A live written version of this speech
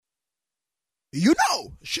You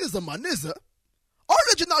know, she's a manizer.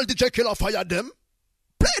 Original DJ Killahfire them.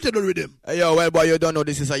 Play to the rhythm. Hey, yo, well, boy, you don't know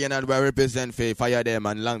this is a unit where I represent for Fire Them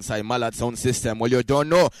and alongside Malad Sound System. Well, you don't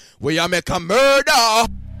know we are make a murder.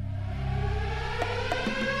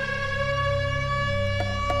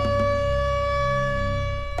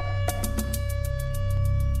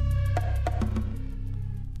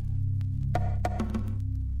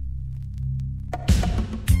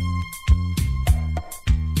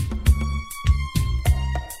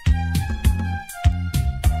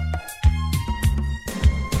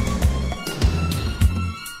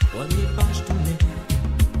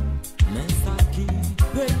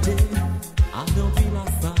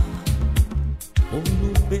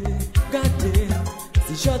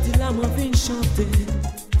 Jodi la mwen vin chante,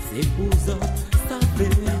 c'est pour ça, ça fait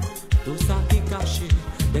tout ça qui caché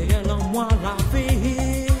derrière l'en moi la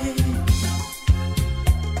vie.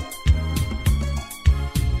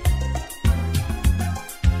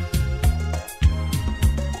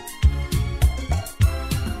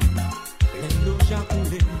 L'eau j'ai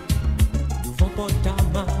coulé, nous vont porter à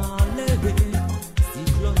malheureux,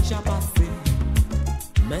 cyclone j'ai passé,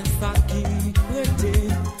 mais ça qui prêtait.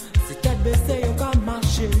 Baissé yo ka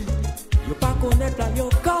marché, yo pas connaître la yo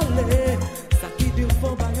calé, ça qui du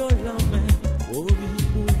fond ba yo la main, oh oui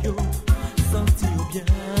pour yo, senti yo bien.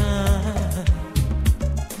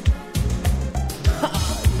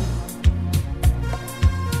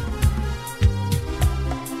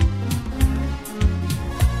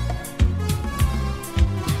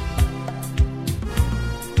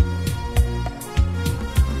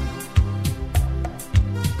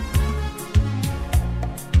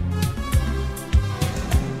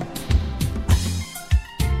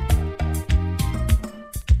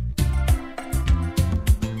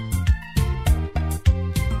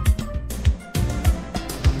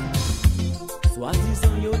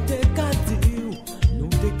 Soi-disant yo te ka di ou, nous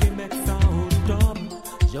te ke mettre ça au top.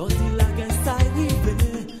 Jodi la gen ça arrivé,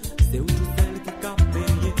 c'est ou tout celle qui ka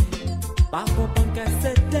payé. Pas comprendre que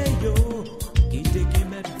c'était yo, qui te ke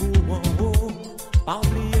mettre vous en haut. Pas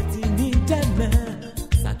oublier dignité main,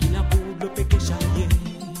 ça qui la pour le péché chaillé.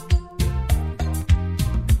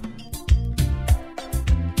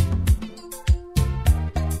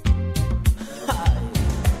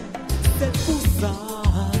 C'est pour ça,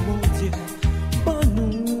 mon Dieu.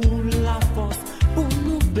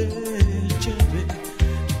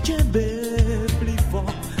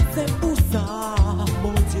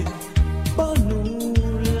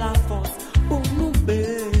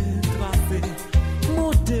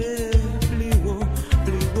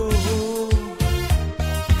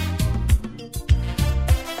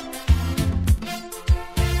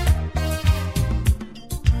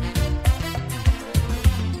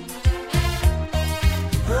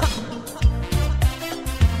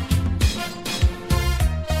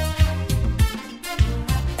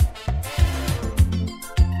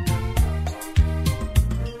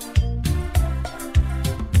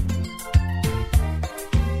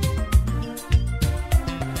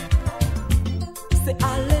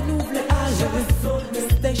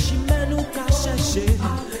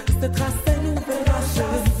 C'est tracé nous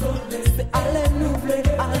verracher, c'est aller nous voulons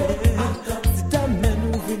aller. Si demain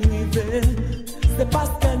nous venons arriver, c'est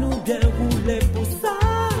parce que nous bien roulé pour ça.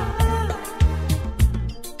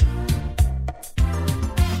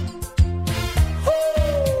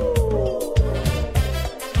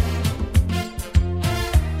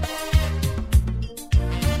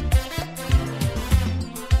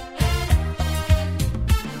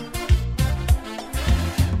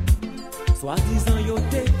 Soi-disant yo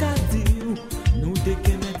te ka di ou, nous te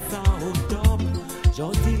ke mettre ça au top.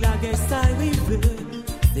 Jodi la guerre ça arrivé,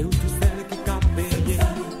 c'est où tout celle qui ka payé.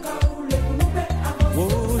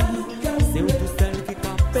 Oh, c'est où tout celle qui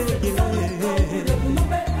ka payé. Aïe,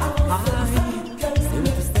 c'est où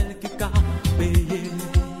tout celle qui ka payé.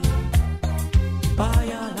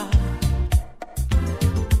 Bayala,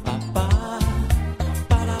 papa,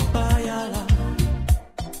 para bayala,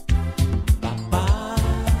 papa.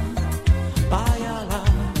 Bayala.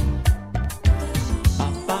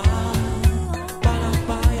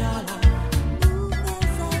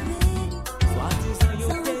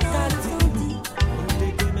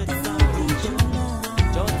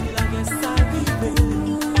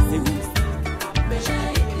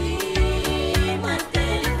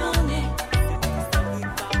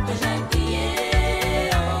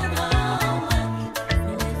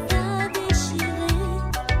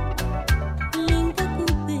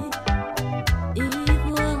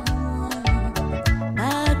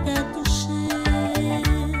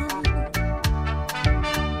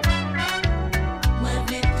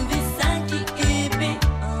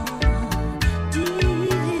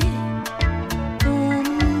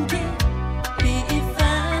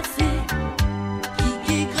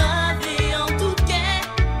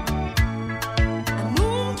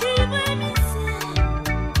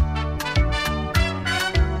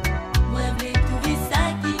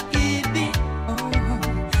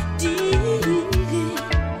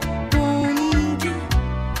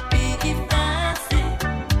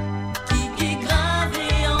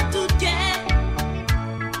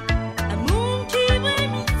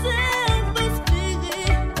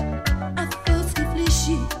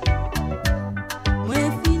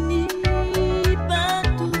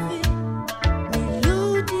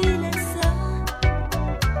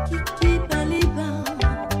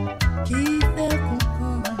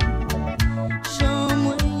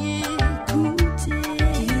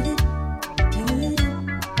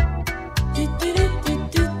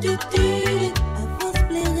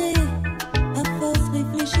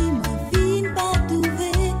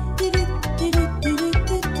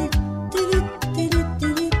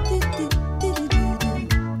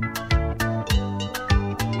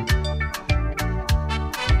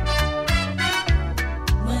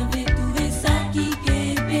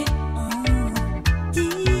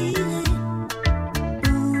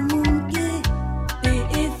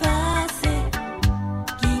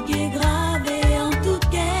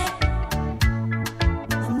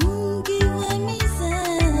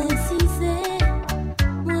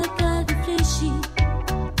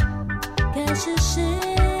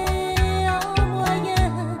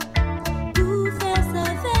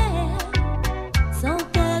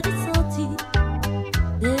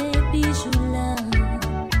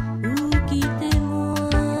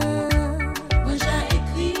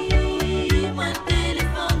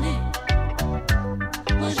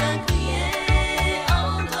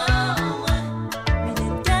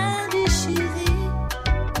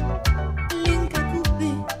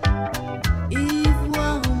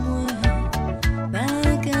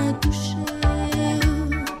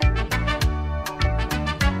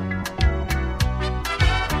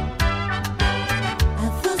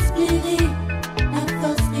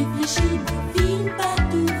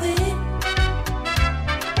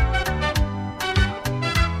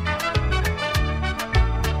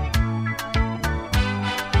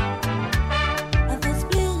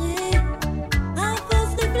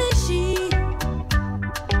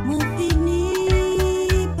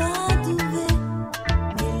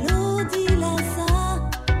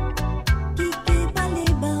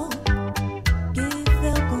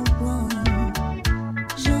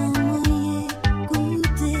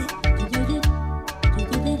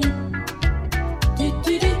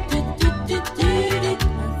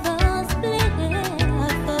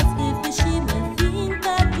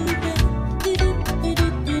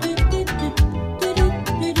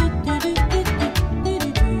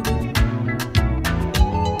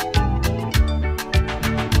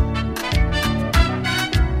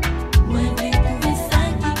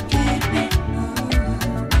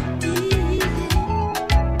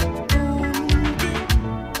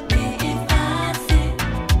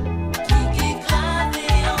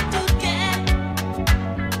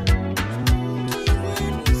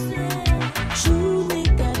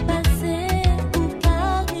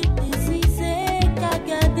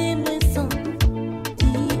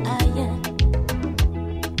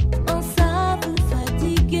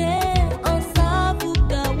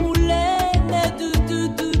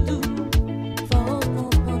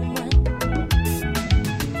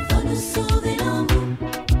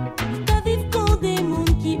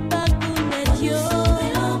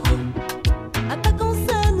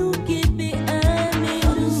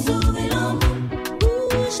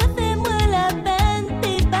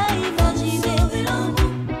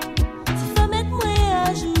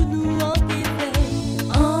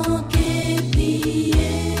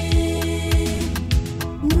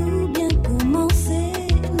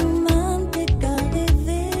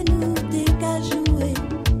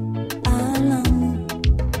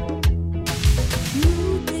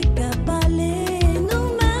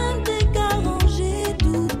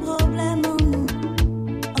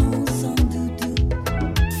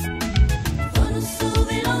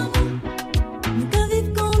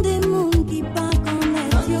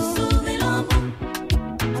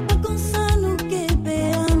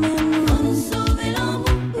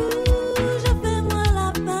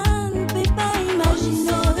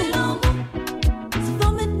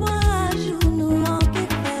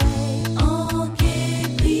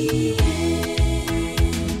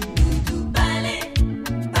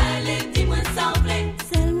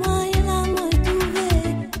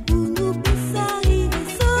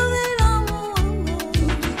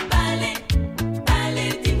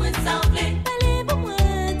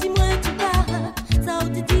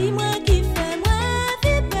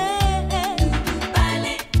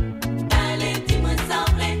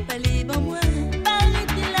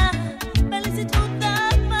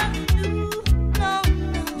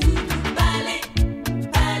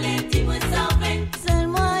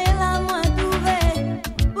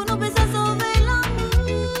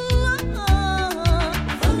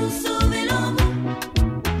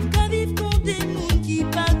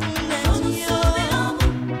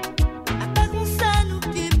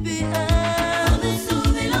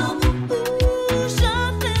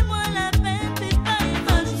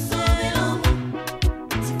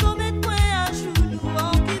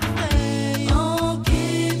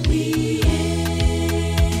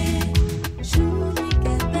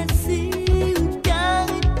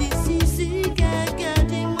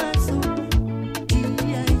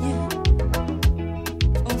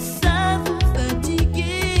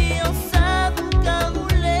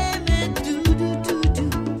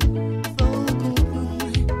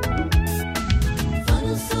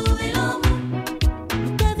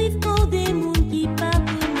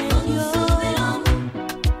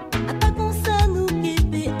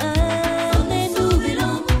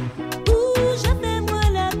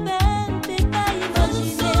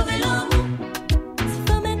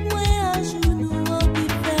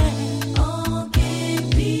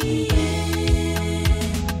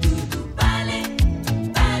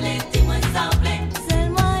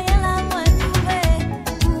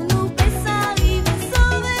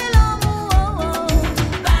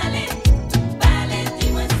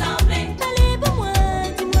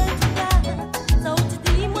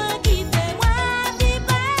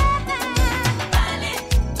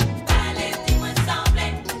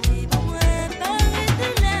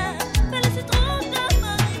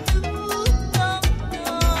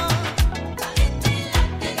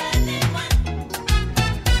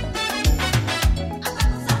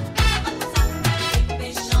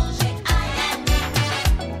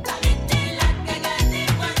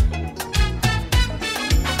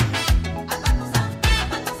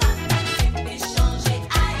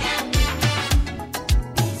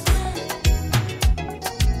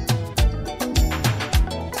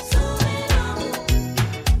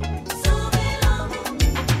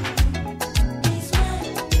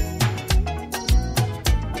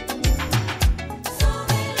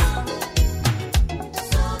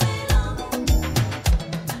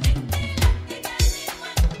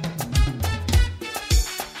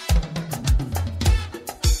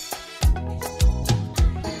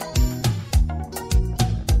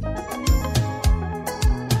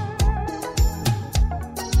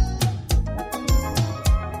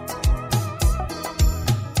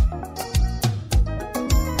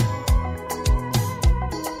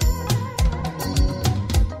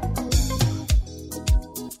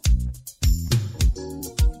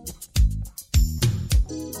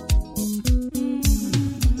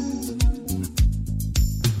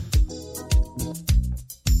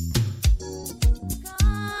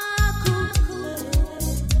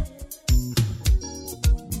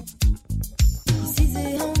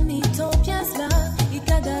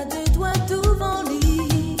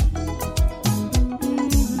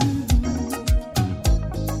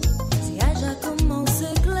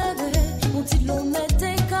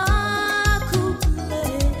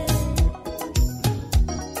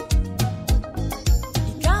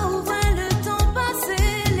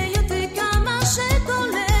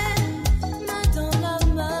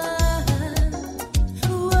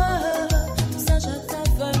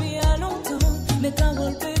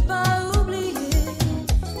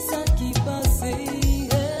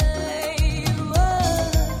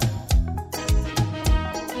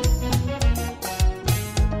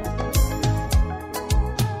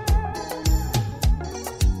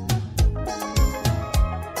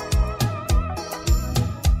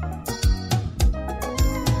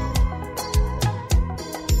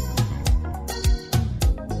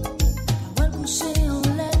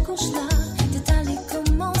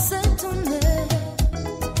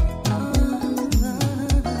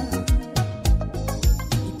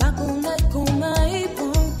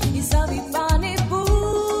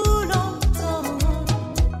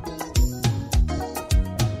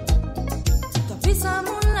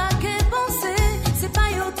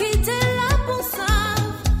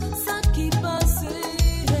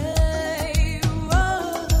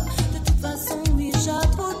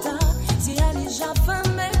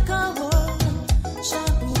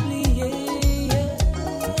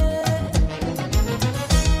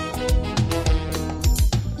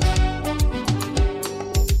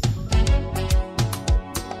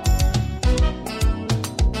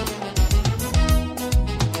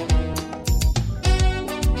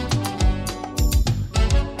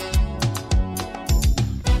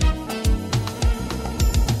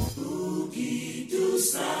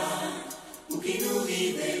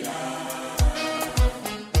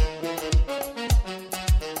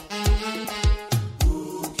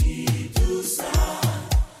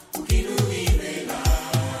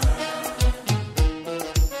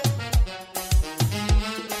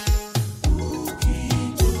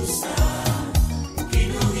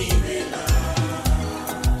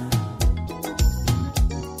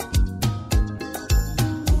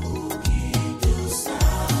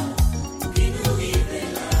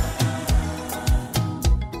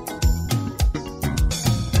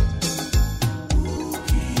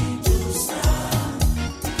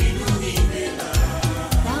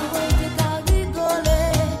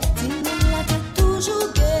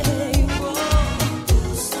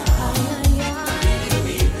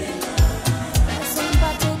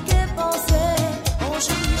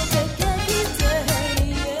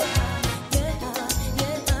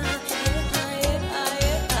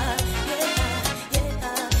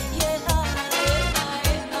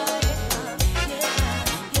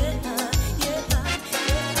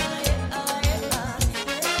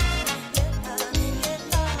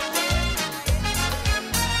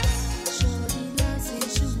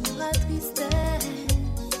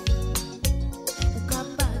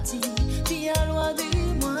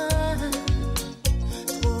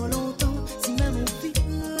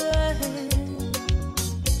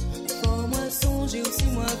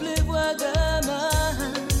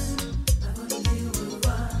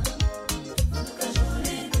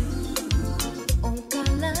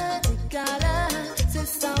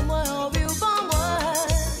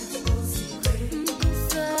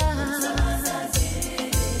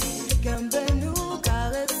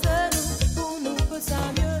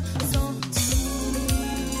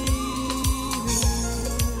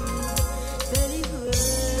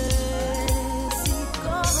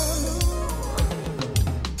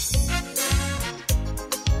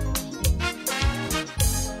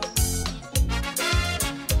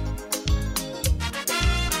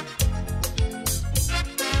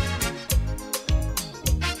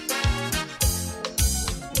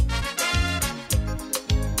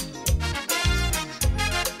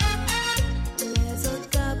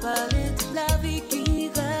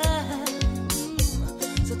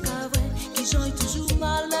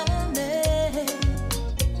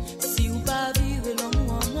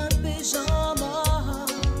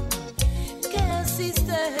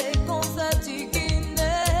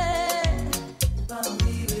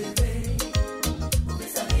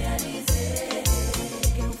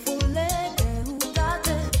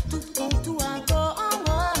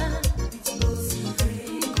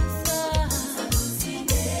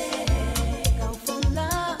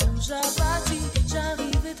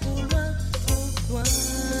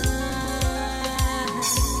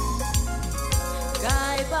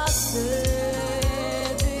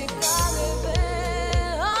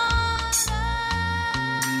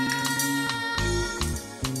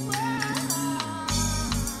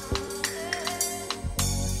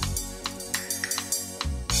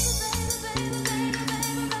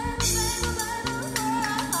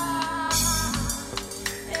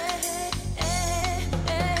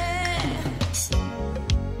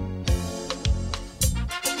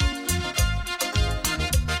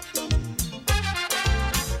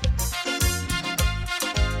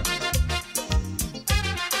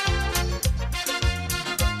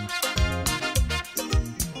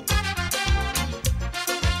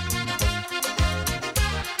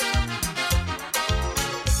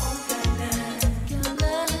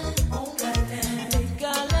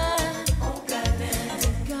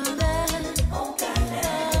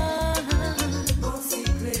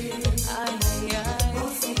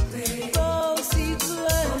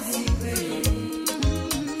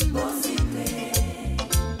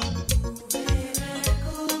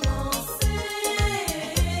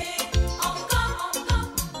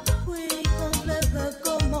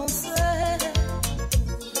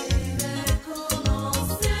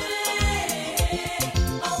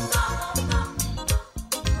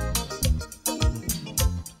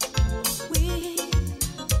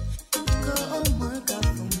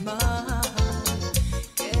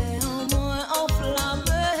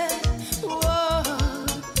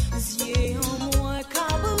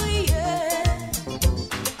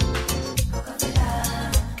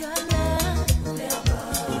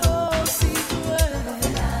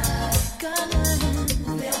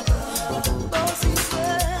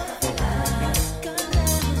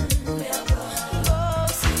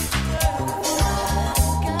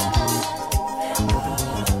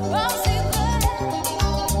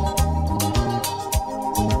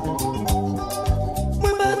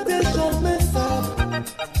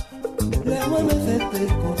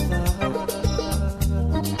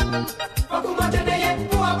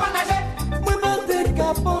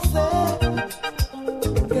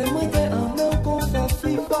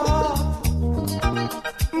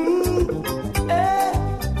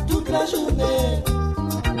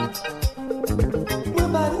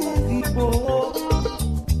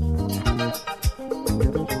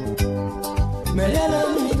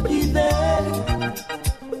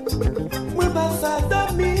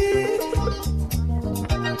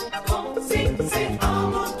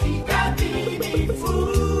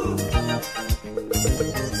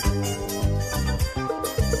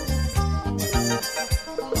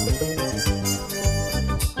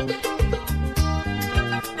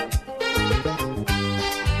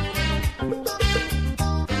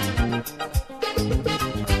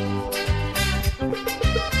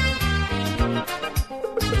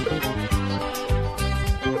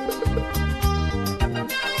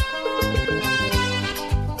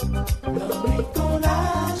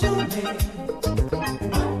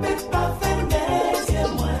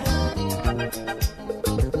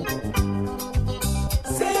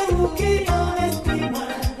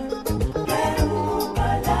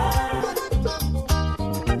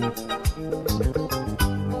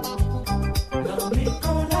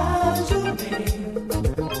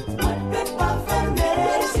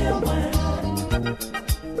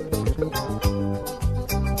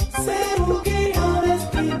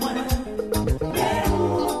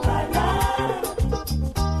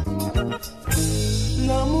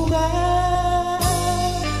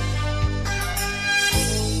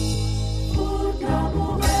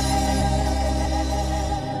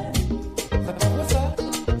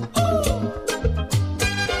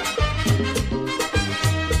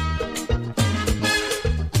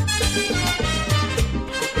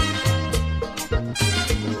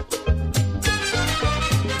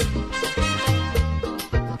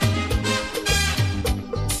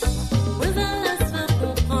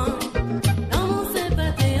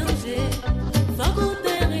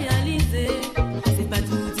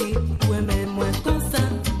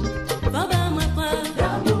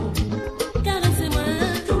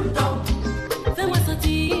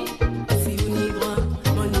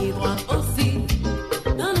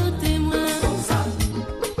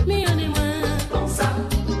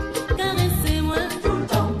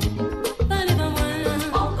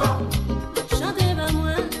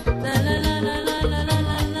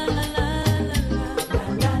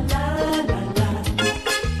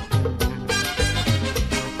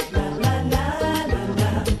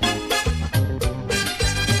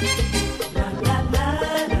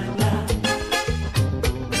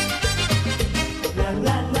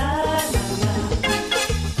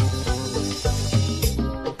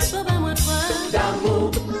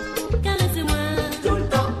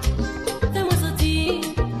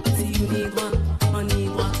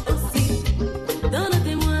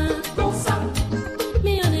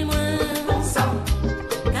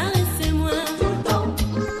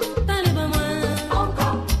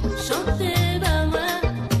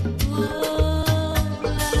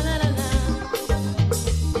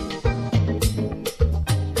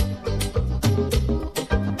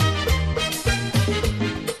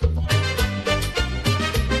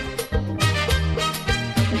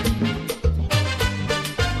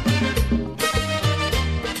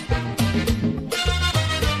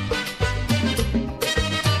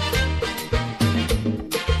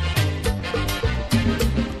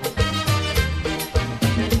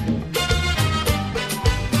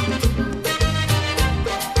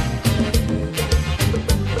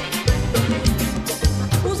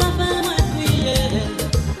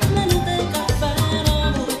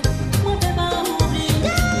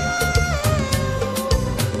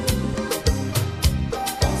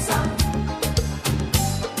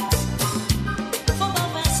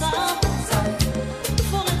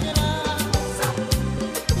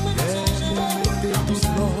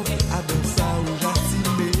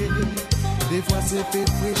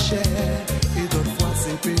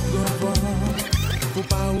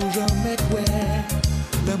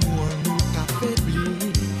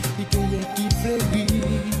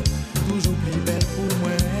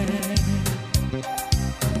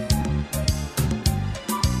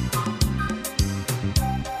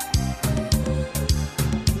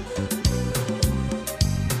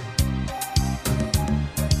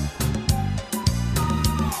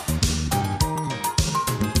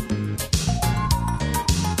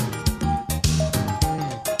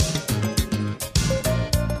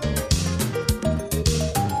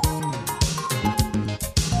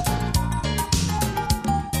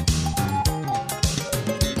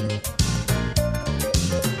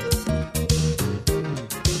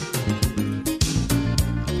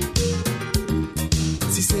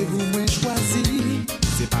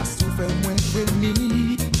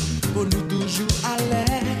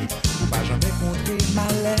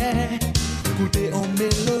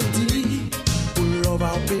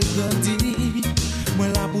 va ou pe grandi. Moi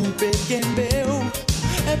la pou pe kembe ou,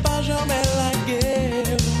 et pas jamais la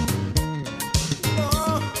guerre.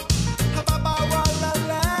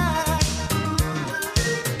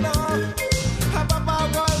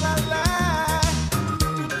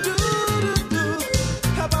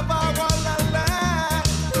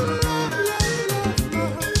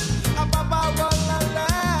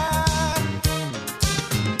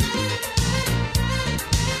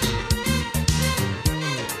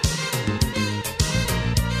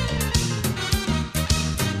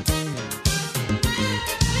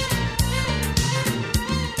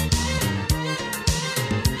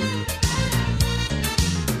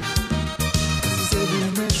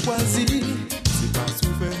 C'est pas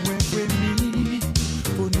souvent moins prémis.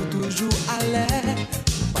 Faut nous toujours aller,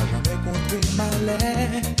 pas jamais contre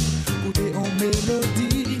malais. Écoutez en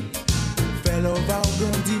mélodie, fait l'on va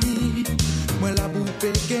grandir. Moi la boupe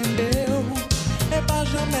kembe, et pas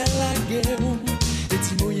jamais la guerre. Et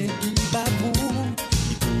ti moyen qui va pour,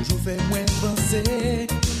 il toujours fait moins penser.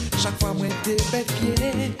 Chaque fois moins t'es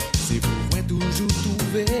pied, c'est pour moi toujours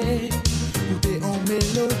trouver. Écoutez en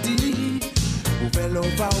mélodie. Poupée l'on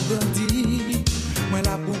va grandir. Moi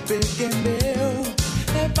la poupée kembe,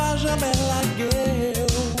 et pas jamais la guerre.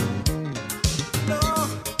 Non,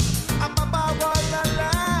 à papa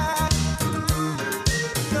voilà.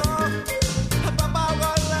 Non, à papa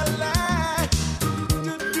voilà.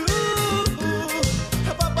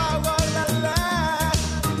 À papa voilà.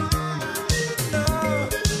 Non,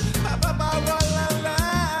 à papa voilà.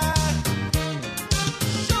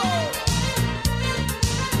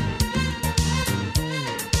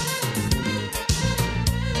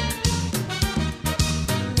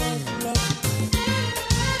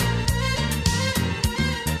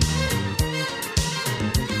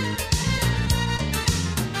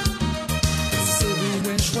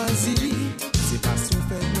 C'est pas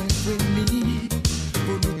souffert moins prémis.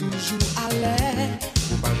 Faut nous toujours aller,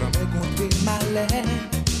 faut pas jamais contre malais.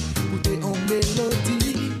 Écoutez en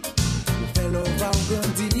mélodie, pour faire l'on va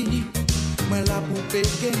grandir. Moi la poupée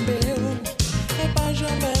kembe, et pas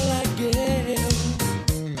jamais la guerre.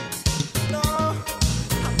 Non,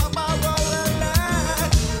 à papa voilà.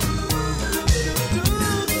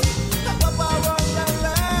 À papa voilà.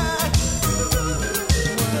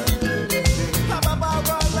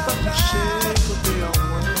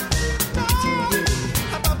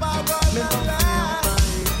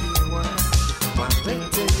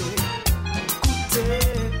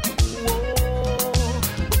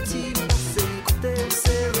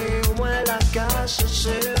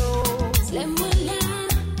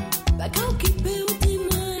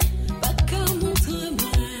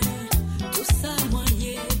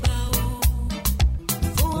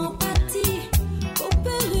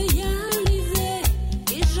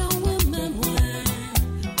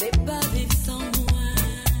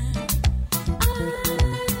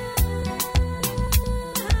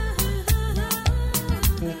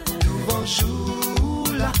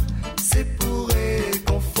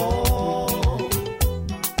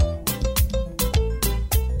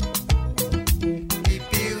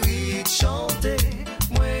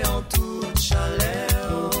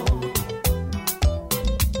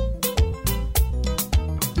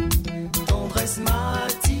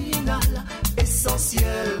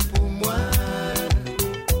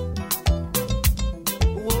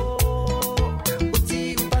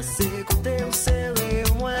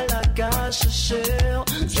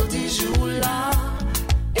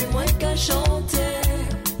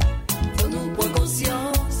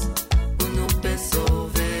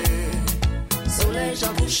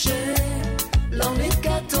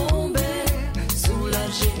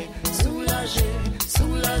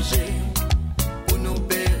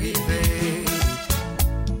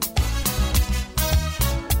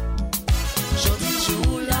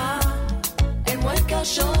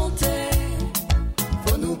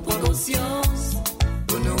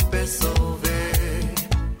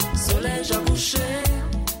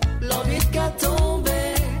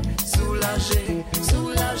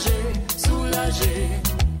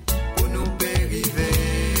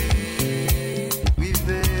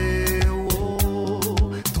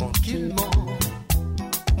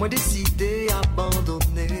 Moi décidé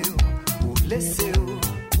abandonner ou laisser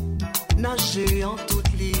nager en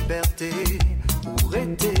toute liberté pour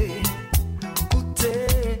aider,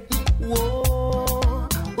 goûter, wow.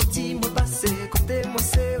 Oti moi passé, côté moi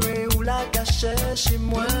serré ou la caché chez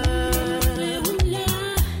moi.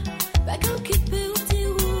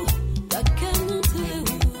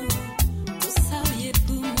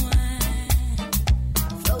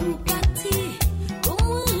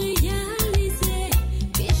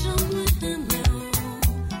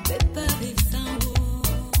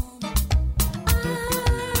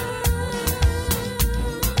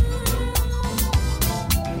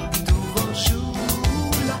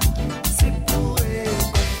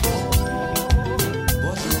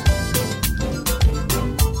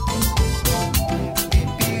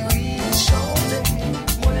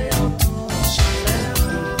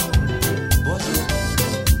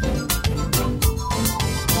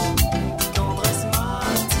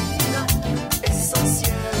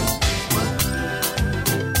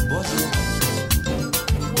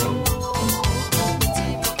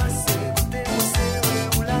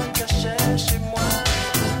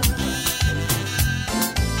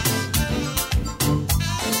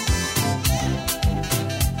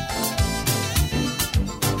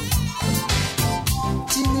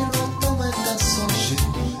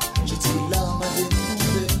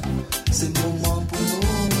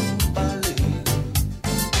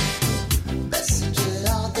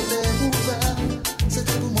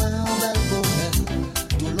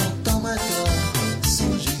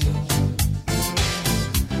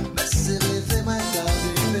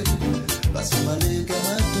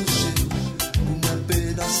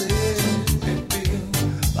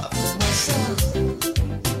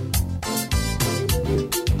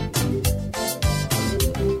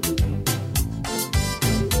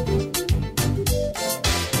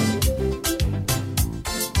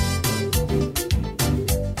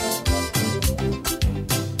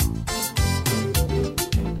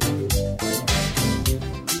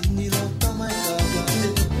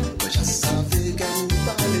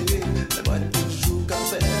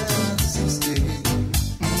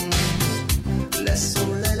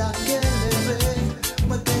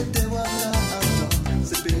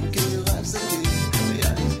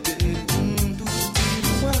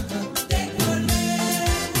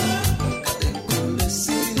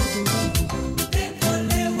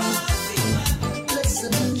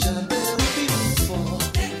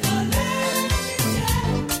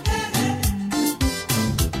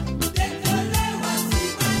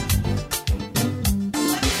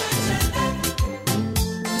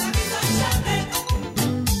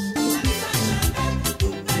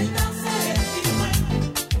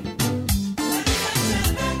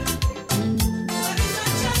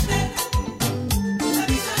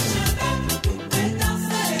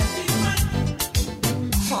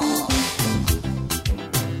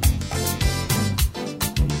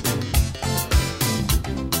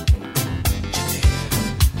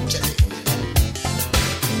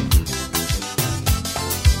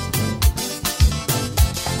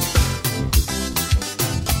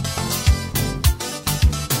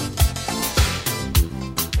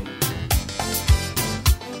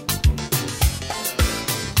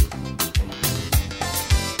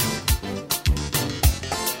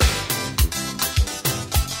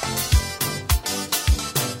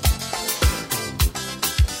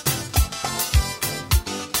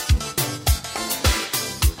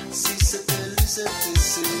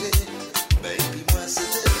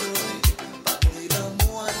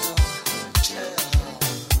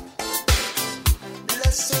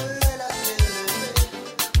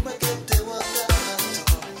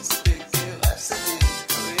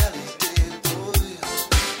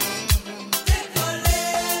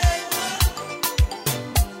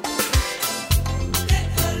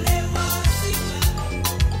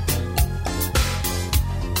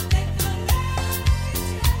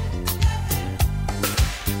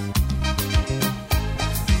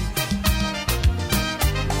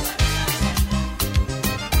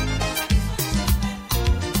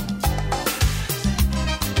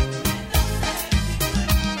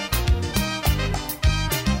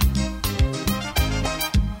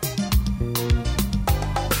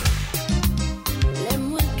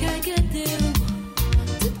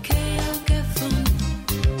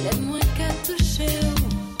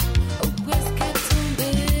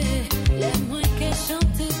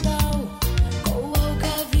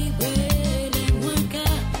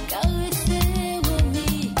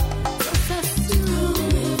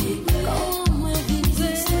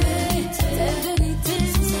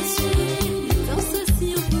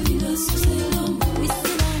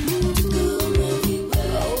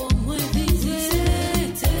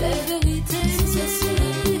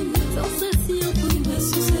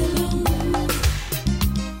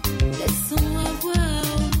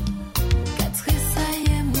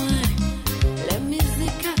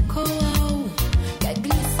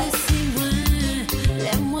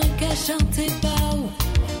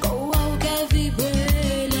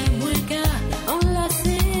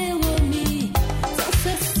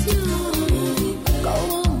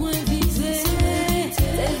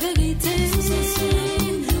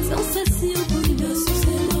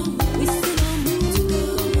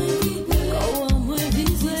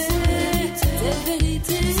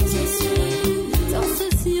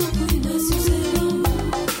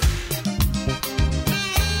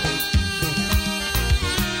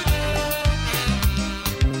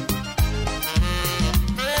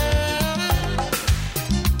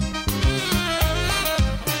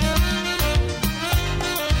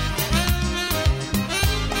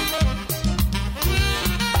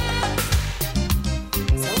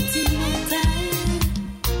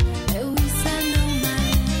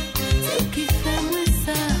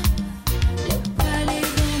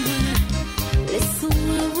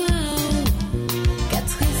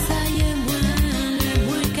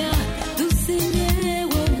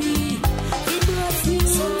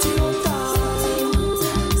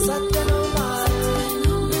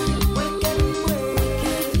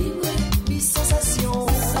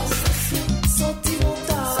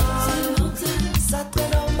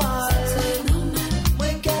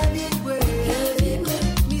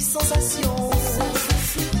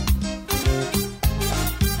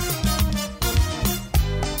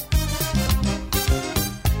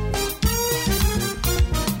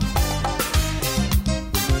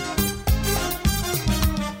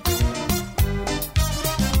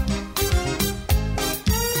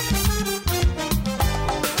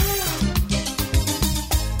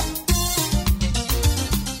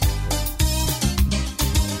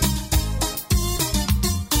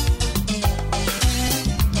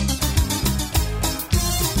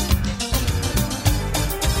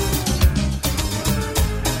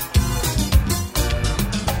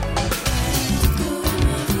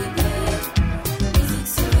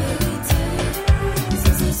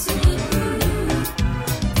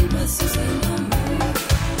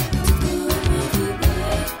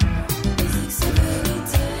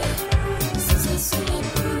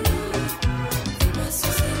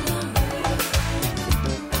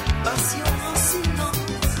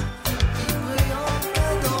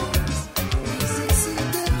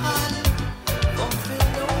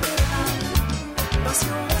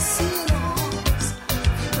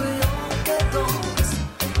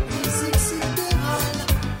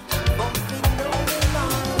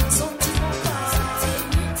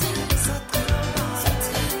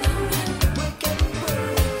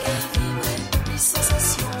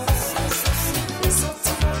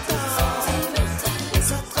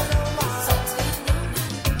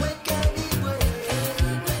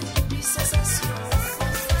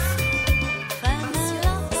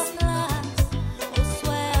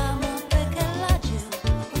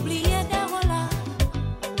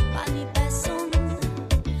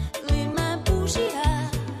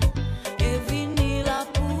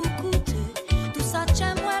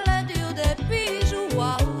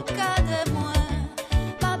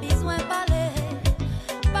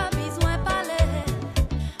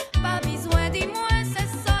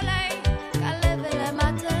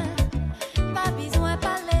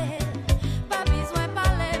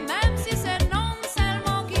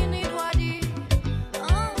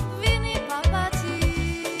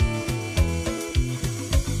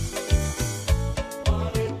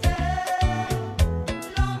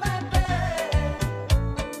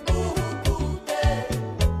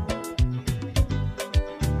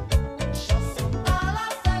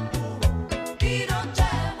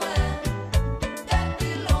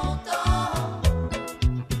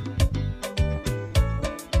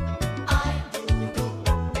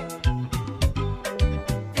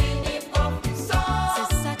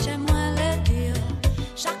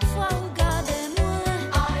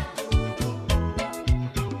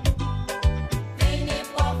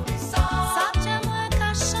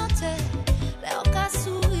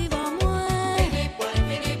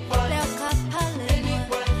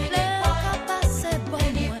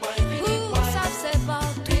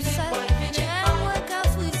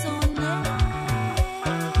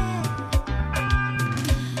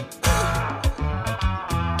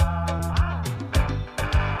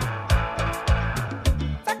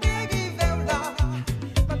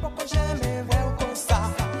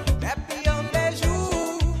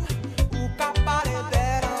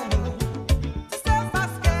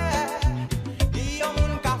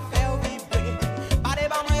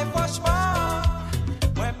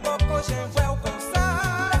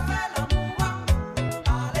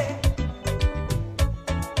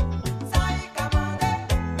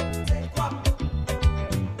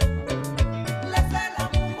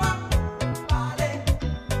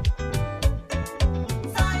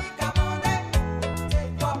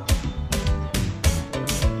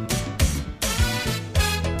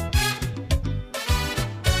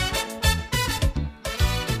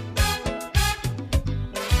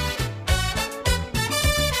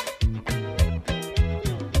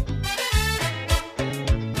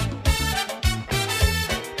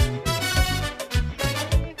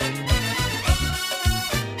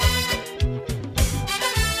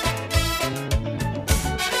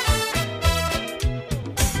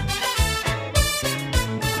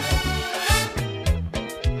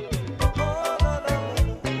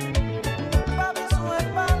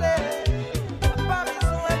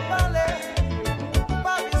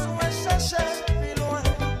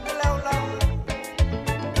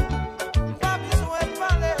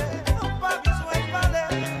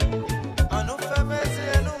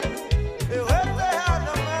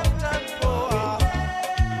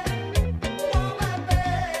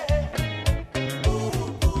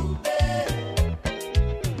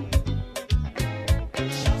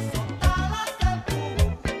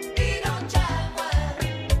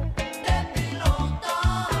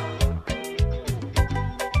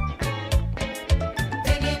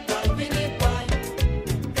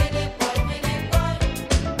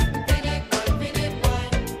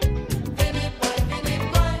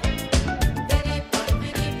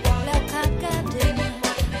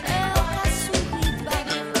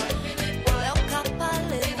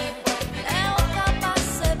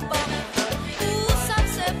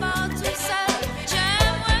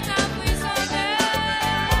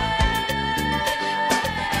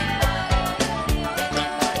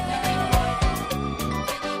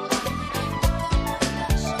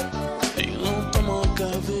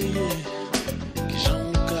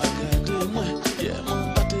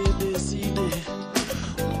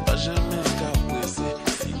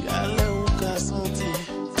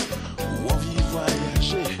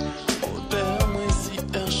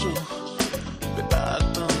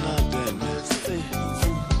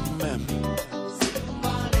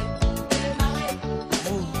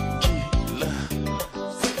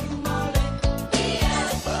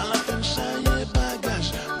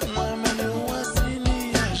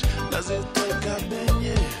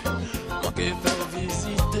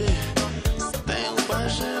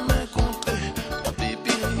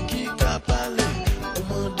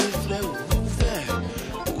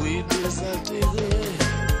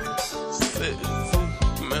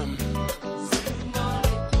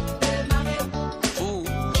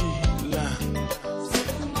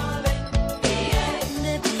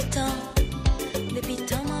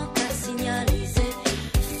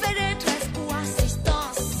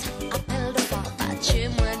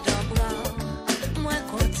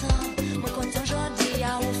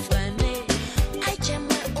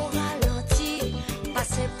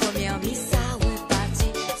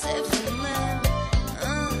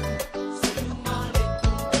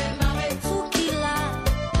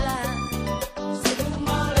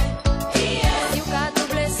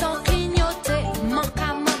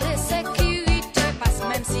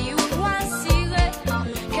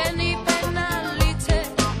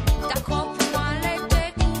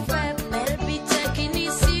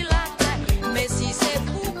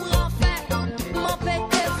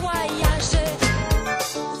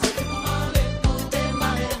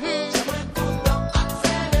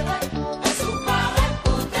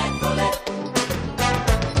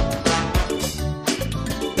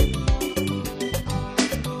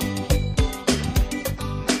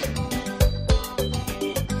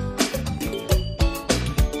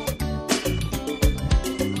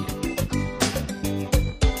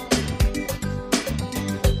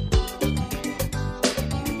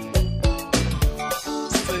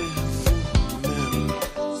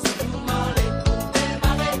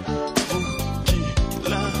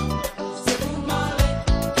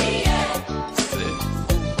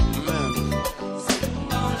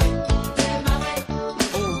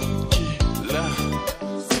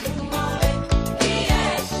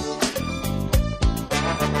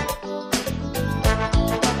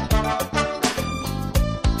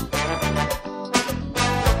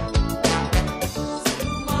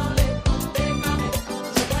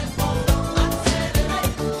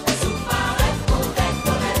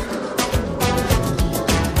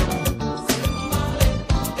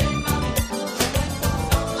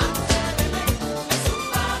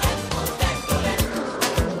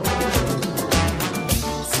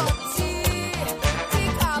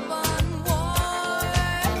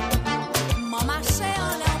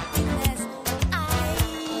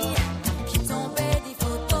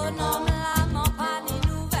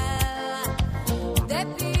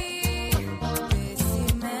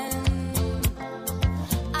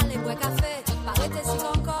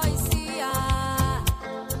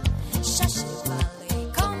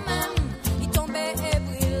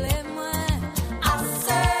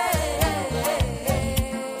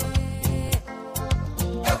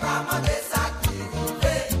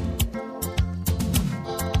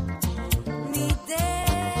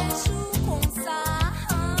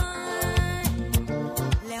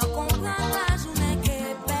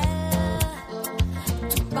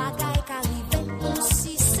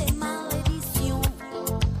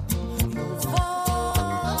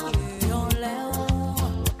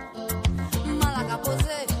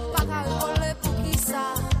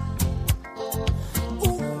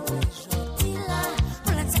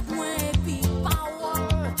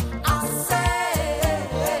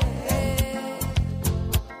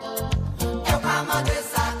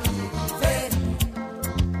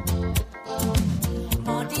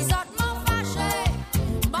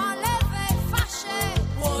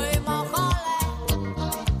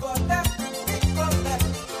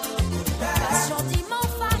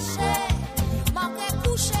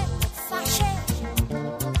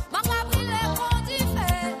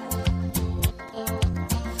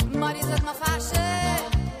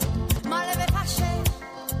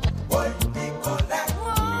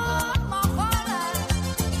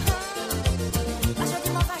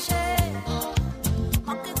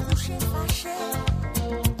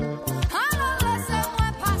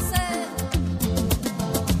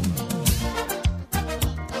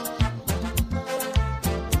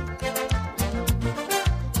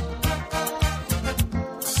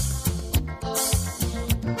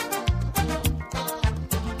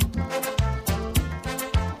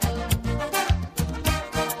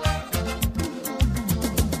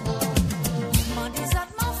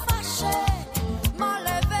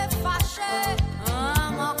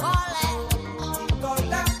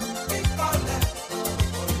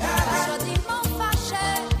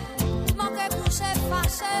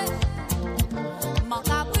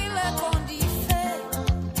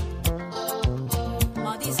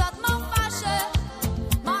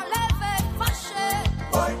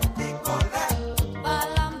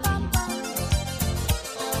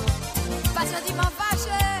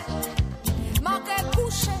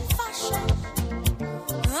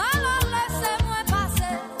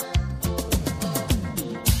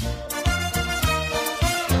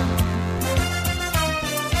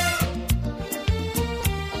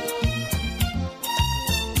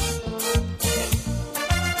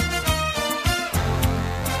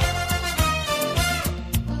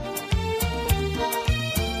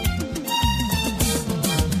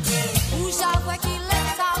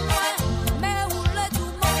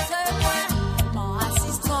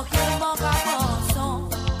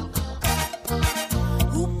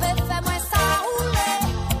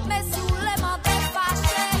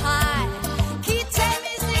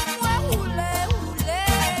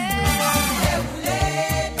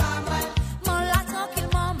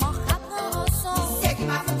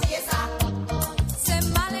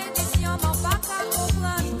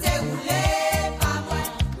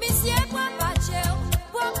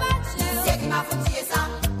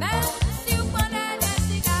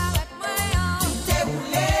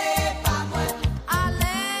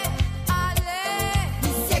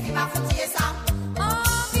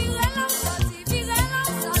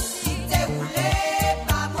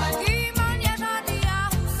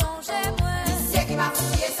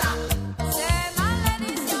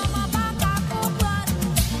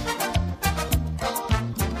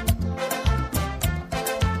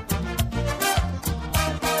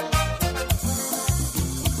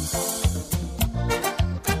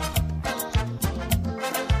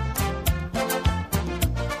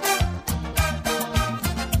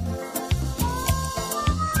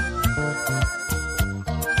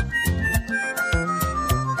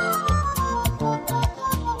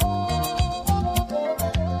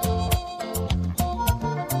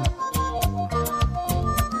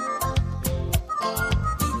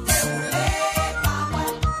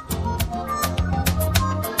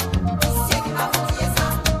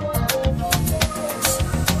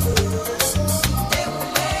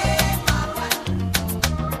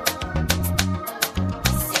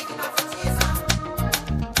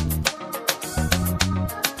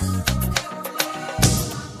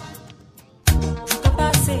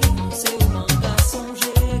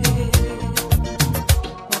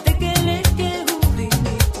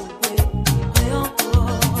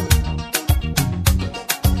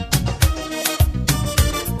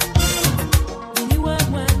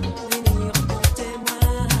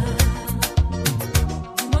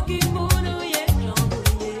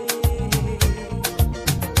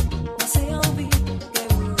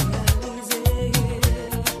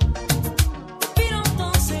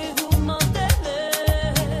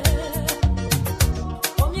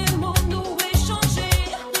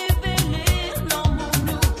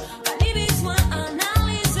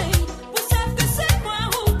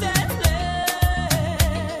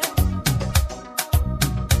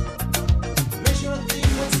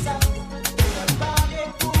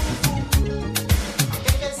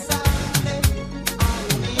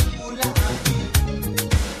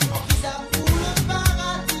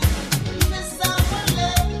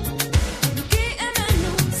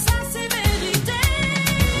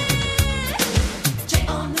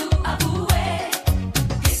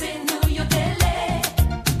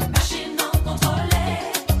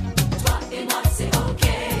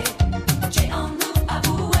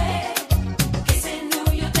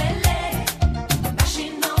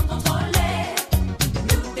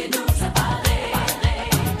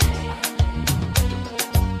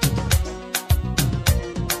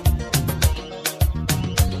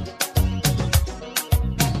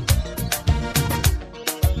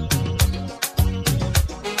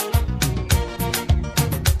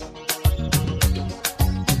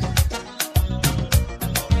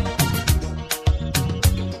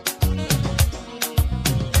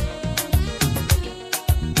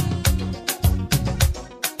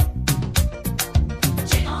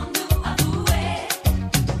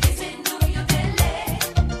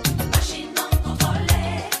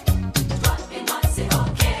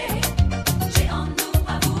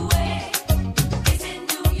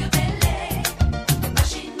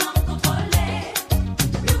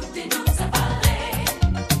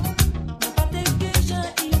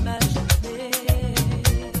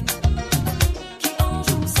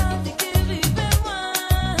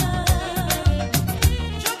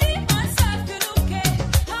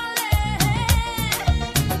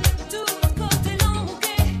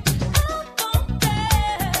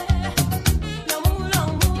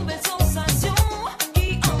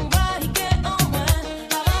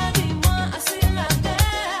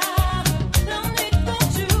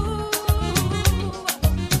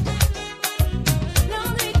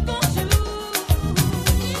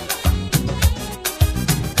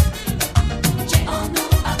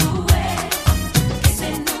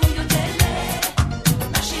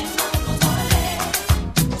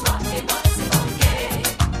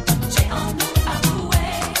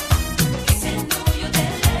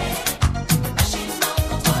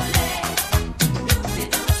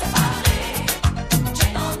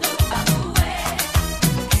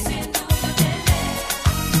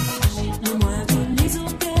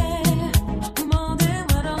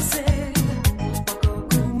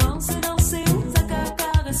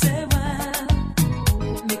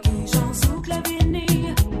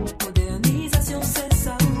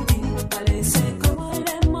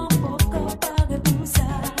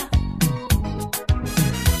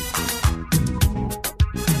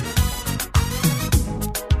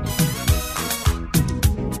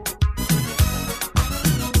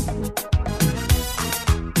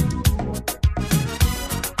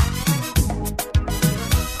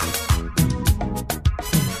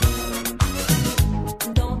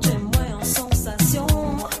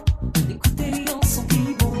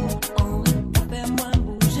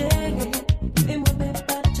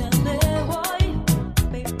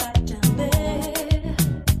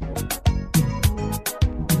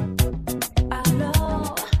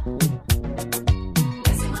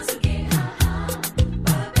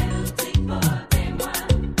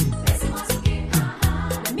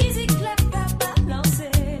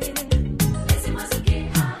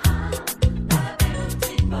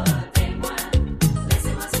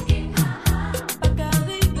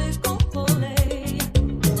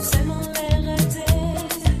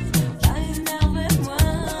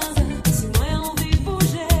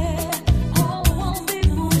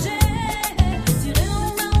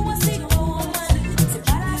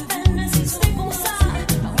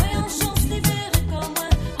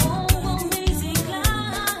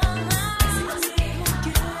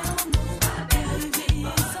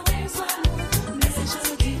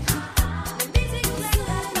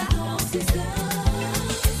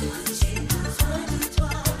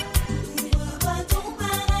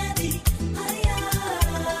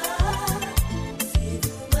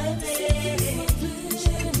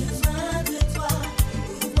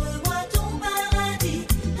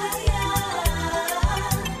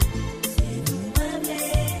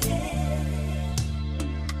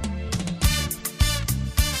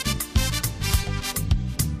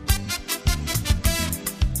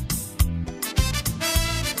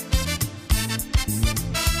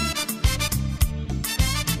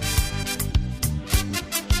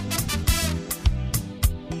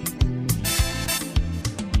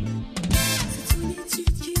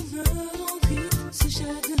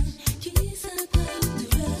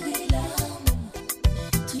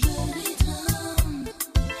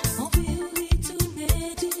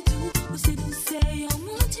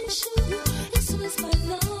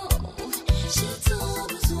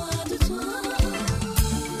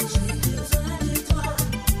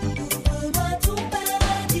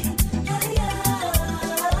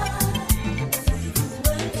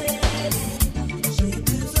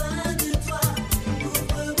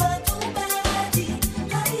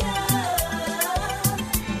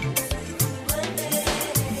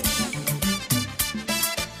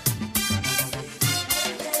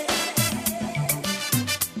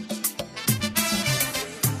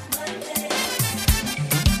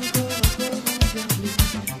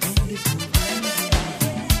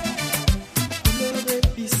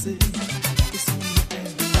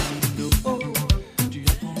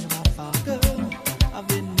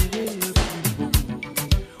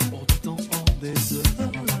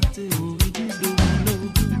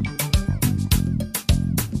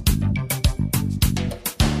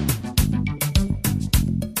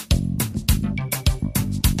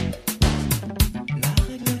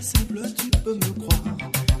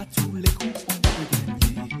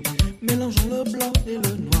 sont le blanc et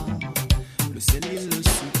le noir, le sel et le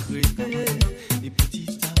sucre, et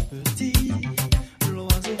petit à petit,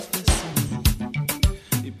 l'oiseau fait son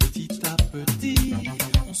nid, et petit à petit,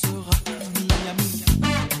 on sera amis, amis.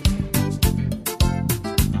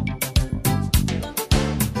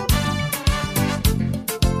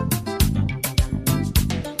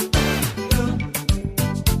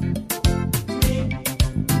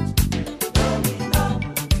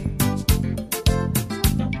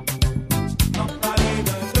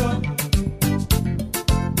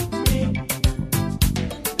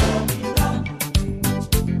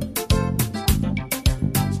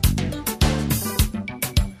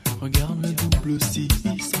 Regarde le double 6,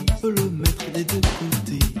 on peut le mettre des deux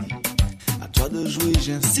côtés. À toi de jouer,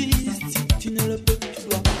 j'insiste. Si tu ne le peux, tu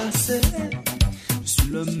dois passer. Je suis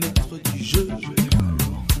le maître du jeu,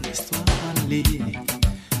 alors laisse-toi aller.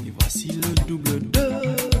 Et voici le double 2.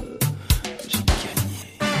 J'ai gagné.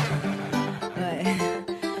 Ouais,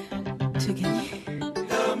 j'ai gagné.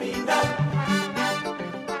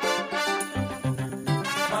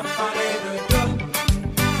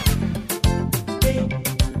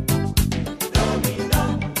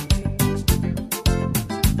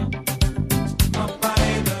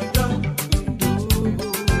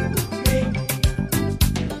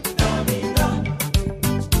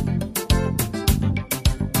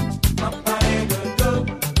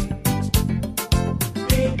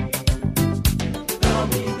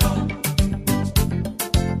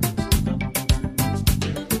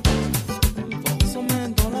 Son main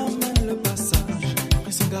dans la main, le passage,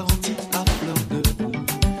 pression garantie à fleur de peau.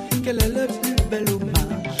 Quel est le plus bel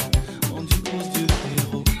hommage rendu aux dieux et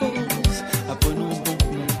repose? Apprenons donc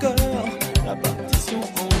mon cœur, la partition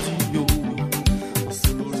en duo. En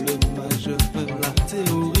solo le majeur, la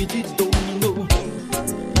théorie du domino.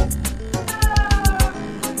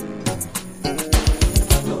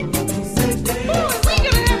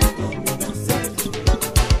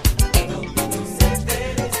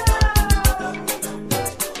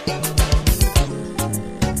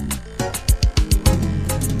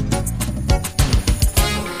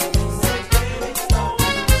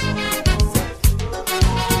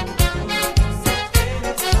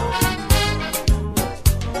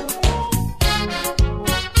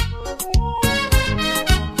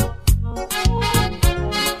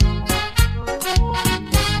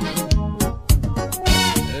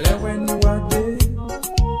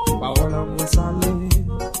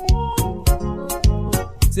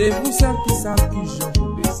 C'est vous celles qui savent qui j'en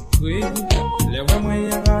peux secret. Les vrais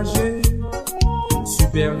moyens enragés,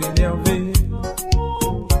 super énervés.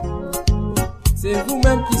 C'est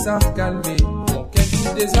vous-même qui savent calmer mon cœur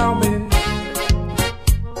qui désarmé.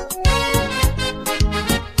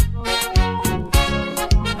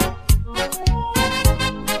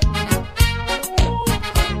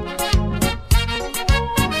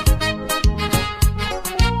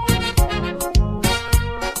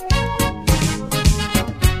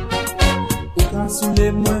 Sous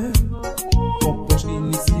les mains, mon poche qui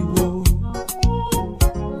n'y si haut.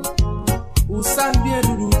 Ou ça bien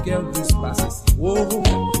doudou qu'elle peut se passer si haut.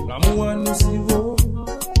 L'amour en nous si haut,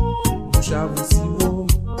 nous chavons si haut.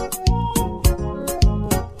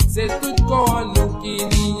 C'est tout corps en nous qui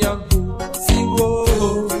n'y a goût si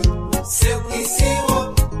haut. C'est qui si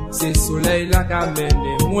haut. C'est soleil là qui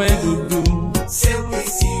amène moins doudou. C'est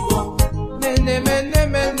qui si haut. Mene,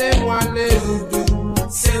 moi les doudou.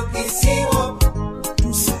 C'est qui si haut.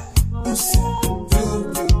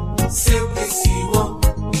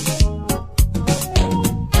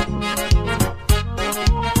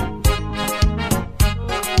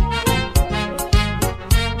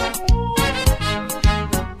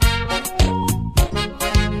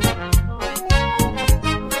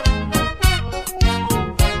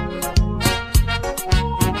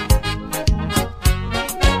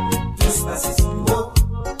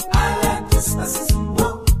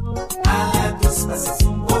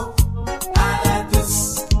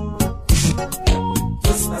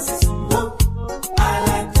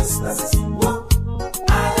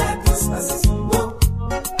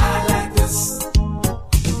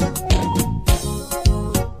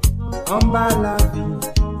 En bas la vie,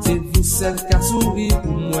 c'est vous celle qui a souri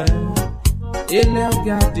pour moi. Et les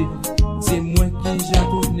regarder, c'est moi qui j'ai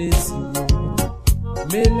tourné si moi.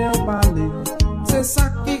 Mais les parler, c'est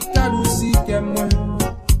ça qui cadouci que moi.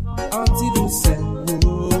 Anti-doucet,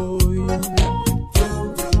 oui.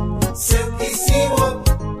 C'est qui si moi.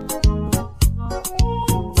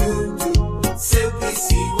 C'est qui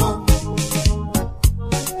si moi.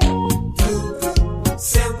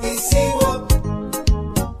 C'est qui si moi.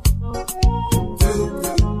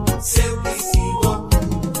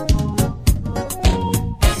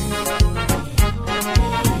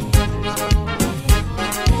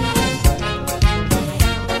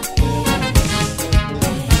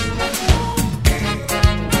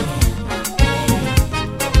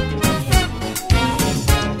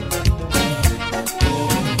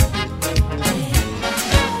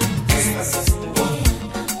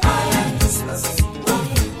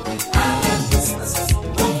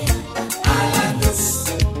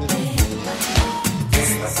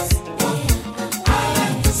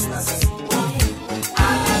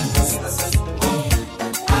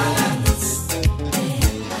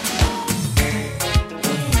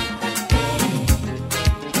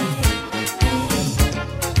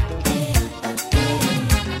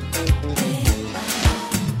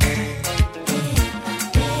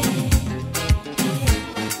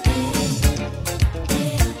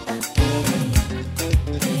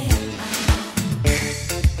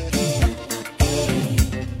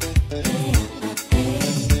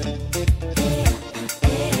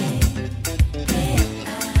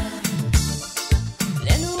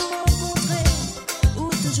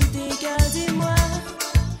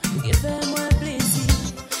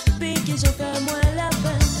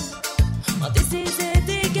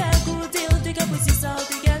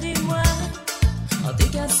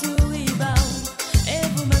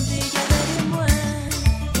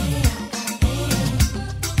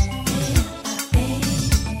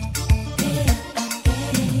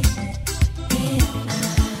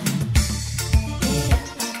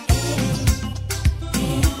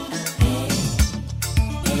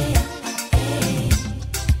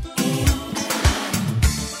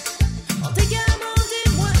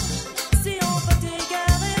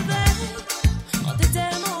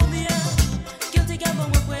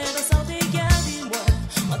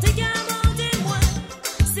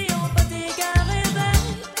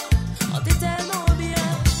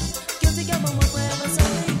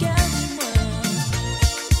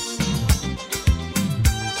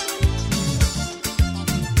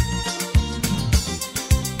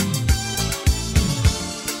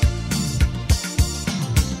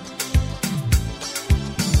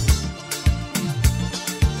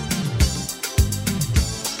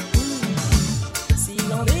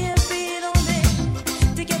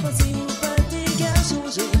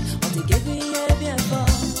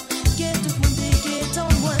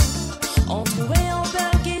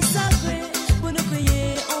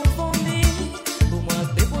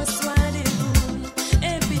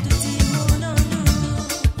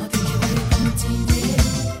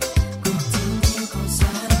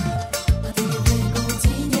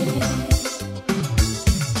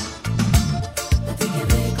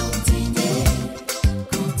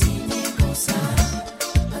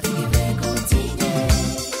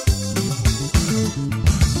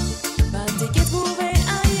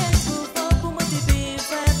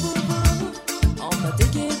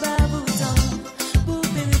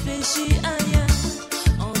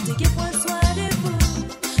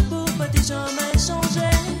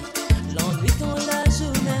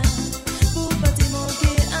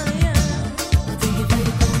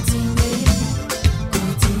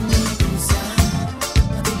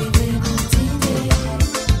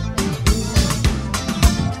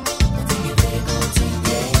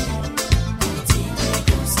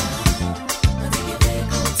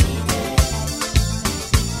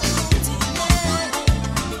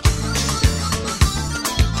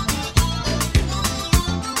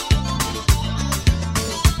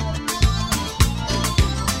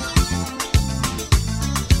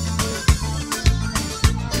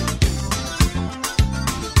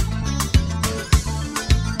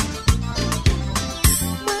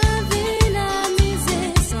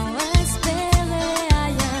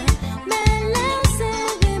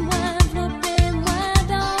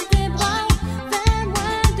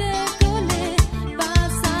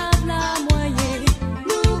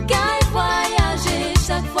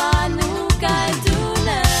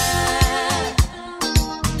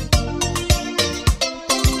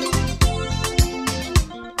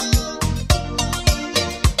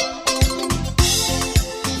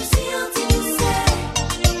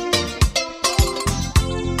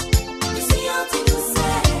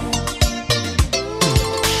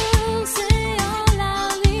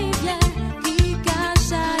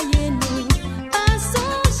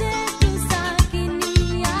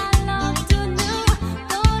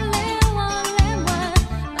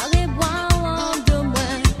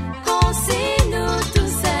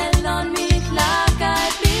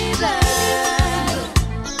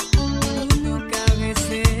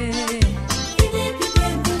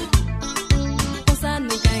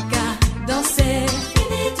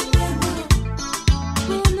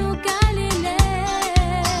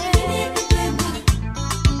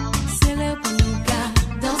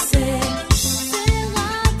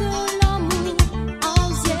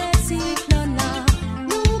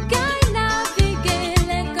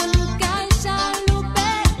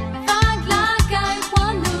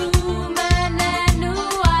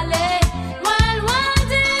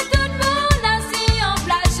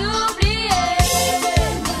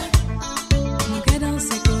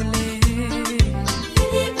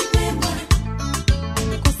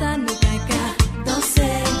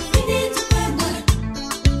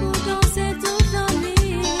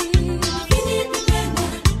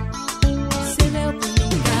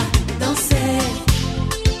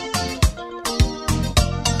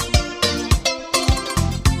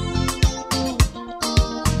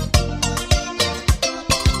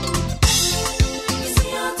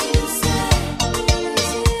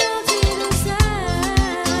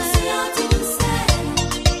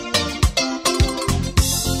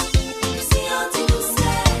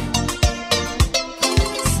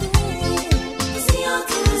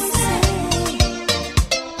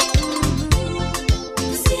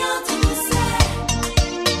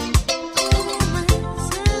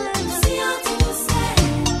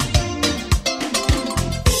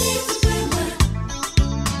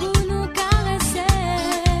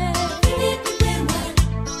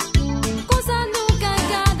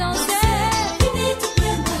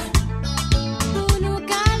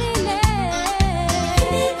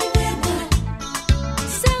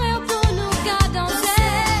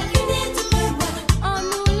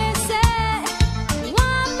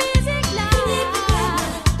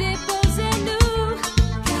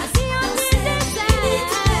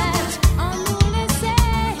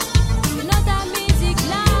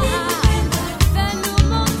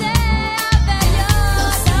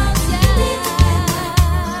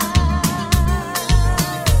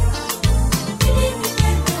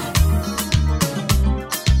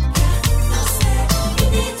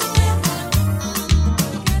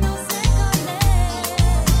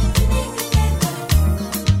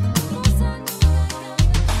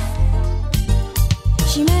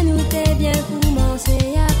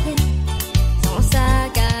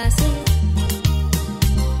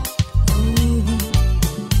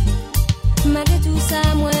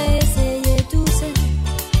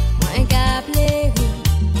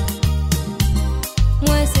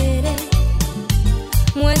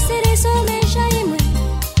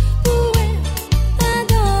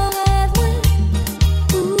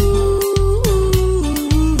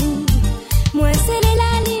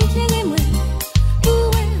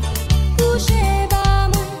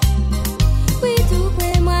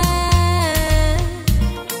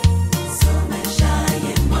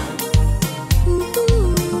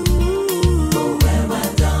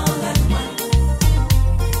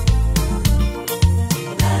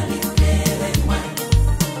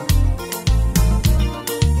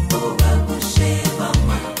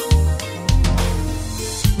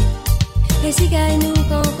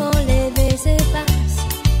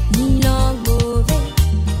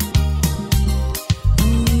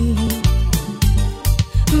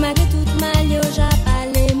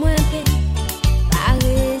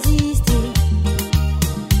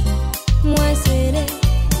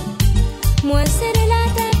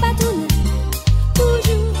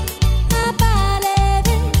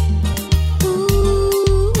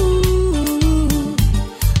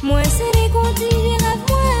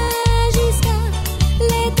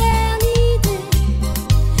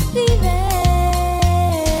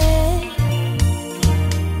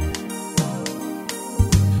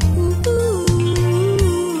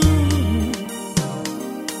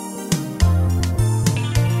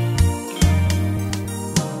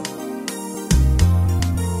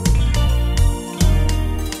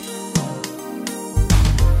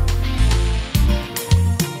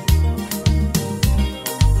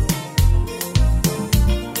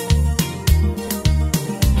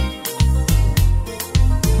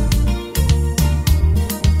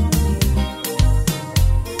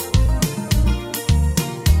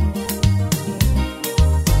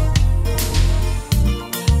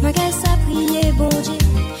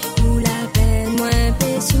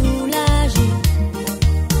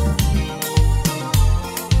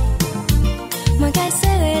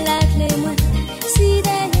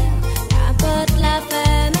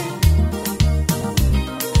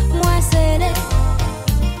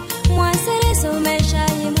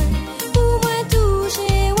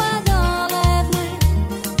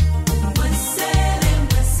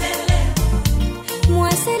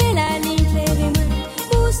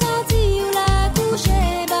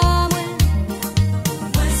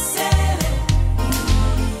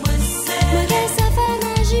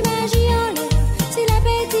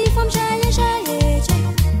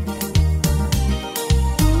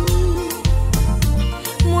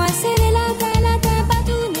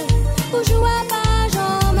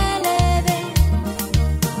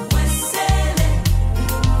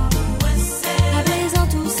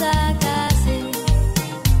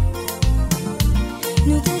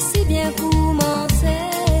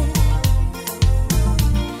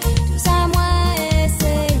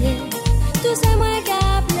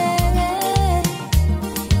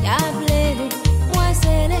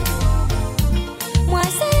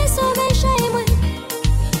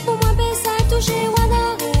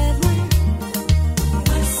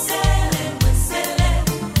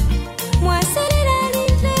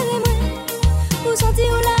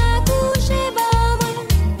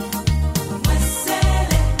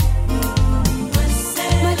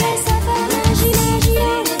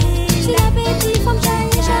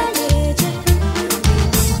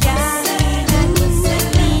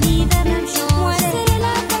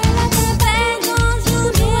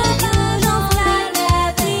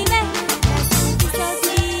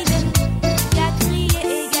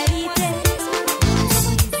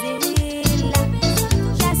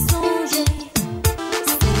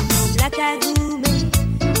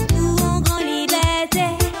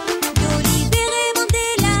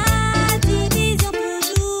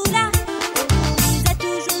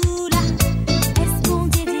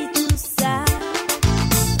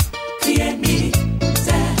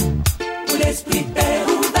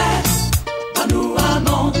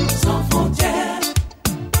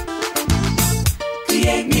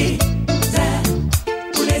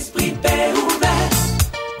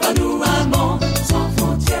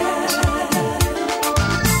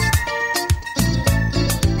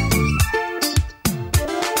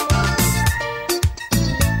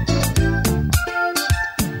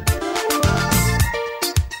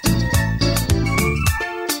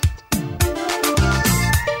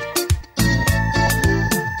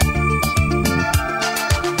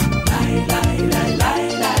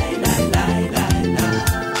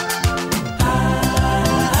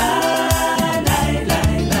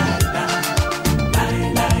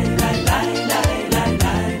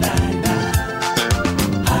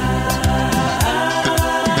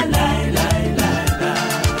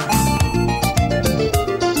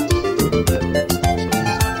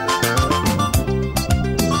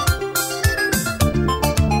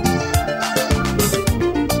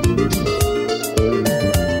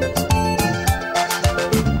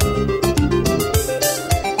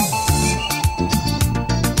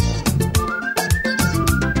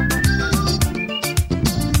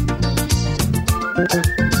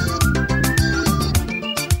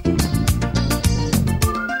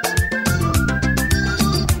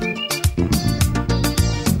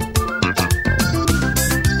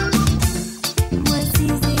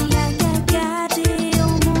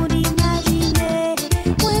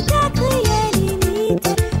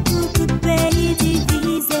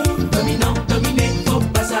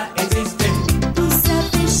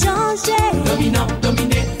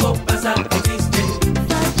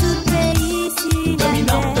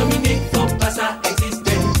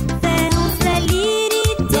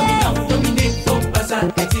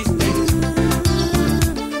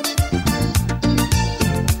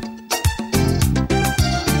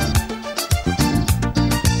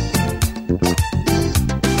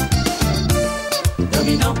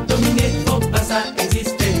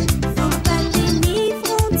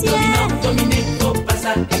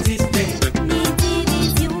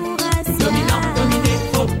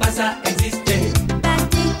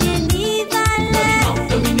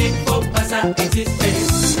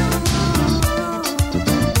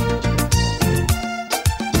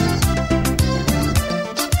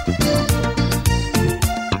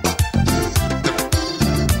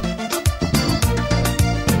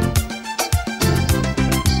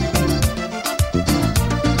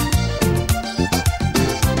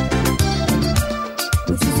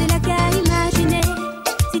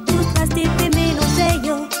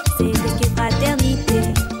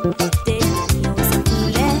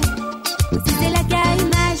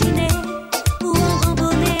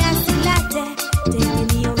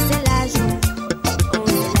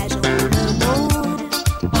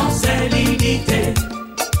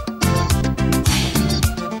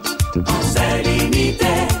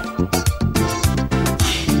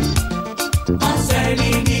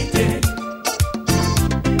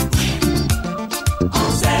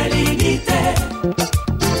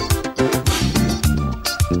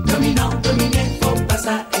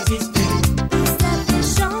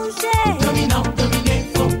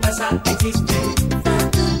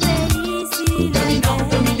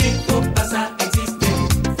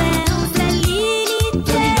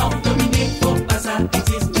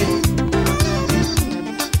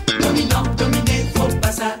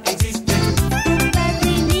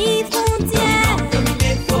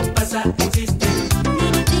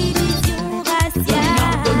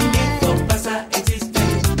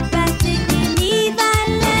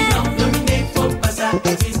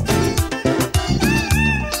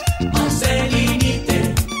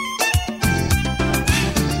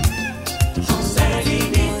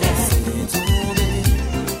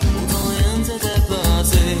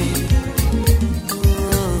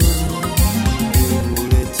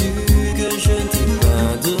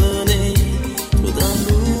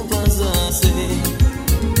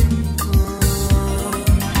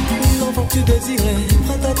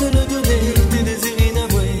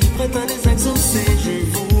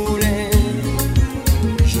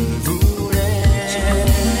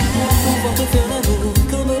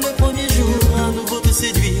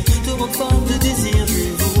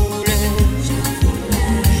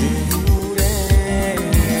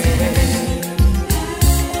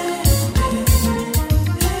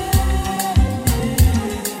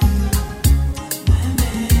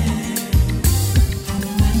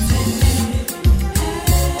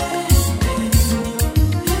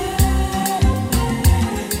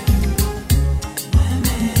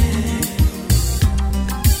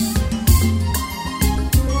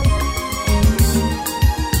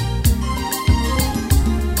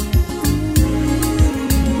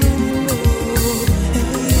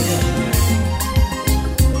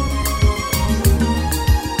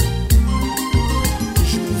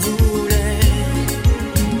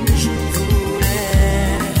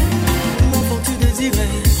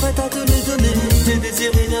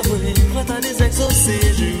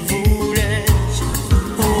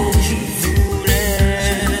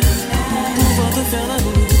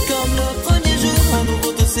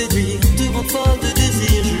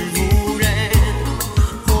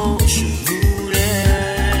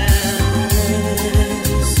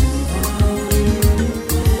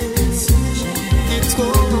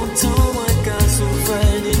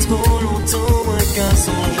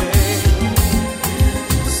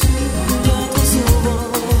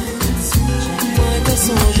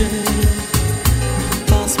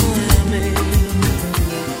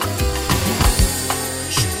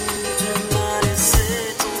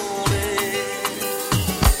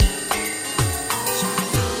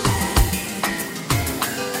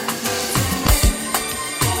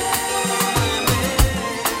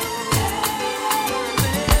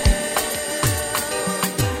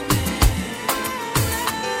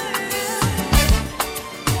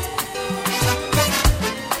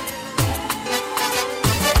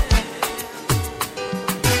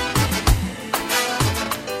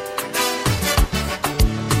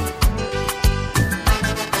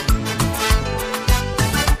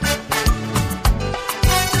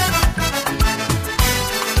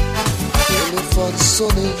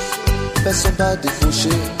 sonné, personne pas décroché.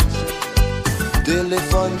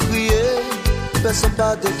 Téléphone crié, personne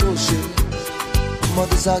pas décroché. Moi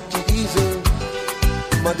des ça qui arrive,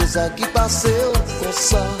 moi des ça qui passe comme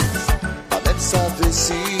ça. Pas même savait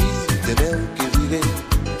si demain ou qui vivait.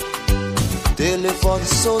 Téléphone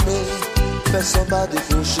sonné, personne pas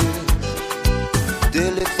décroché.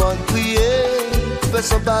 Téléphone crié,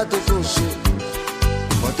 personne pas décroché.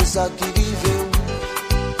 Moi des ça qui arrive,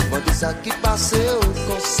 moi des ça qui passe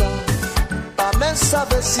comme ça. Pas même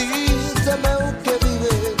savait si demain ou qui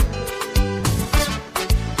vivait.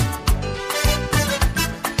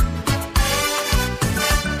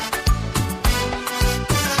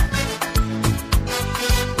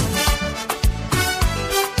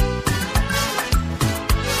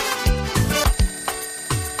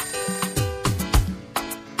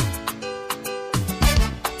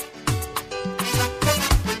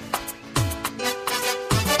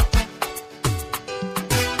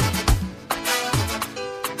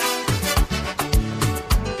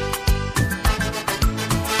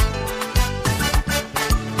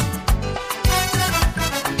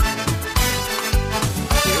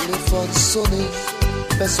 Sonné,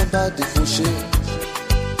 personne pas décroché.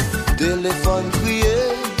 Téléphone crié,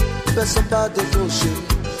 personne pas décroché.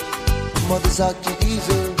 Moi des ça qui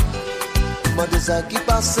arrive, moi des ça qui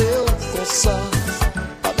passe comme ça.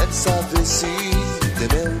 Pas même savait si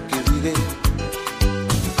demain ou qui vivait.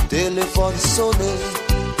 Téléphone sonné,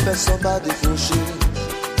 personne pas décroché.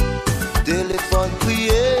 Téléphone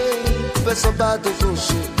crié, personne pas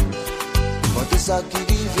décroché. Moi des ça qui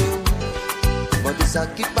arrive. Moi de ça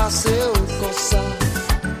qui passait comme ça.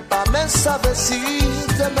 Pas même savait si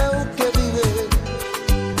demain ou que vivait.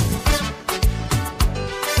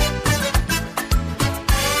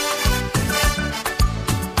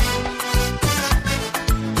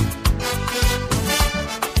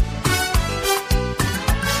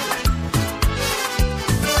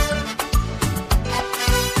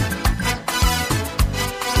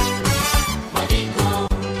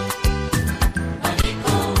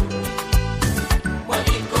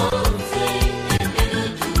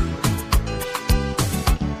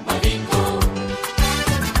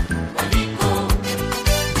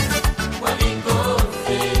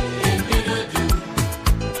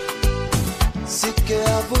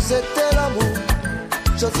 C'était l'amour,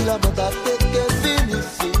 je dis la mentalité qu'elle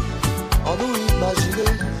vinifie. En nous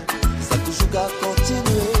imaginer, ça toujours qu'à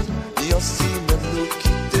continuer. Et aussi même nous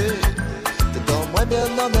quitter. T'es dans moi bien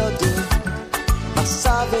emmerdé. Pas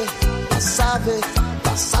savait, pas savait,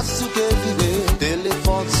 pas savait ce qu'elle vivait.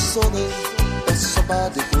 Téléphone sonné, personne pas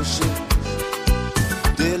décroché.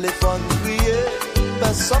 Téléphone crié,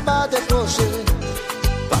 personne pas décroché.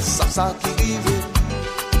 Pas ça qui vivait.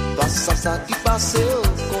 Pas ça qui passait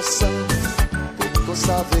comme ça. Pour qu'on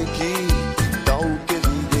savait qui, dans où qu'elle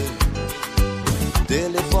vivait.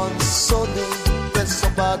 Téléphone sonné,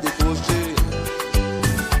 personne pas décroché.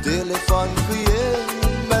 Téléphone crié,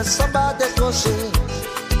 personne pas décroché.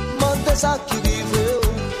 Mandez ça qui vivait,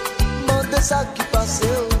 mandez ça qui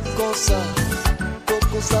passait comme ça. Pour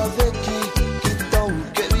qu'on savait qui dans où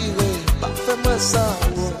qu'elle vivait. Parfait-moi ça,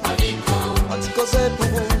 on dit qu'on c'est pour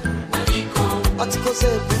vous. On dit qu'on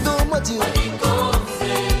c'est pour nous, moi dire.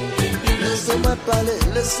 Laissez-moi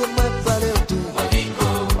parler autour.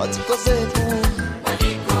 On dit qu'on c'est pour vous.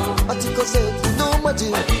 On dit qu'on c'est pour nous, moi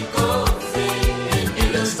dire.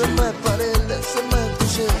 Laissez-moi parler, laissez-moi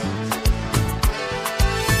toucher.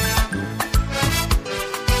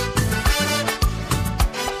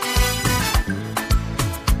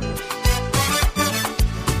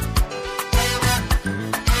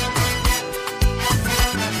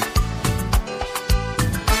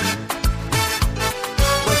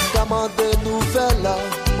 Des nouvelles là,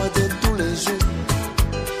 moi de tous les jours.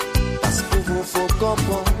 Parce que vous faut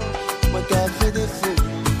comprendre, moi qui fait des fous.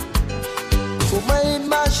 Faut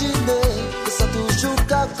m'imaginer que ça toujours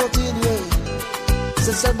qu'à continuer.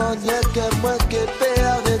 C'est seulement rien que moi qui peux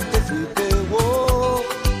arrêter flipper. Oh.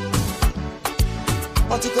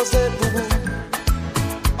 On dit que c'est pour vous,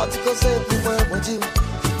 on dit que c'est pour moi, moi dit.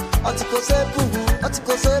 On dit que c'est pour vous, on dit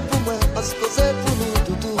que c'est pour moi, on dit que c'est pour nous,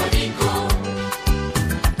 tout.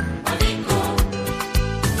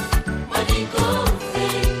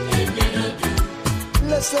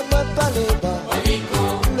 Laissez-moi parler bas,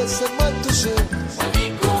 laissez-moi toucher,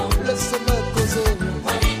 laissez-moi causer.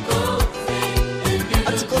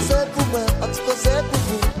 On dit que c'est pour moi, on dit que c'est pour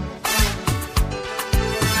vous.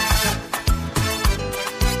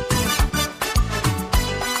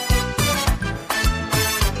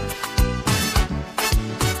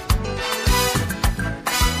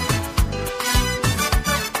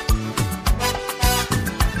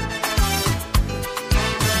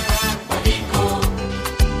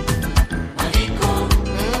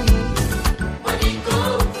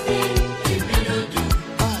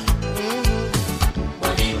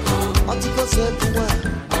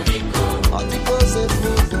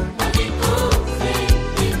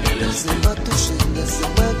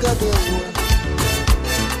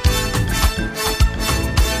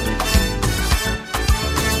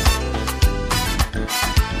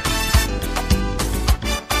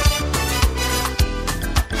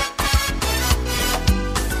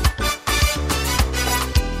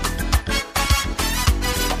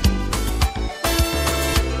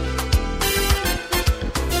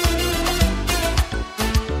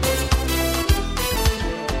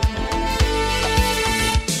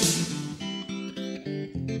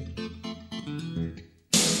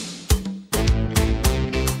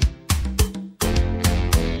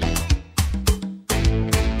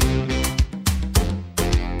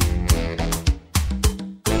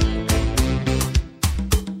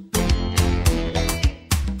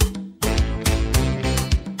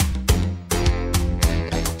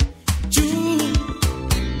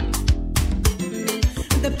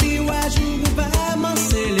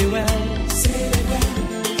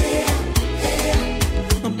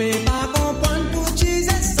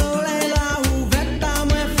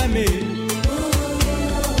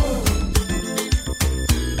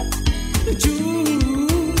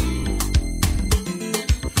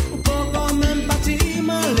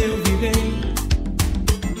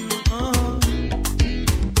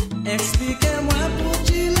 Expliquez-moi pour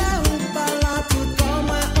Chile ou pas là tout comme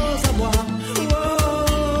moi on savoir.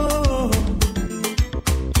 Oh,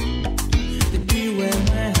 depuis ouais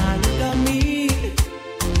moi à dormir,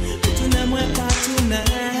 tout n'est moins pas tout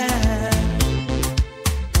n'est.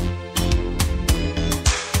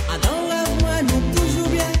 Dans le moi nous toujours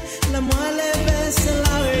bien, le moi levé c'est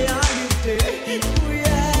la réalité.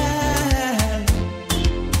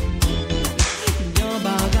 Bien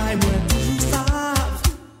bagaille moi toujours ça.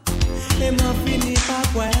 Et m'en finis pas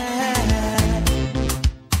quoi.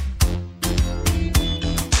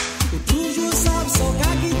 Ou toujours savent sans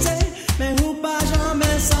qu'à quitter, mais ou pas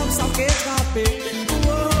jamais savent sans qu'étrapper.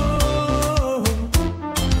 Oh,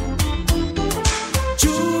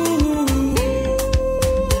 tchou.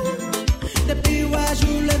 Depuis ouais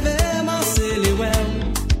je levais m'en c'est les ouais.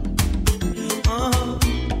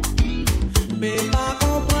 Mais pas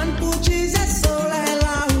comprendre pour Jesus soleil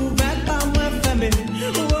là ouvert pas moi fermé.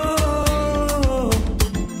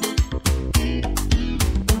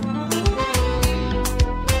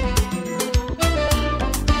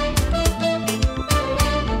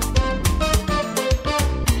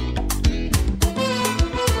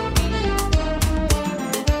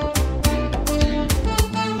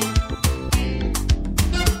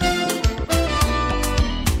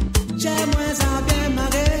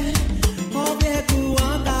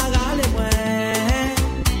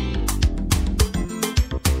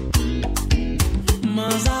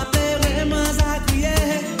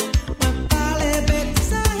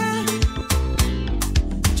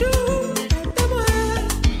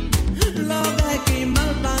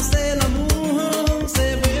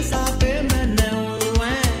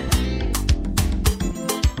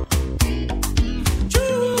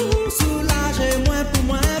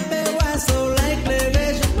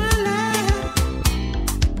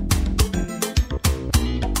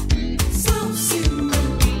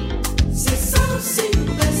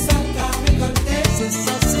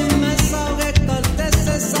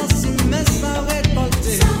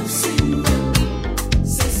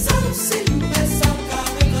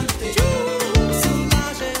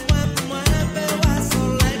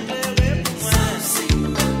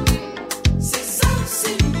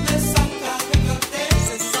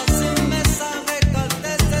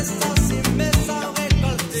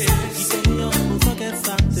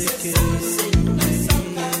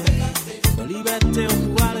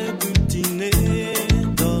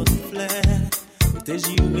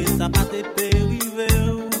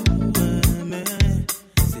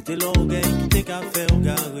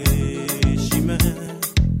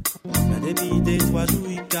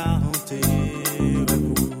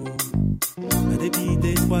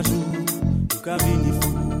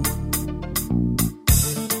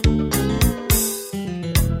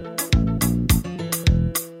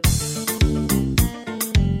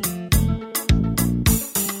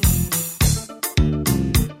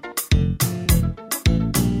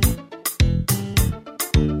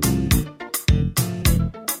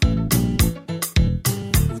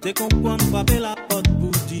 Te comprendre, frapper la porte pour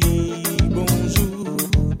dire bonjour.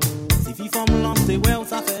 Si fi forme lente, ouais,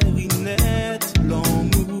 ça fait rinette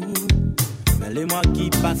l'amour. Mais les mois qui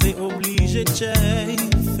passent, obligé de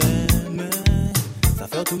fermer. Ça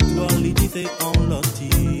fait tout droit, l'idée c'est en loti.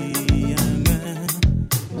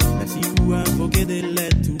 Même si vous invoquez des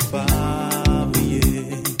lettres ou pas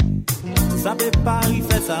briller. Ça peut pas y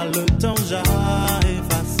faire ça, le temps j'ai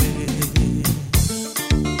effacé.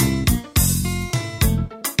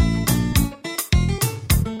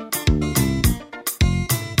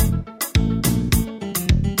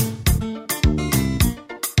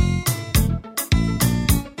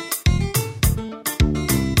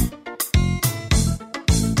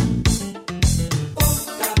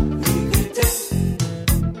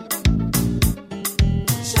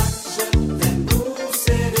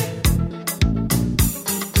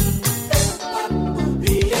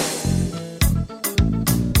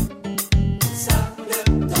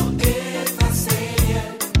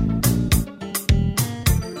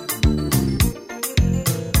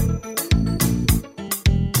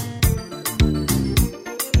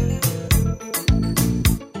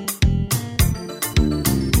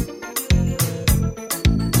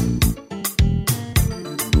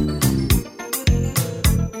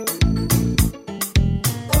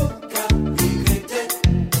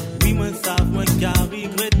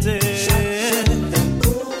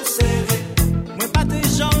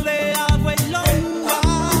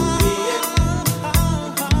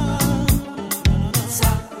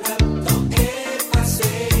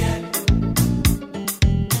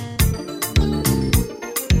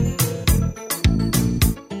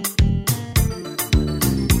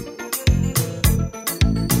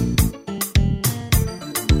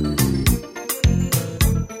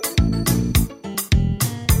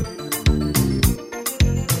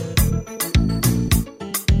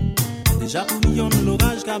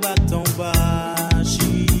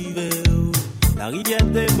 La rivière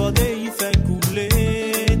débordée, il fait couler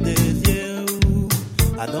des yeux.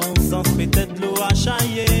 À dans le sens, peut-être l'eau a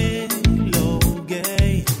chaillé, l'eau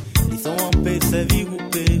gay. Ils sont en paix, c'est vie ou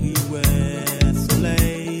péri, ouais,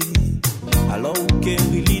 soleil. Alors que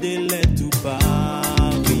l'idée l'est tout pas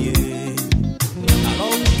briller.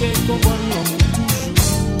 Alors que comprendre l'amour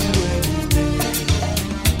toujours éviter.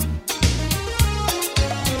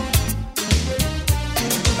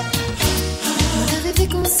 Arrêtez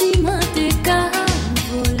qu'on s'y m'était qu'à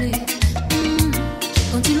voler.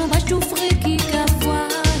 Quand il l'embâche tout frais qui qu'a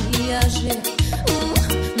voyager.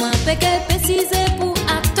 Moi péché précisé pour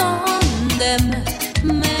attendre.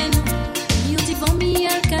 Mais non, il dit bon mi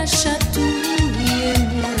à cachatouiller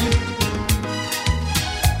moi.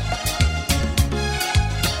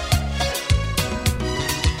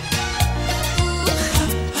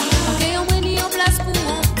 Ok, on m'a mis en place pour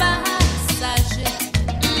un passager.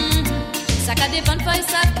 Ça qu'a des bonnes feuilles,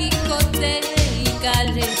 ça qui côté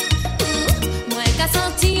calé. Moi qu'a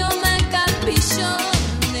senti en main capichon.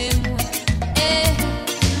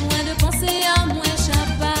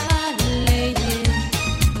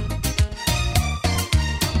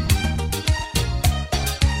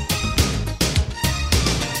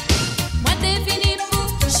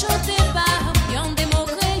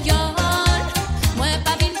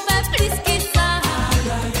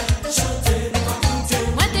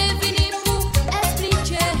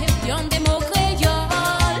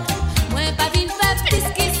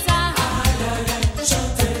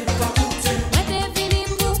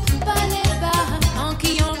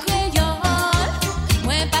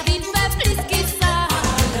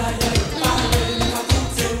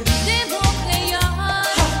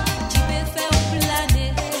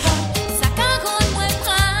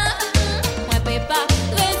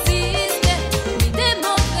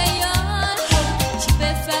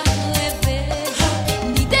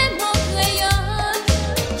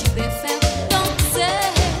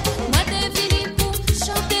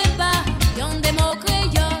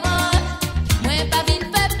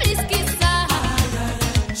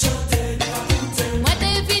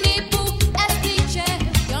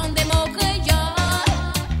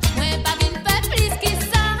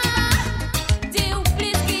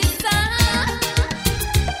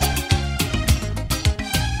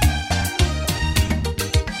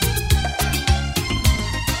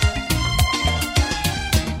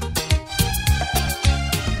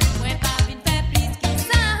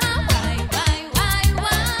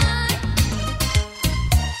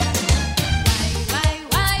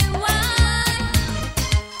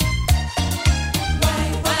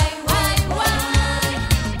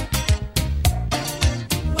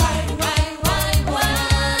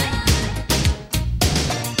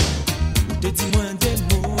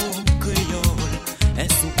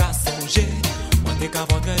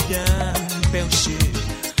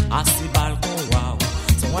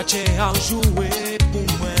 Jouer pour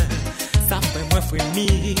moi, ça fait moi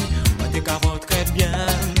frémir. Moi t'es qu'à voir très bien,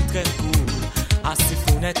 très cool. Assez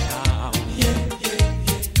fenêtre,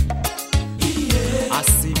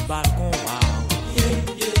 assez balcon,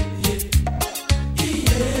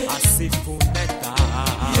 assez fenêtre.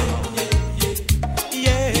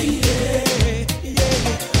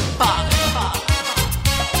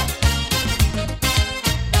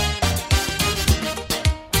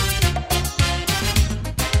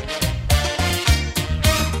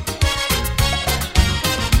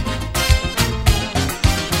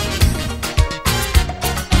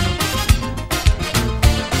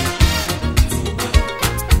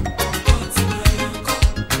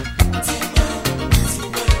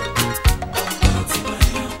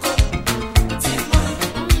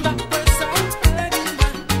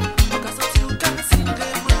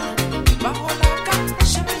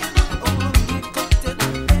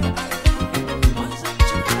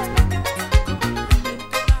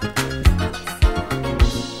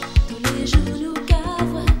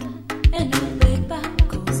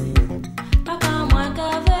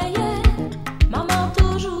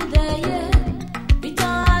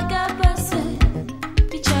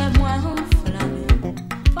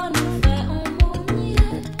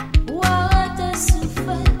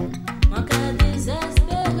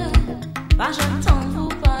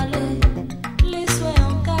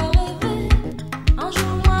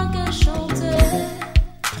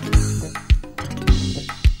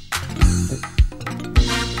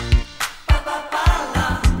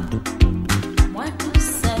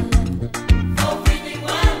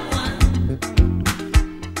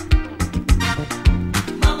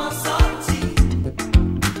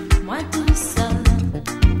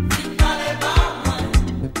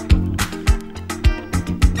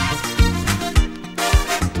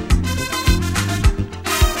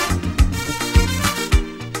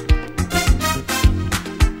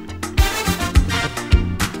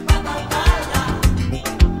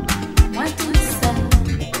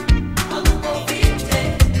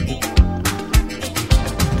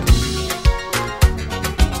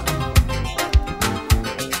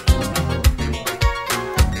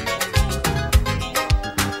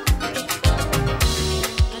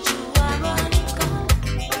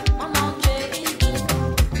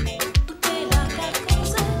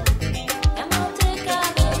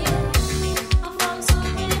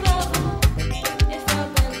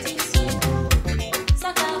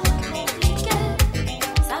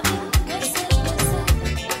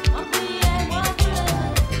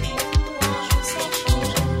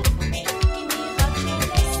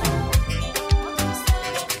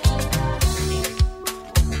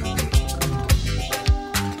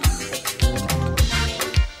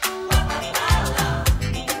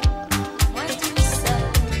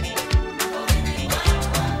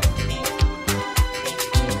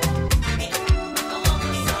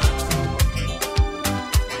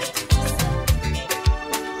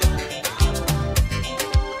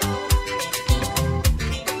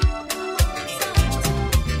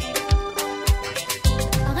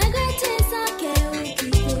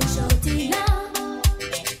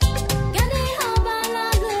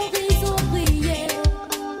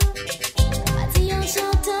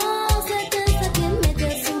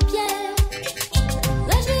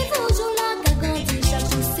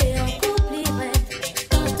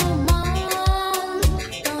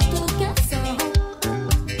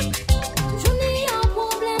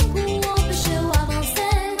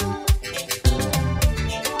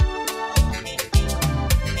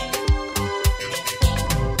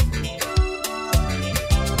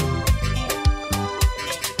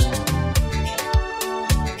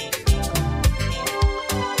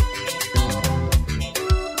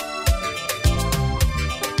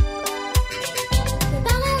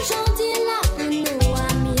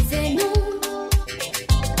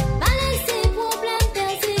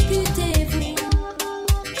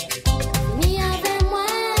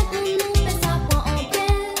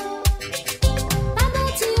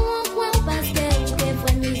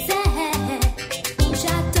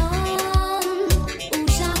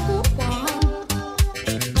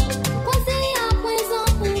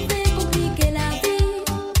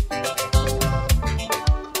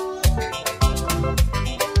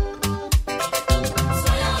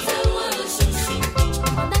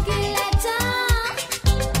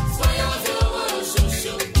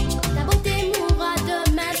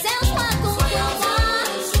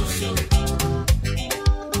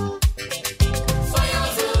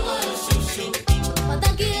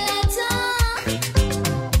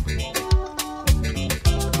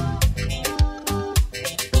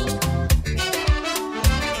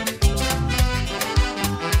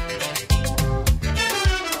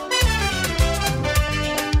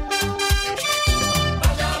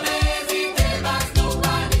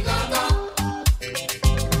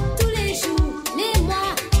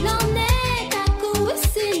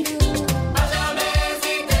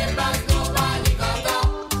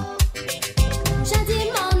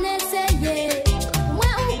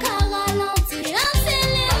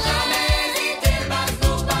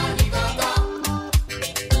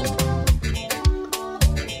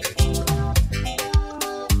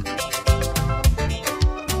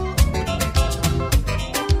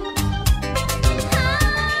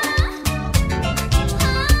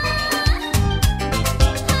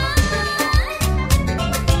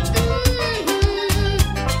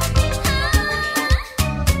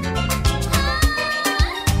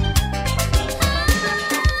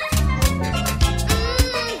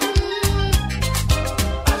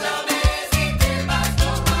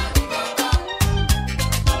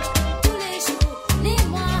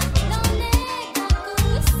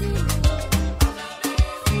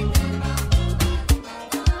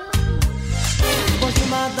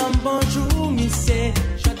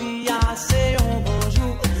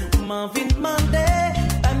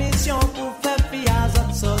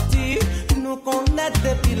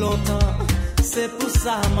 longtemps. C'est pour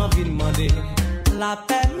ça m'en vie demander la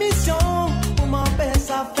permission pour m'empêcher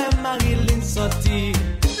ça fait Marilyn sortir.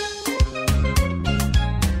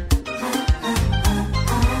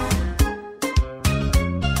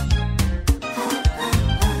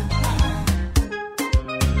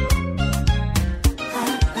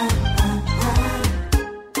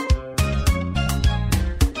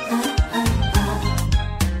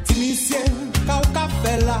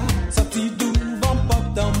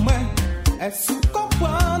 Est-ce que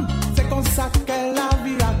comprendre, c'est comme ça que la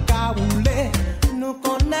vie a caroulé. Nous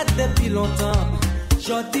connaissons depuis longtemps,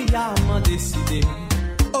 j'dis à m'en décider.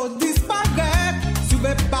 Au disparaître, si vous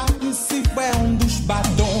n'avez pas tout si fait on douche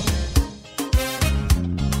bâton.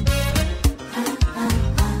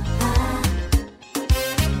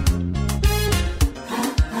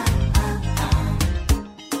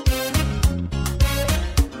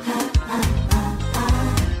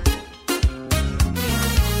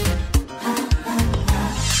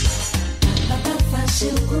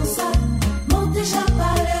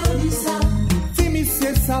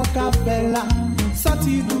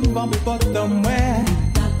 Sorti devant porte moi.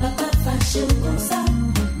 Papa fâché comme ça,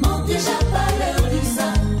 m'ont déjà parlé de ça.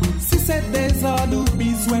 Si c'est désordre ou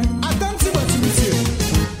besoin, attends si votre monsieur.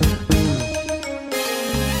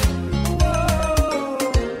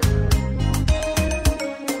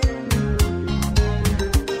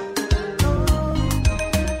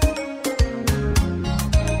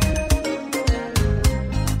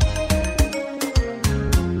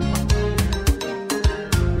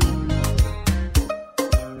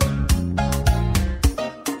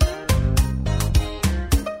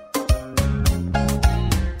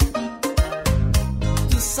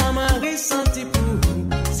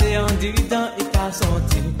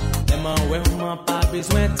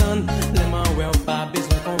 Besoin d'entendre, les mains ouais pas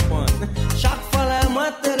besoin comprendre. Chaque fois les moi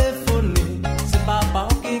téléphoner, c'est papa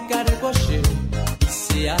qui a décoché.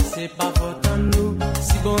 Ici c'est pas faute en nous,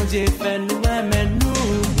 si bon Dieu fait nous aimer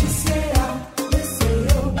nous. Ici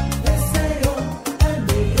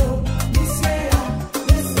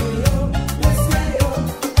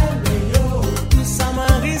tout ça m'a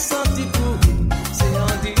ressenti pour vous, c'est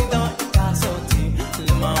en dedans il a sorti.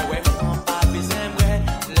 Les mains ouais pas besoin ouais,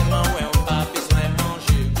 les mains ouais.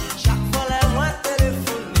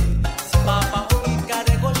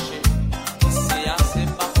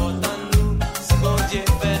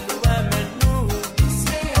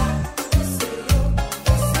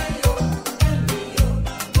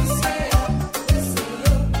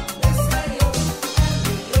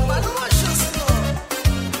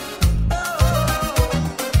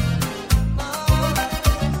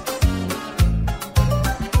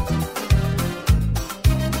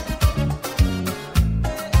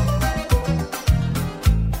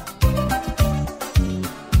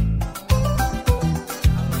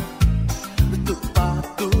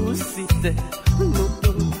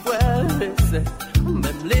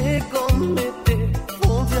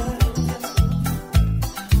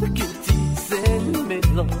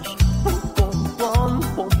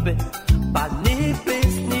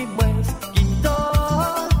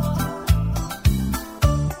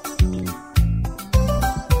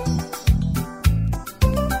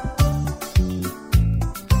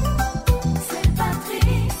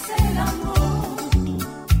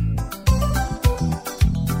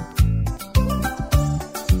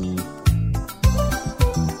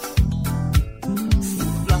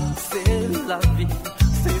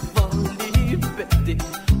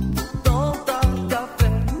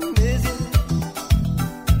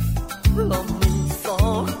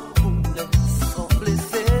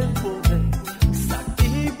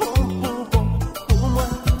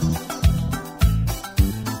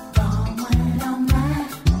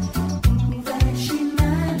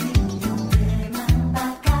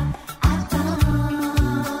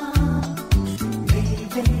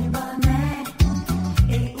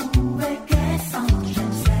 Song.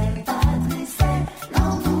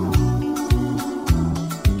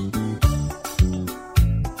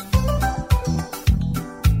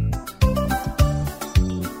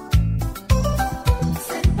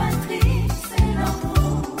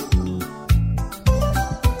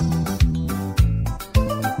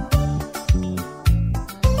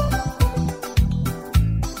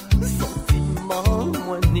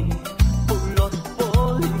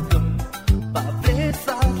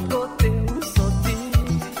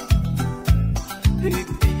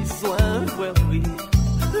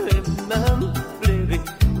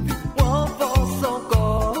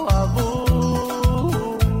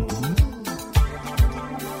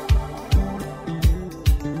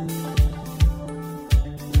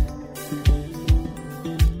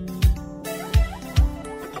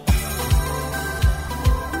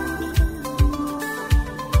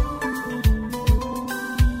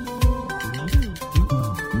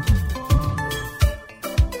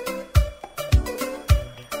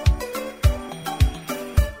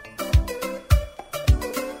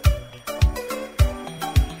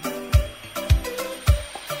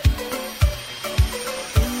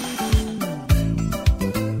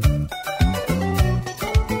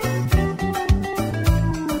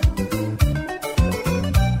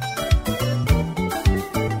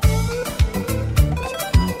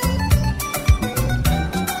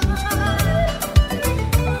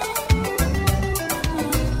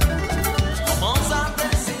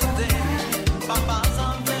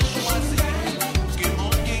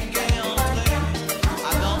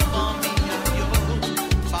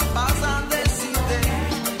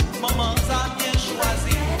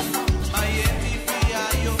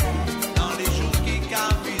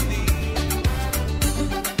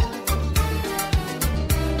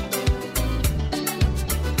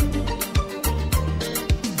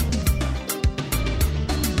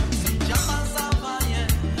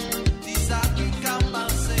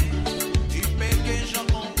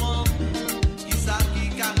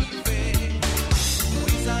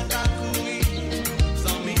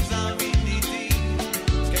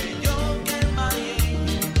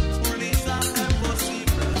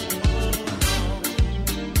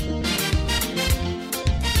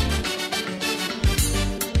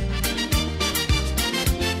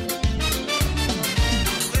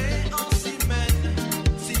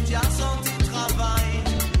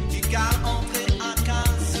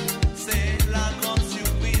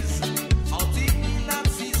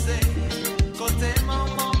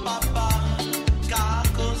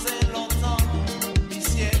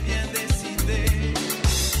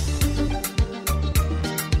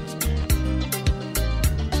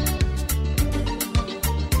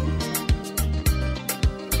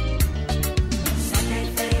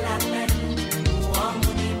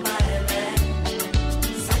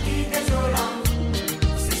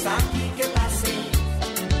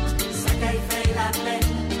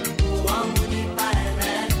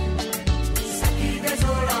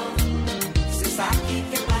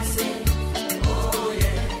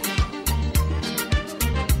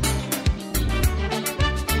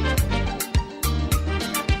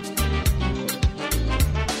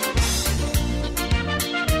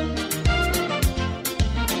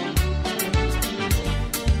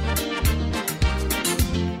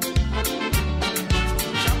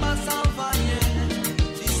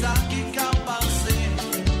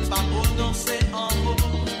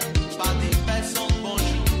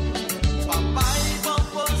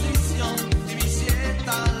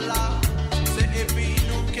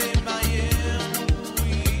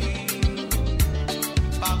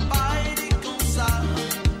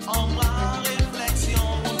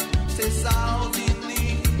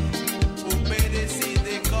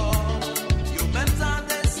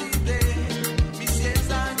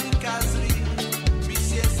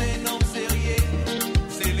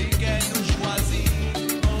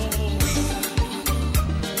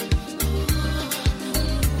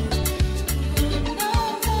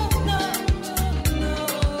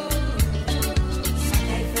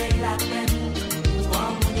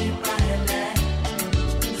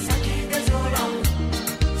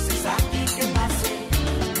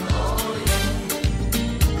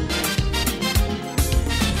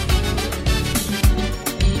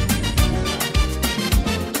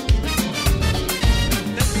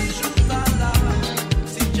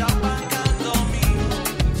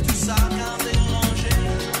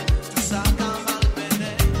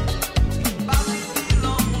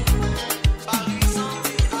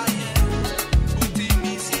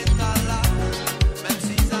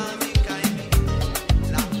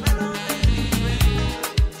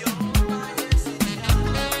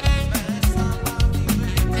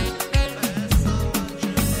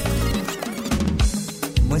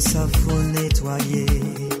 ça faut nettoyer.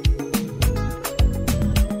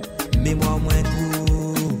 Mémoire moins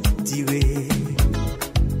cultivée.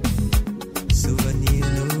 Souvenir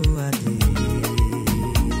nous a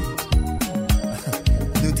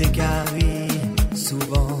nous t'écarris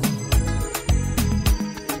souvent.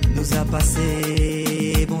 Nous a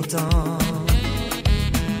passé bon temps.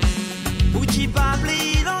 Ou t'y pas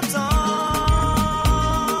plus longtemps.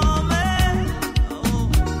 Mais oh,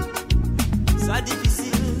 ça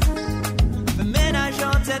difficile. Me ménage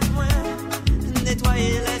en tête moins.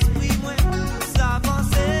 Nettoyer l'esprit moins. Tout ça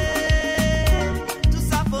penser. Tout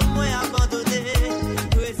ça pour moi abandonner.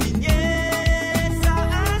 Résigner. Ça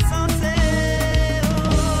insensé.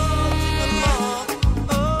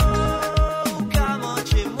 Oh, comment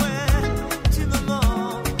chez moi. Tu me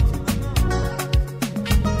manques.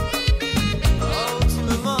 Oh, tu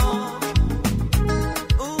me manques.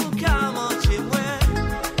 Oh, comment chez moi.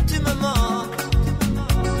 Tu me manques.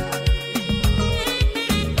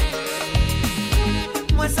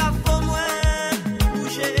 Moi ça faut moins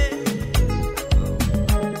bouger.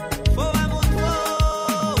 Faut un mot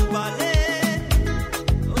trop parler.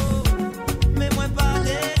 Oh, mais moi pas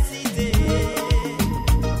décider.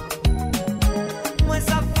 Moi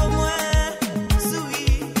ça faut moins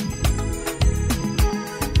sourire.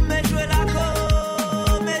 Mais jouer la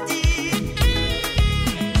comédie.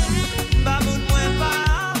 Bah moun moi pas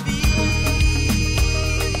envie.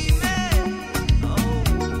 Mais oh,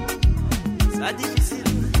 ça difficile.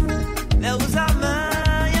 Les aux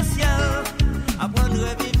amants, y'a ciel. Apprendre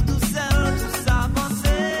à vivre tout seul, tout ça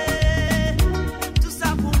penser. Tout ça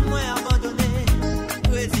pour moi abandonner.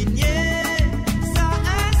 Résigner, ça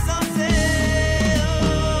insensé.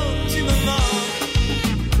 Oh, tu me manques.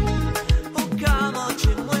 Oh, comment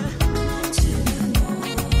chez moi.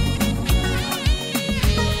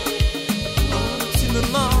 Oh, tu me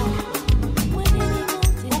manques.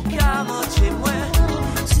 Oh, comment chez moi.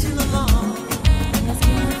 Tu me manques.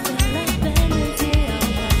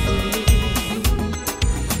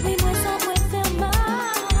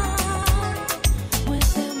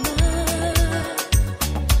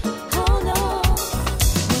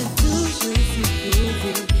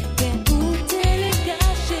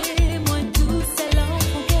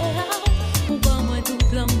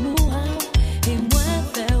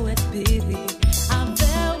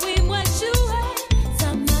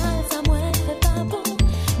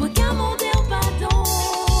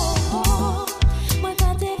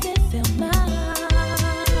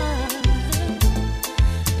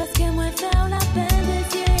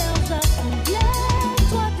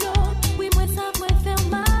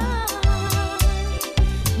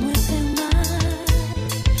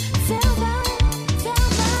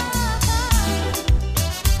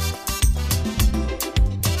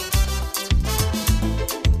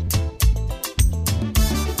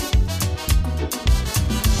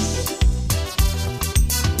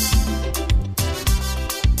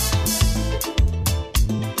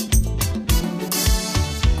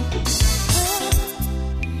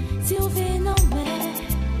 Si on fait non mais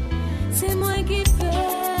c'est moi qui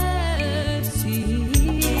fais si.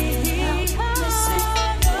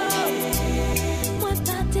 Moi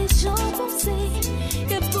pas tes gens pensés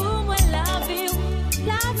que pour moi la vie,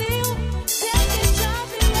 c'est que j'en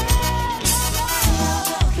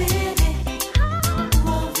bébé.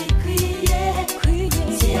 On veut crier,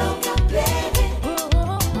 si on t'a bébé,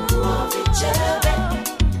 on veut chubber.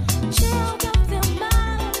 J'ai encore fait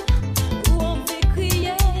mal, on veut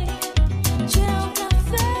crier. J'ai encore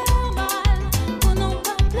fait mal, on n'en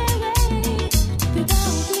pas pleurer. Peux pas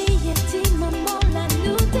oublier tes moments là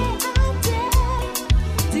nous t'es hanté.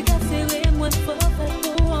 Tu qu'as serré moi fort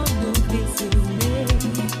pour en nous décider.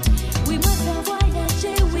 Oui moi faire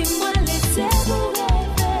voyager, oui moi laisser vous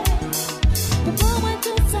rêver. Pour moi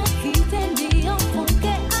tout ça qui t'est mis en fond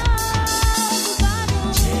que pardon.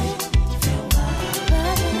 J'ai fait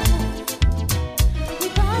mal, oui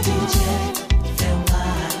pardon. J'ai fait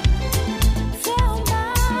mal.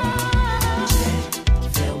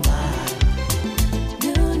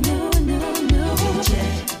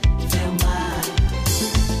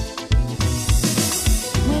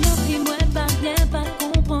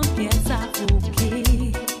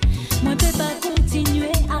 Moi peux pas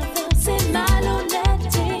continuer à faire ces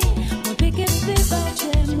malhonnêtetés. Moi peux que faire battre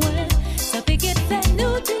moi, ça peut que faire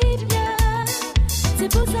nous dire bien. C'est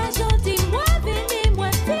pour ça j'en dis moi venez moi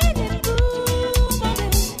fini pour.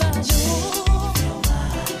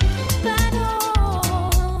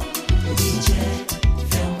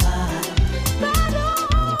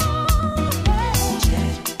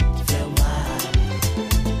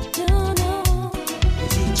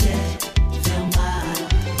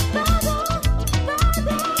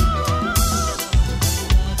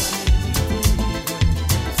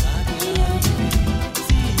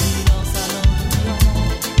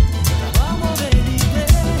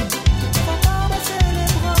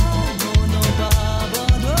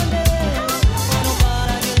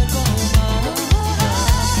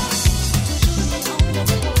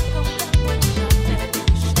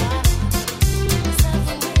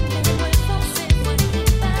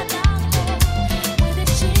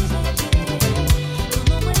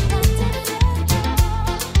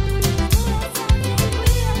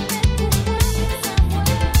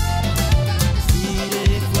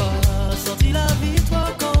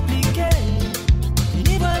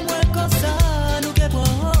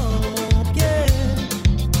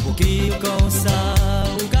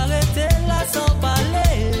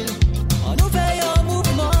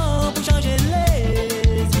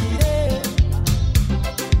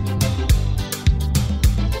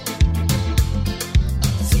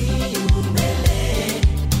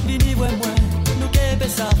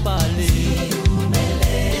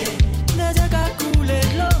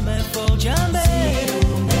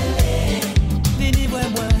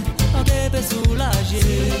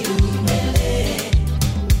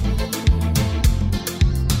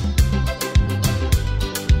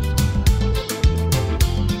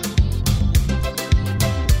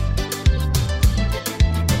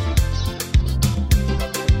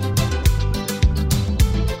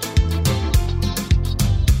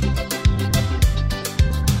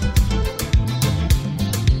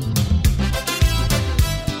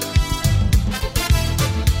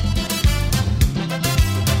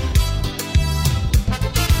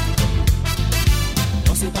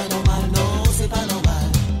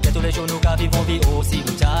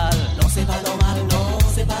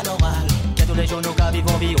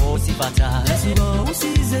 si fatal. Souvent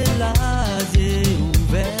aussi c'est là, j'ai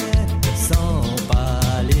ouvert sans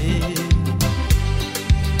parler.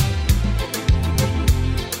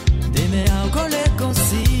 Des meilleurs collègues comme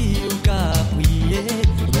si ou qu'à prier,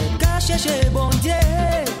 qu'à chercher bon Dieu.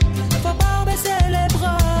 Faut pas baisser les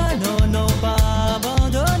bras, non, non, pas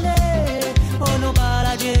abandonner. Oh non, pas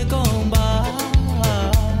la Dieu combat.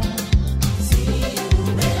 Si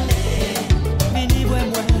vous m'aimez, vini moi,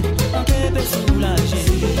 en que peut soulager.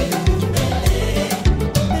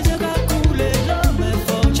 Les yeux qu'a coulé, l'homme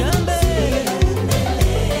faut jamber.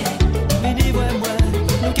 Vini moi,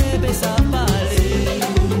 nous que peut ça parler.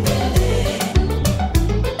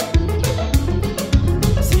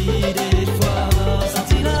 Si des fois,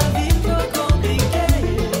 senti la vie trop compliquée,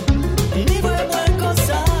 vini moi, comme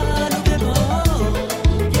ça, nous que bon,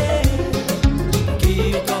 yeah. Qui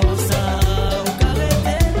comme ça, ou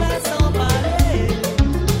qu'arrêter là sans parler.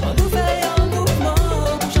 On nous fait un mouvement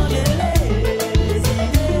pour changer les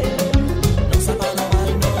idées. Non, ça pas normal,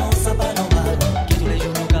 non, ça pas normal. Que tous les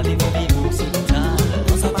jours nous qu'à vivre si fatal.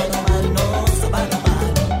 Non, ça pas normal, non, ça pas normal.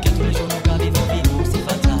 Que tous les jours nous qu'à vivre si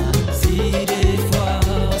fatal. Si des fois,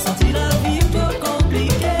 senti la vie trop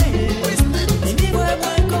compliquée, vini moi,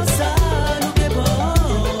 comme ça, nous que bon,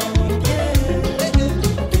 yeah.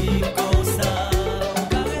 Qui comme ça, ou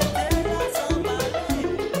qu'arrêter là sans parler.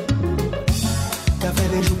 T'as fait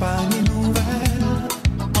des jours pas ni nouvelles.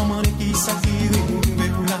 On m'en est qui ça qui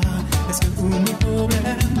arrive ou là. Est-ce que vous mes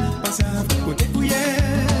problèmes passent à côté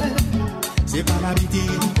couillère? C'est pas la vie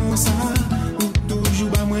comme ça. Ou toujours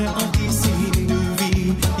pas moins en signe de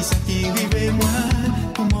vie. Qui ça qui arrive moi?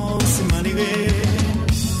 Comment c'est m'arrivé?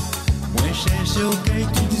 Moi cherche au quai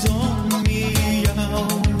tous en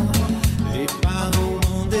milliards. Les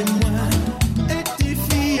parents de moi et tes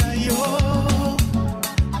filles ailleurs.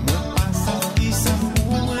 Moi pas ça qui ça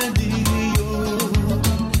pour moi dire.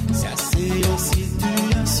 C'est assez une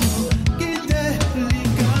situation qui est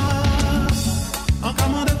délicate. En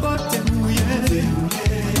commande de côté mouillé,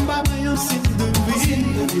 pas moyen signe de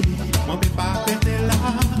vie. Moi peut pas péter là,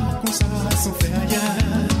 comme ça sans faire rien.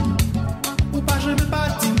 Ou pas je me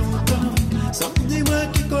bâtis longtemps, sans dis-moi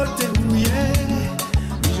qui côté mouillé.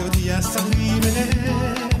 Aujourd'hui à s'arriver.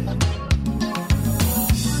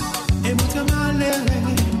 Et moi très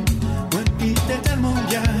malheureux, moi qui t'ai tellement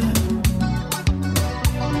bien.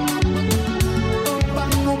 Oh, pas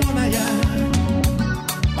mon ailleurs,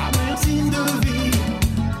 pas meilleur signe de vie.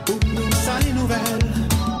 Pour nous ça les nouvelles.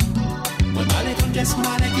 Moi mal et comme qu'est-ce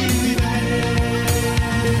mal qui vivait.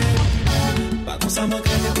 Pas comme ça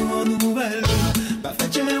manquerait pour une nouvelle. Pas fait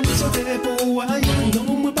j'aime moi sauter pour ailleurs. Non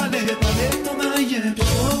moi parler ton ailleurs. Puis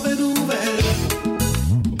mauvaise nouvelle.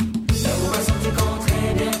 On va sentir qu'on très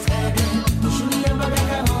bien, très bien. Toujours il y a pas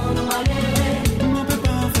d'accord, on va aller. On peut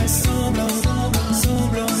pas faire semblant.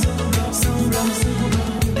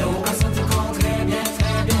 Et on va sentir qu'on très bien,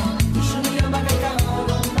 très bien. Toujours il y a pas d'accord, on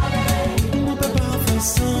va aller. On peut pas faire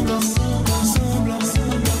semblant.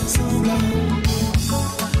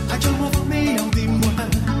 Actuellement famille en dis-moi.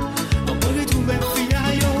 On peut retrouver fille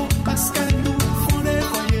ailleurs. Parce que nous font des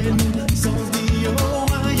foyers, nous sommes dit oh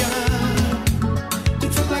ailleurs.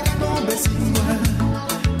 Toute faute la tombe si moi.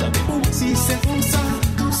 Tant pis pour moi si c'est comme ça.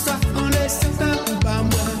 Tout ça en laisse certains ou pas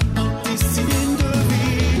moi. Anticipé de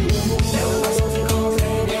vie. Et on va sentir qu'on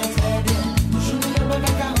très bien, très bien. Toujours il y a pas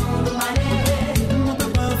d'accord, on va aller. On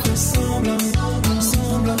peut pas faire semblant.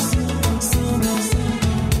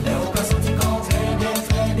 Et on va sentir qu'on très bien,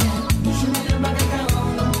 très bien. Toujours il y a pas d'accord,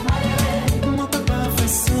 on va aller. On peut pas faire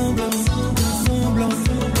semblant.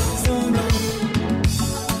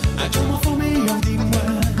 Actuellement famille en dis-moi.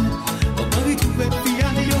 On peut retrouver fille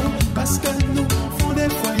ailleurs. Parce que nous font des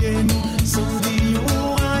foyers, nous sommes dit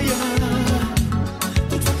oh ailleurs.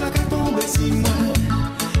 Toute faute la tombe si moi.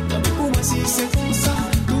 Tant pis pour moi si c'est comme ça.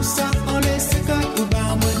 Tout ça en laisse cas ou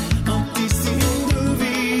pas moi. Anticipé de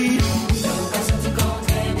vie. Et on va sentir qu'on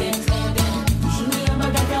très bien, très bien. Toujours il y a pas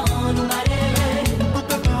d'accord, on va aller. On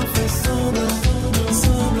peut pas faire semblant.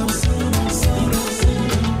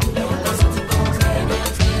 Et on va sentir qu'on très bien,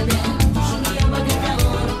 très bien. Toujours il y a pas d'accord,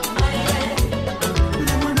 on va aller.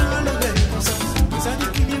 Les mots dans le verre comme ça. Les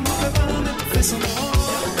années qui viennent, on peut pas faire semblant.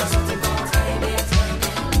 Et on va sentir qu'on très bien, très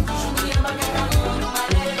bien. Toujours il y a pas d'accord,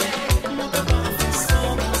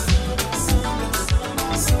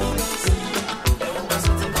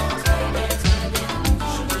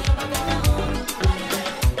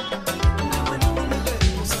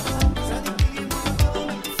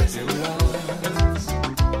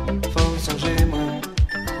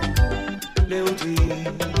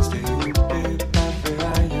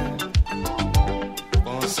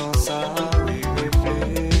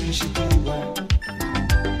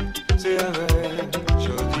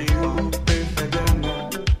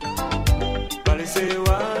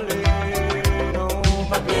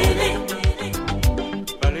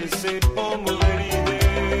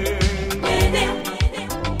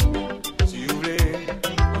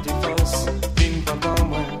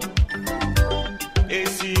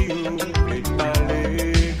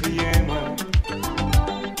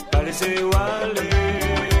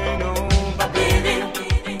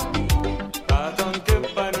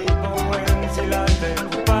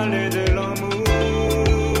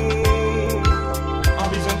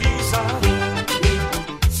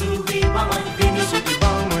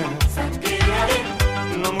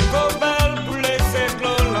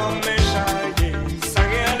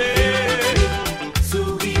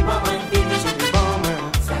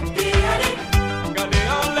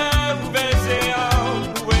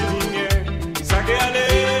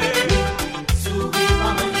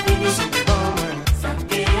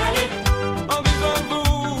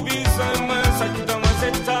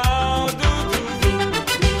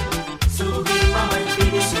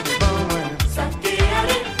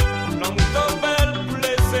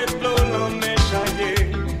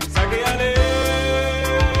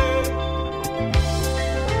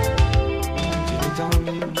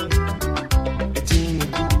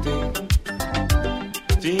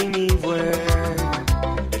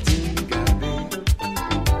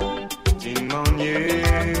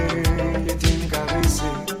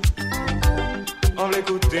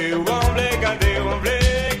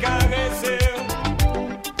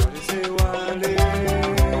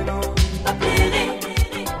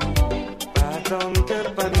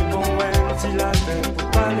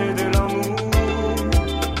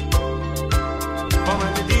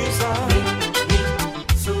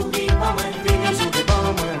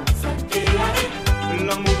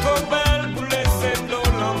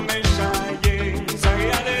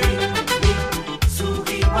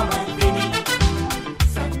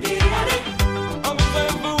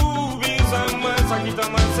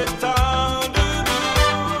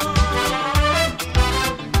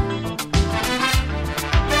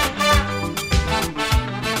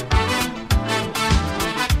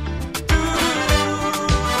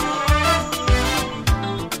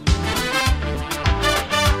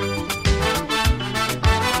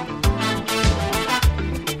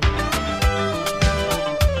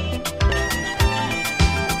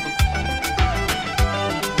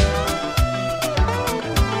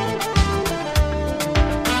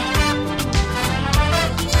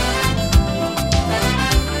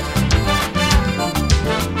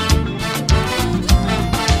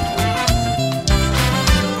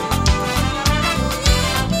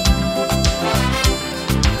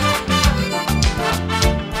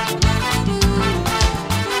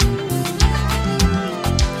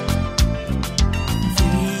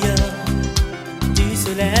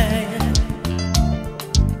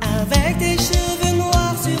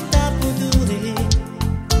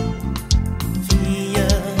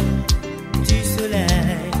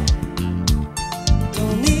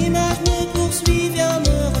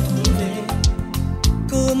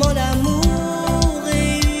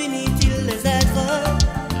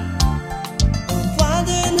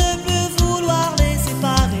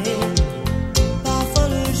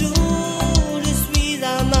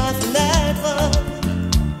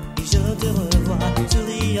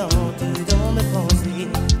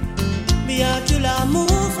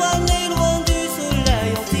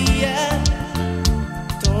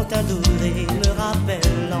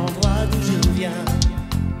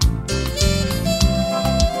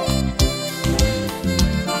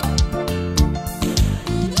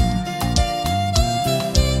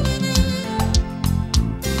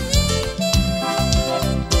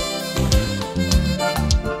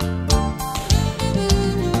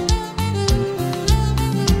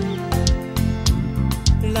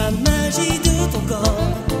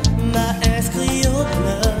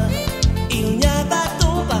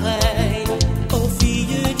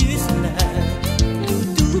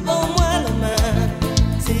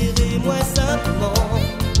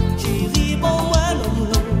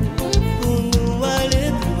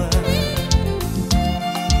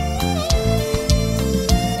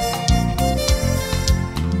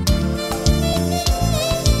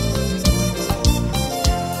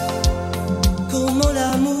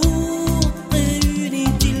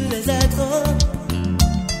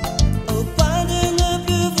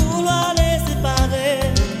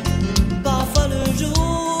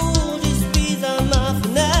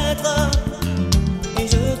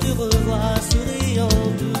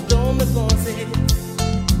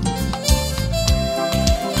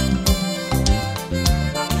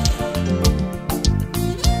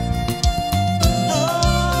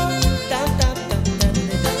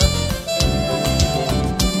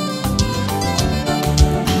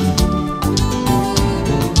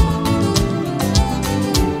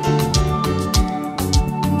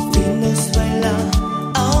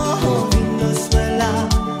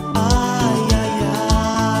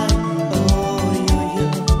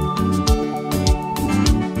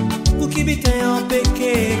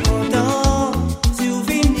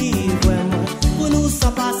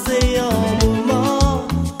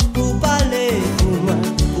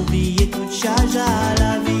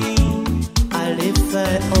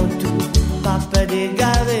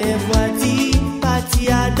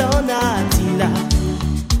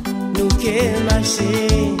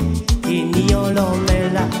 l'homme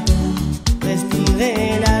est là.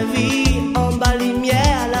 Respirer la vie en bas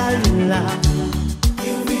lumière la lune là.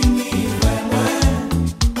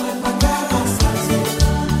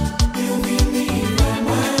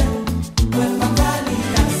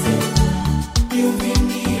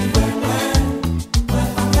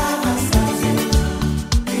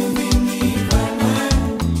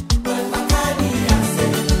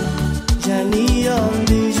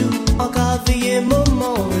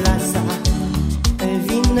 Moment là ça,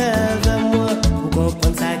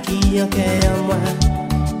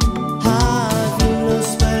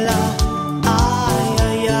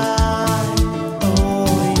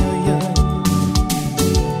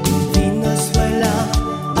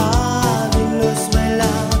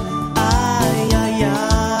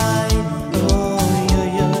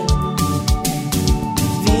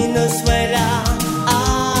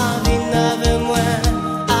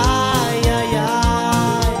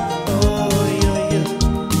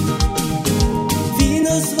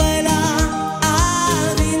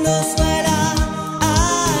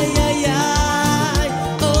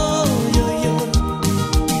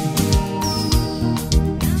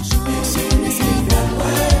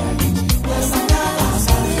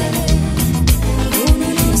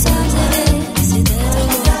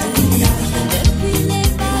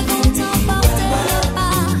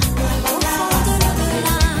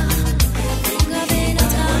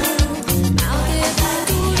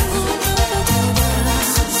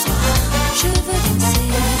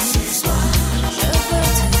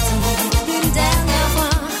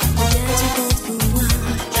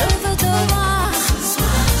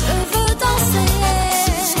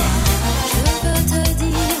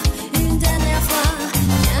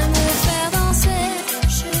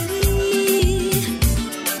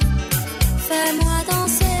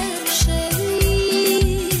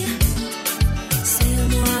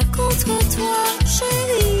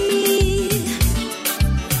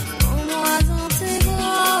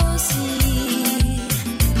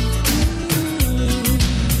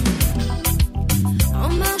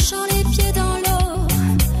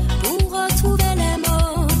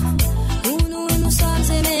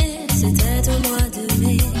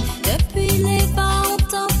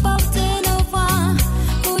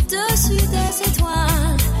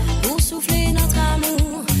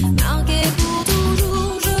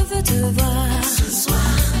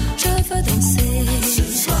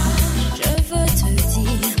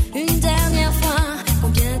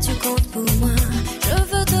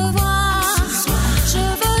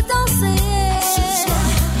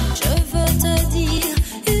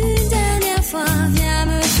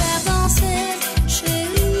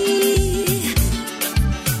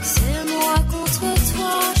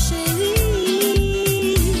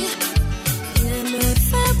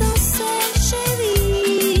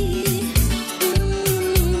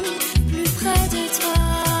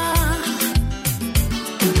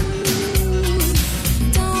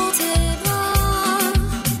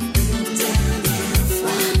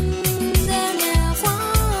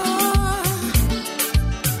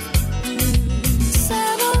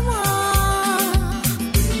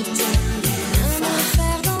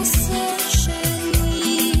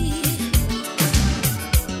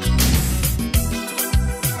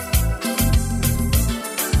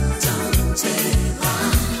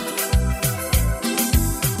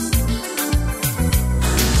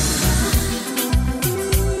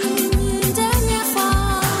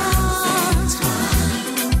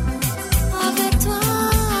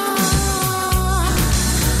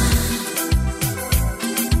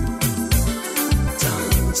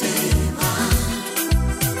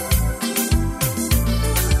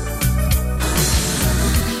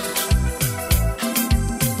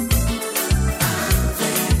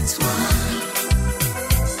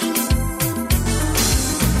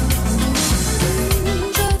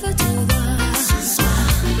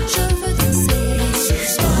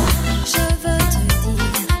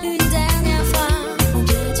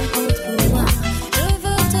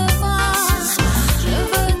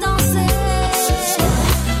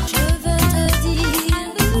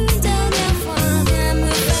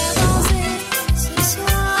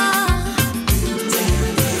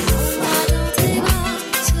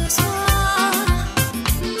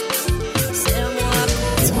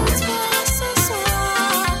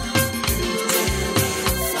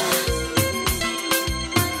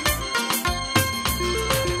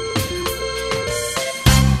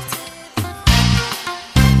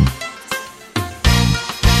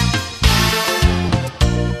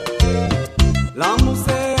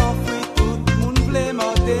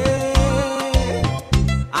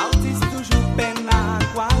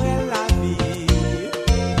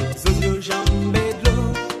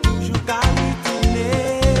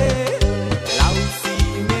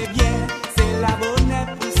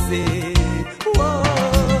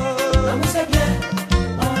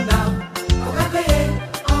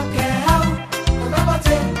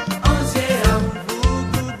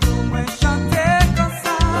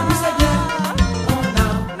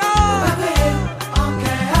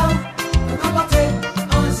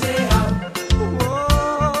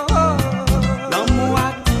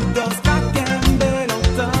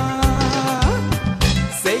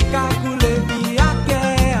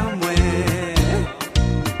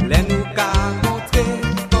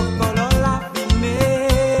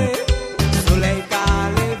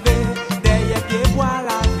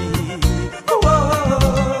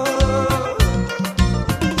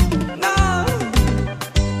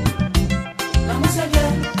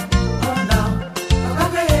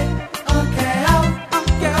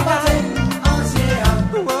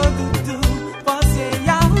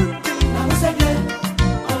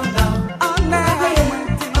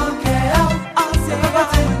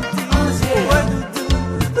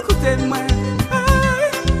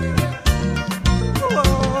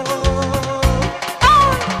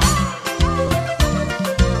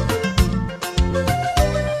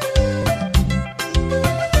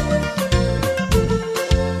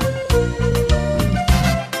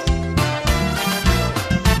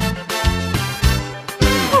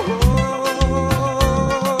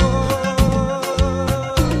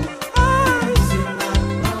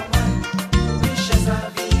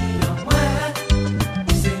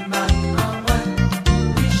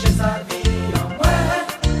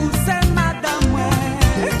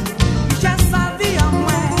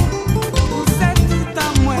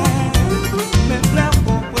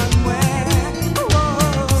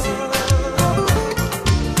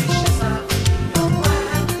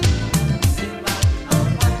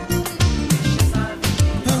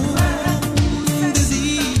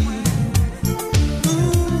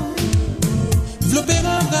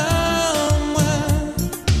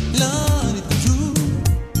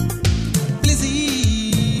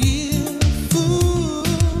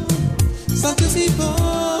 si bon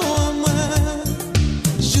à moi,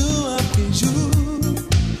 jour après jour,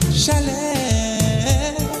 chalet.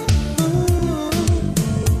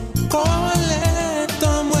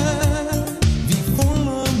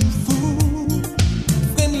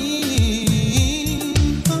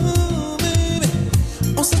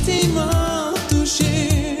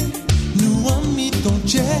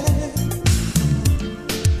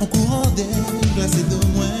 En courant des glacés de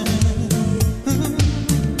moins,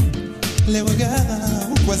 les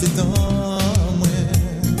regards croisés dans moi,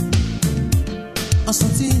 en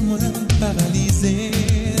senti-moi paralysé,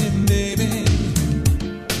 bébé.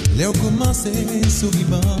 Les ont commencé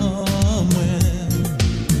sourivant moi,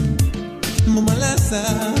 moment là ça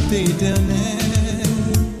fait éternel,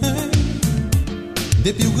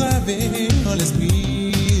 depuis gravé dans l'esprit.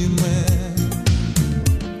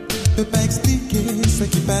 Je peux pas expliquer ce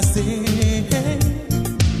qui passait.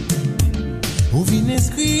 Ou vient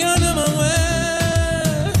inscrit en moi.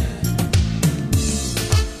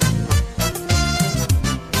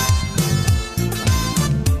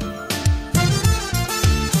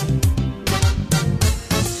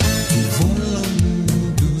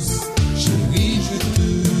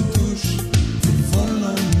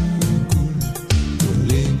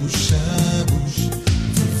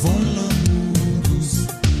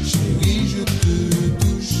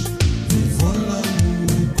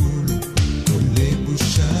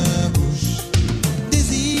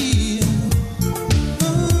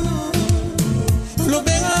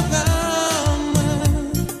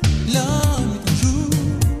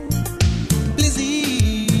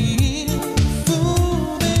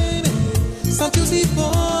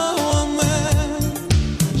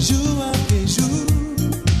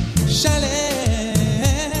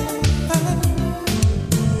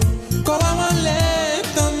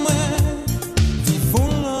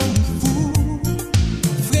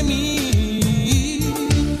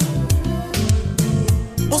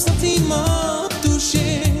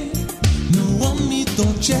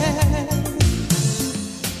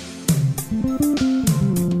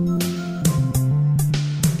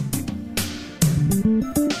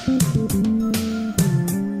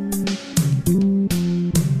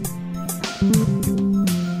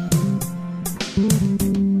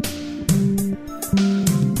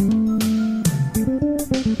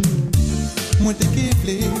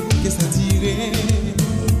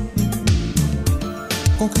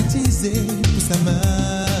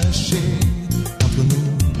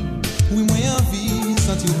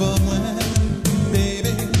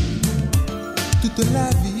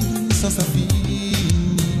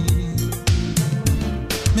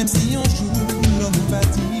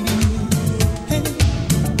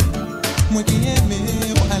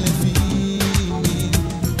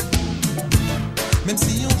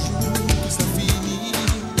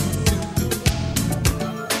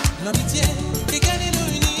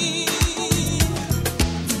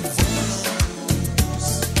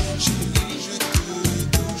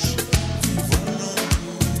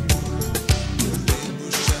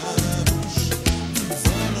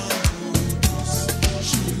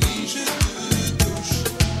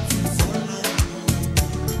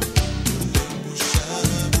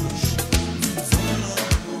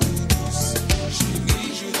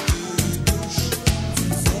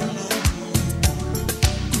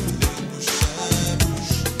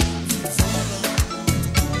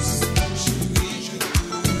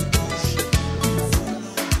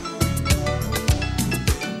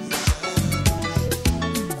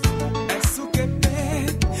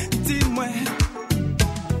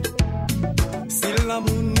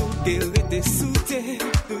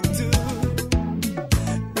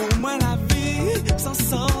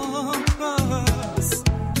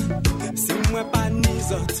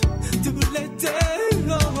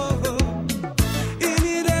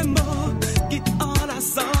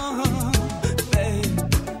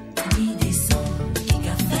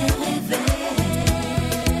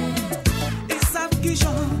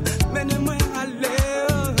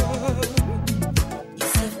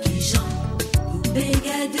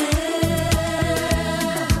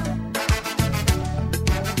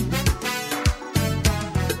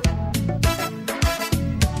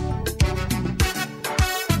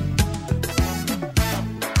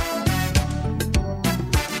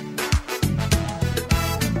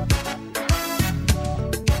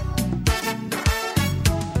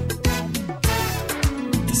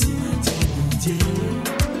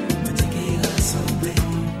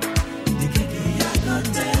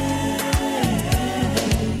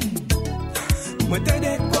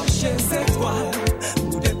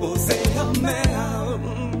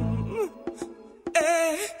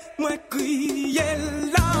 Moi crier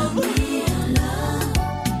love.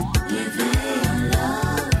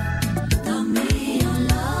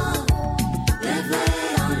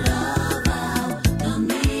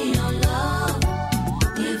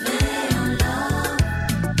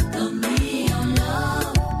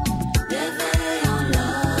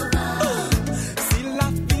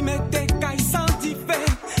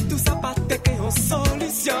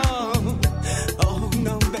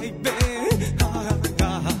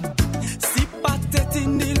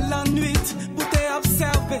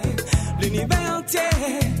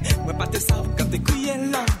 te sav quand te crier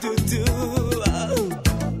love doudou.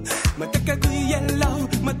 Moi te que crier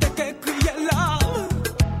love, moi te que crier love.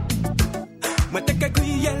 Moi te que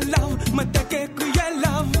crier love, moi te que crier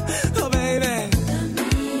love. Oh baby.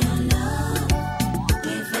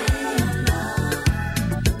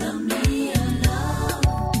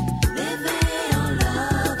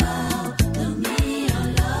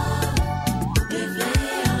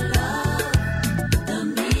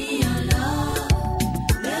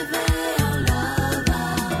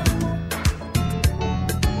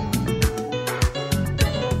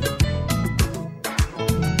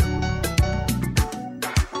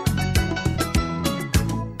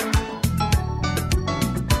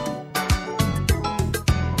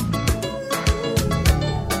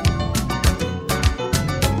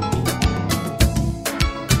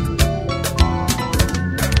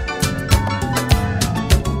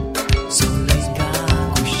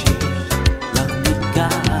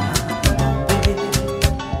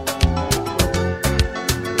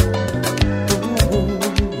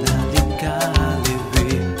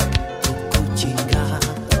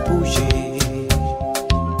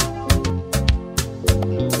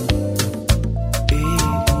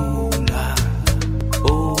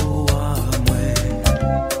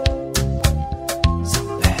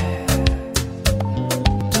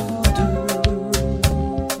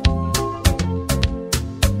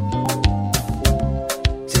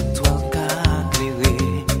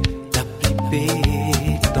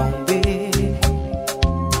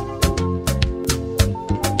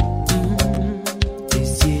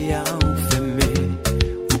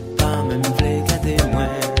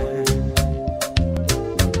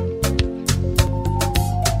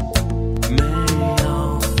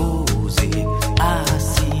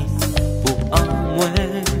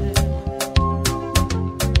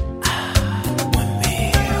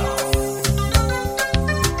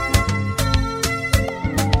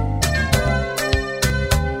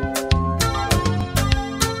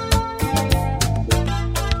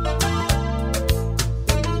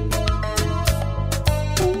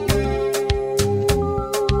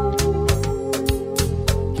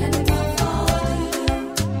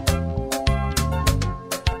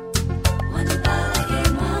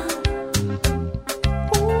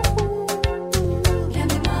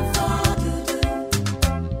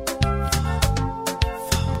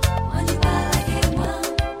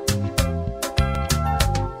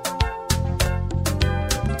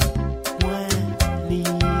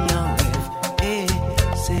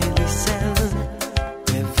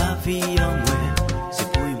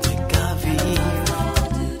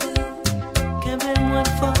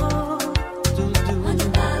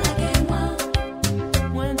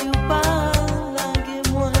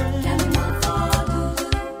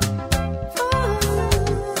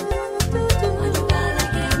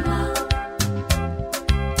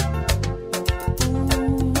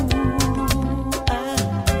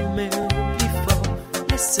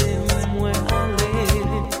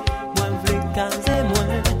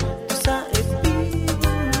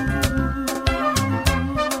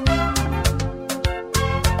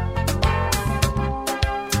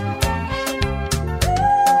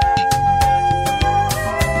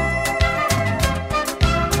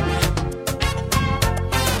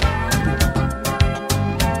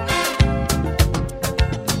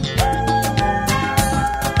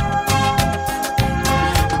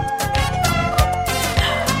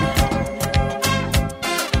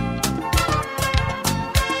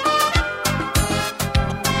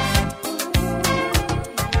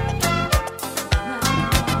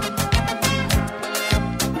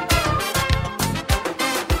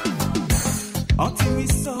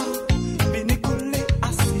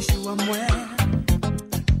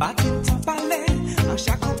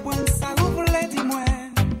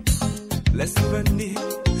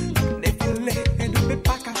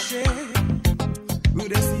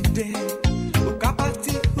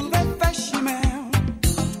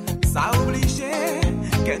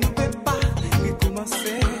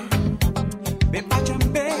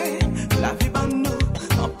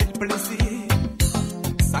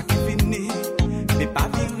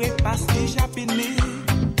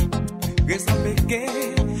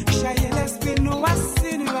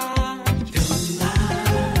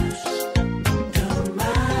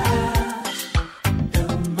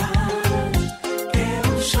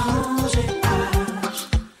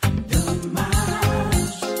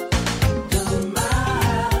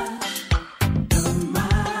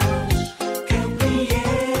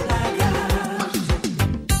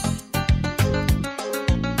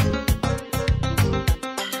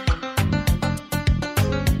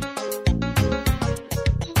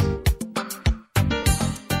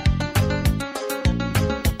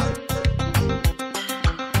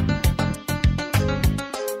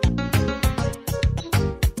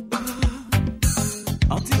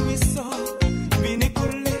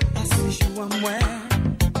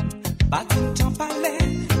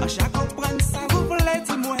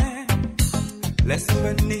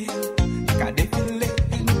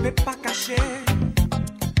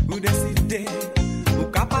 décider, ou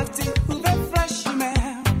qu'à partir pour le fresh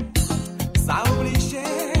même. Ça obligé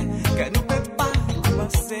que nous ne pouvons pas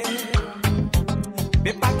commencer.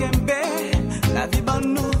 Mais pas qu'aimer, la vie ban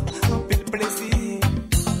nous, on peut le plaisir.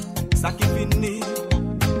 Ça qui finit,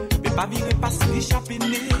 mais pas virer pas si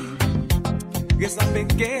chapini. Resta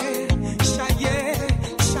péqué, chaillé,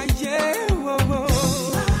 oh oh.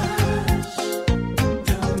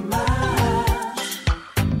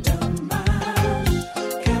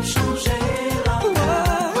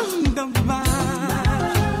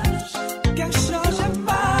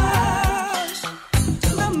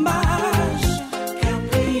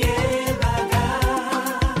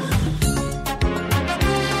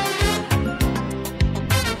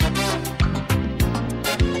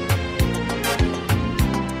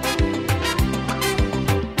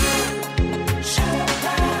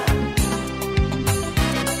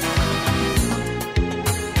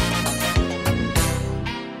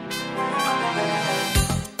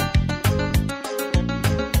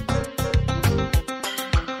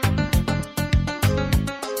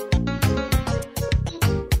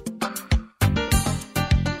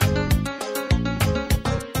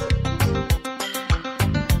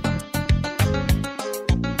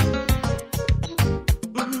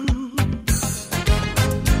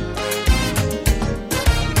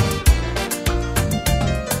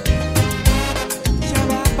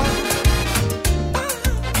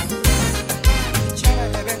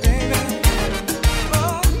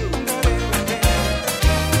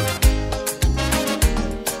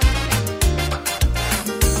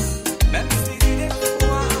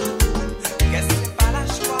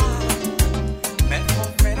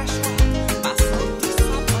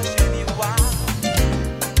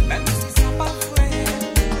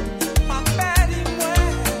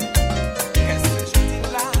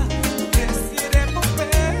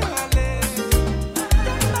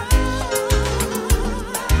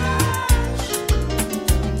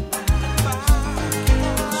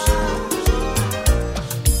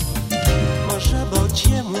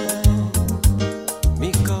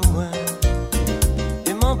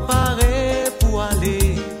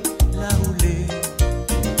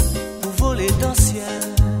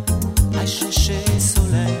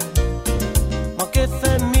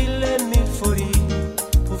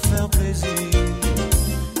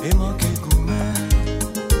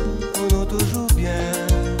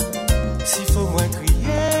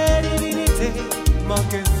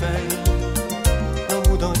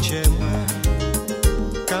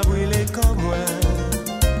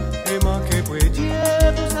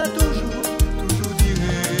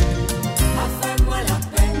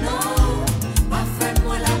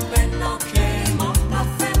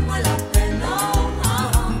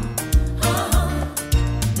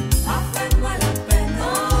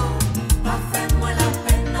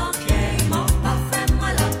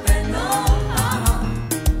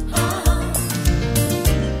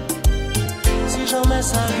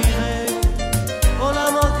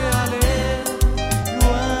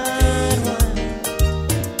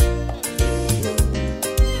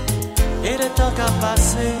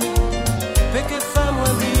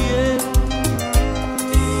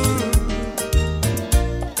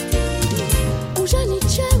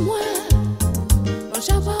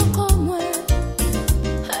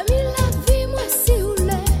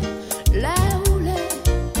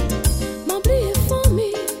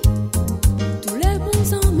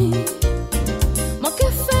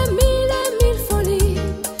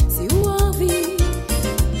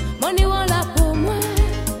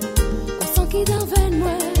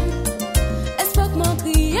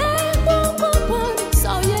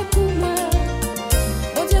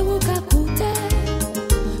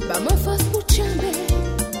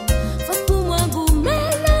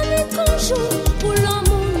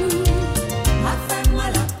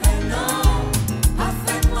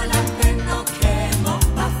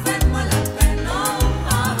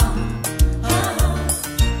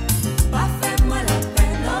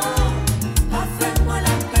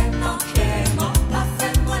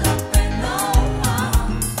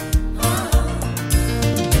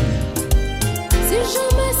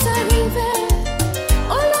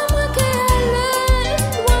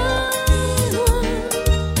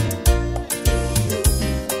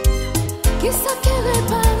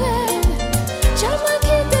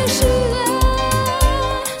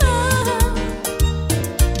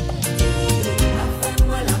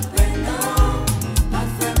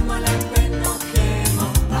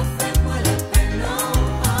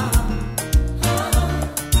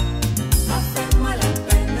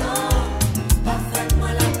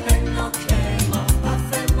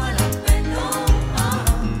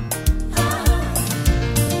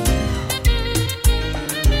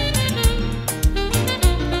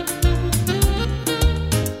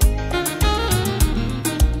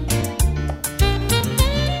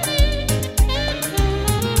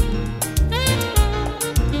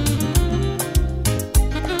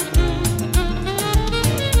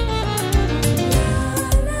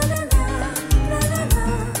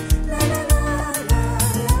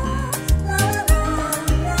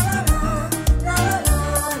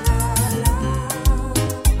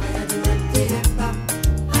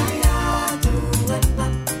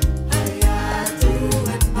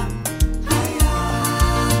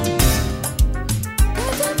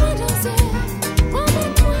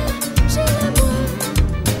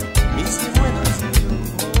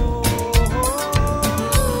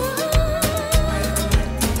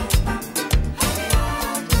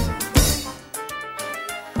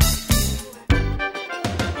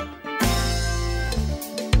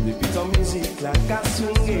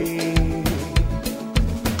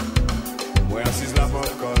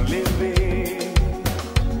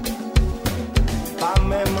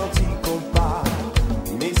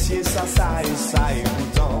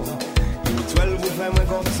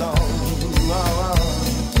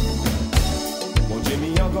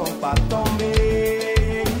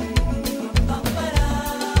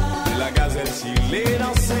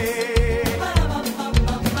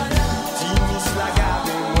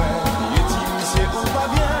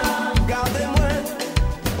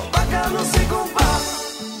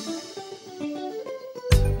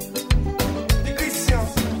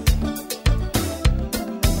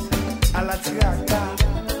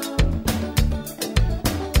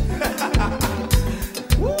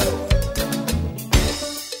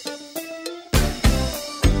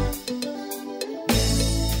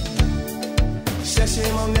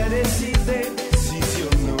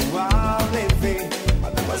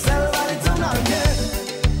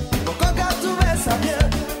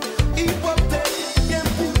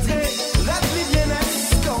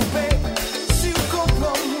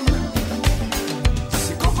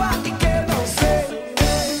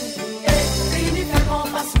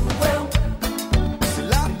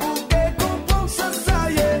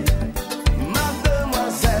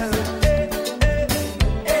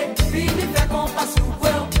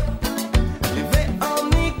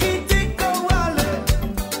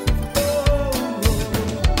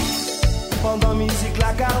 pendant musique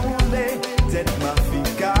la caroulée, tête ma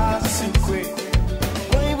fille qu'a sucré.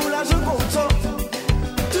 Quand il vous la joue content,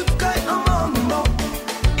 tout caille en moment,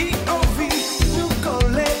 il envie nous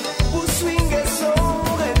coller, pour swinger son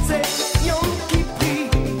rété, yon qui prie.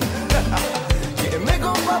 J'ai aimé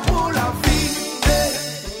qu'on va pour la vie,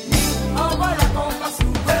 envoie la pompe à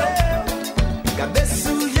souper, gardez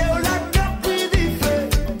souillé ou la capri du feu,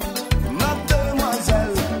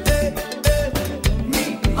 mademoiselle,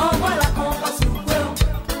 envoie la pompe à souper,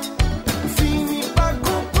 fini par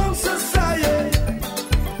comprendre ce ça y est.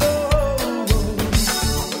 Oh, oh,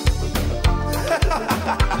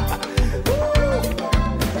 oh.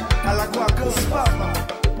 À la quoi que ce papa.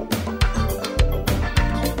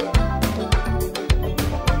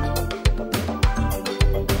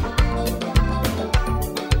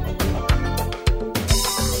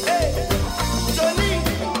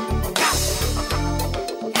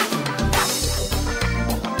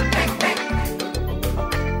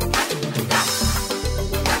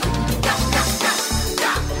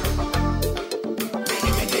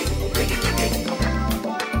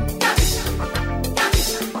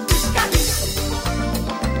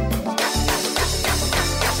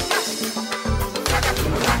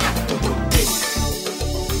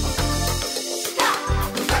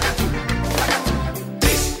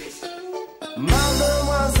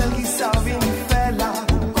 Mademoiselle qui savait nous faire là,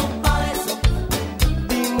 comparaison.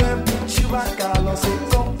 Dis-moi, tu vas calancer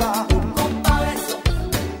ton pas, comparaison.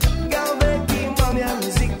 Gardez qui m'a mis la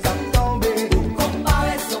musique à tomber,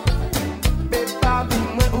 comparaison. Pépa,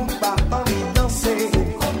 dis-moi ou pas envie de danser,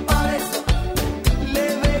 comparaison.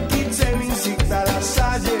 Levez qui t'aime musique à la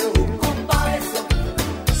salle, comparaison.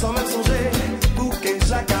 Sans même songer pour que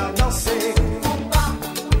chacun danse.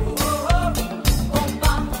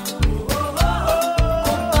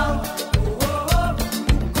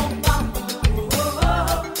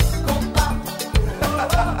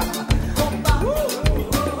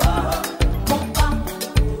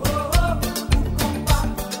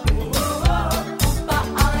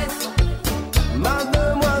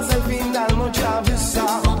 Mademoiselle, finalement tu as vu ça.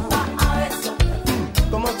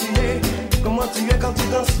 Comment tu es quand tu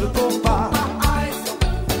danses le compas.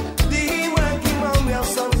 Dis-moi qui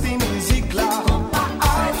m'ambiance en petite musique là.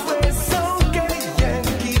 Après sans quelqu'un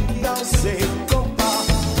qui danse compas.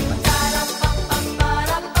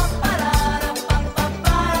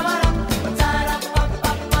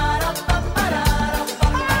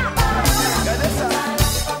 Regardez ça.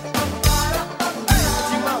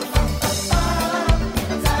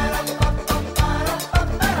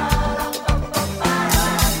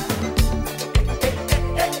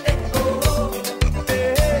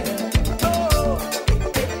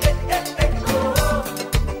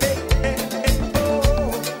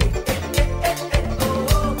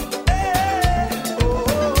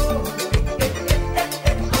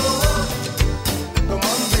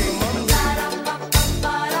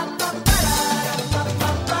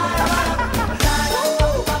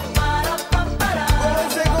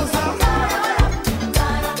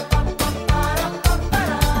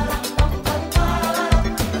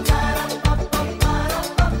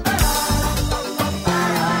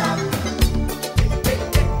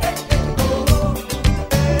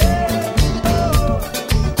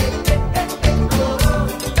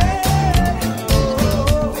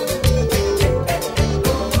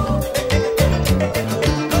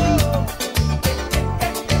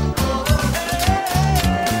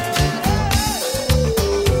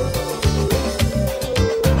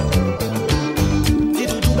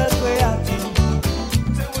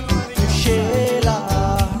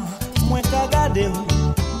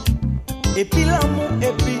 Et puis l'amour,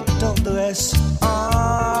 et puis tendresse.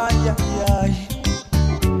 Aïe, aïe, aïe.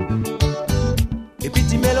 Et puis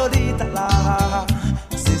ti mélodie, ta là.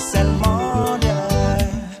 C'est seulement, yeah.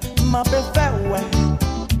 Ma peut faire, ouais.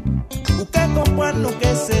 Ou qu'elle comprenne, nous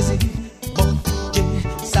qu'elle saisit. Bon, Dieu,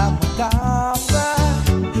 ça me casse.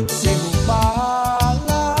 C'est vous pas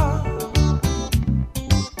là.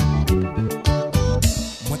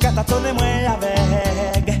 Moi, qu'à t'attendre, moi,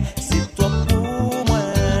 avec. C'est toi pour moi.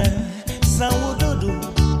 Sans ou doudou.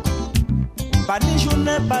 Pas ni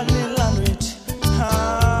journée, pas ni la nuit.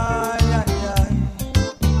 Aïe, aïe, aïe.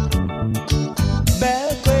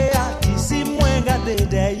 Belle créative, si moi, gardé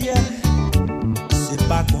derrière. C'est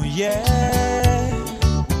pas qu'on y est.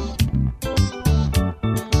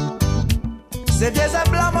 C'est vieux et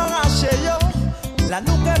blanc m'arraché yo. La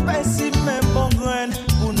nous qu'est si même bon grain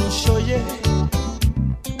pour nous choyer.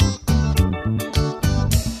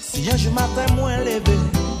 Si un jour matin moins levé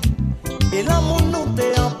et l'amour nous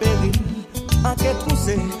t'est en péril, en qu'est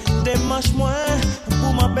troussé des manches moins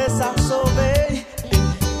pour m'empêcher à sauver.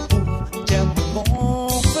 Et pour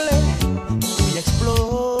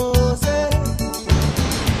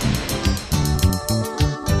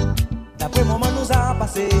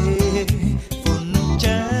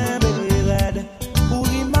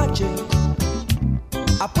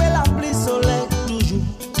si soleil toujours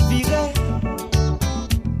viré.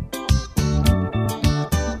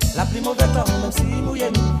 La pluie mauvais temps, même si mouillé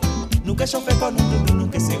nous que chauffer comme nous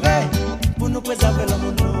que serré pour nous préserver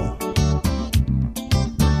l'amour.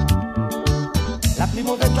 La pluie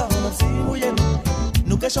mauvais temps, même si mouillé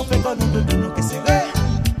nous que chauffer comme nous que serré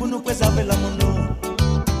pour nous préserver l'amour.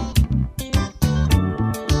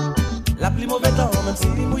 La pluie mauvais temps, même si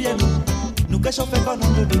mouillé nous que chauffer comme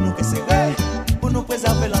nous que serré pour nous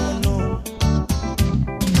préserver l'amour.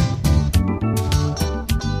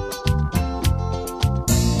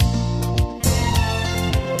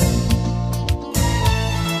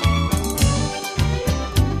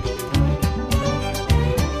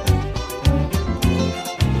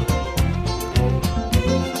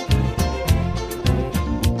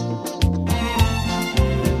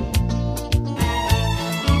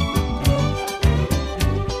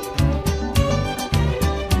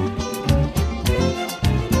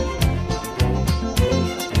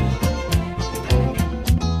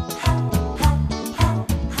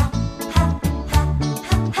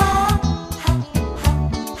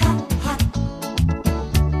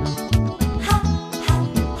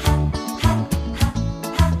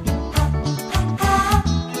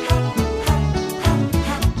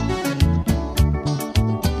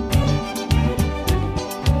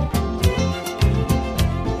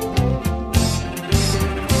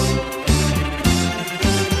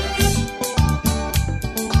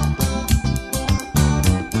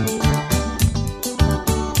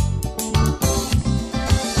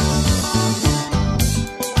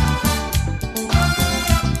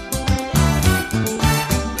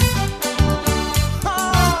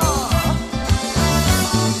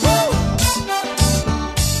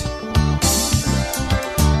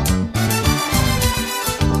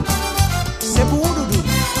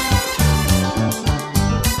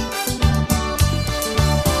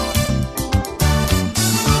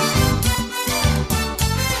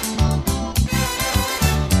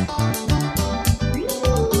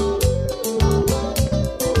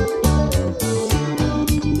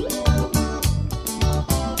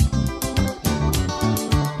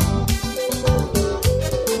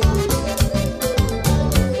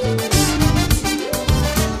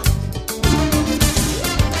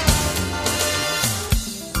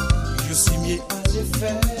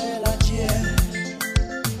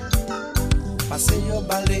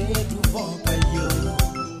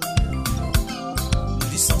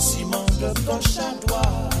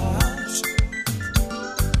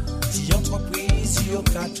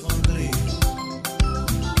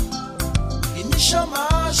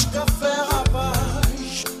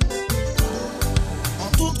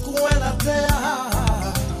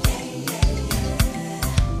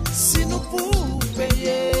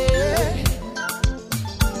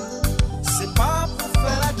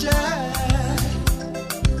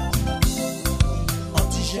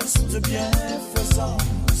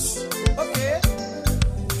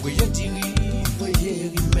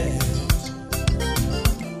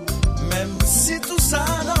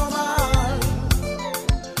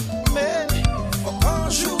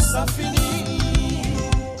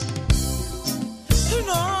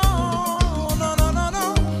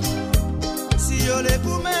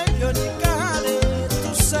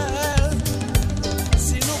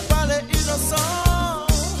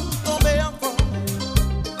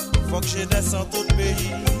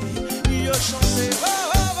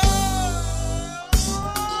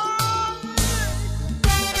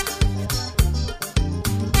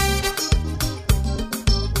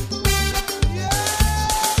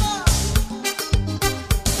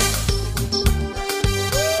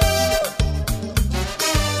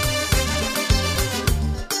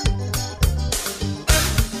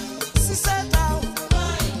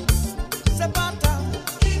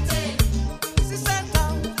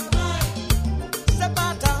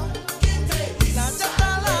 It's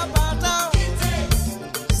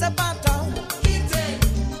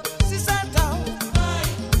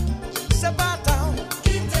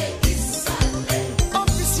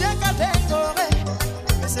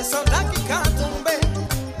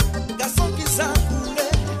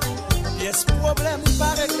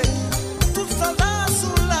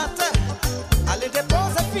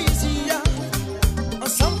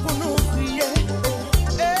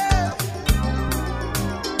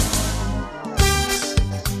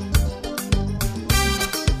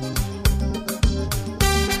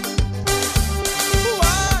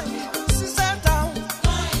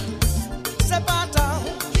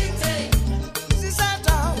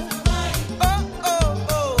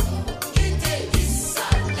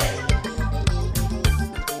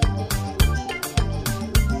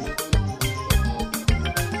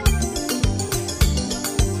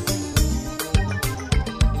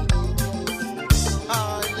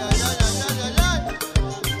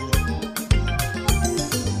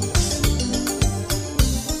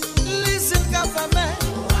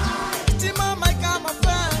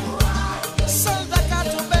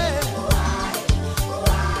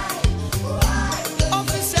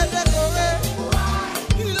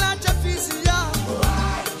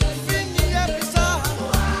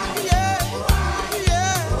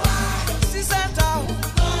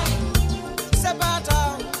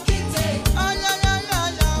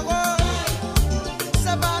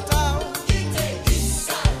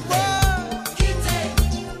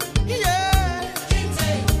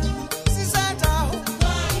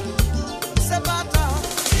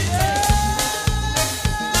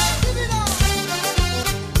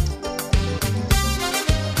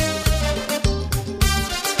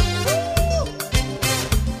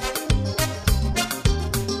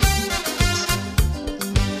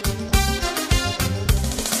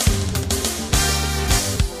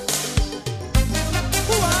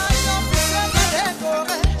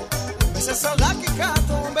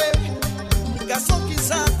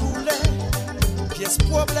Sans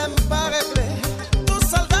problème pas réglé, tout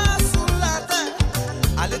soldat sous la terre.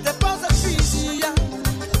 Allez déposer fusil,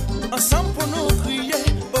 ensemble pour nous crier.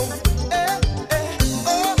 Oh, eh, eh,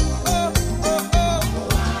 oh, oh, oh, oh.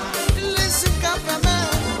 Laissez qu'à faire mal,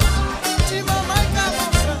 tu m'as mal qu'à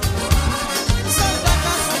faire. Soldat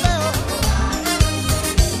qu'à faire.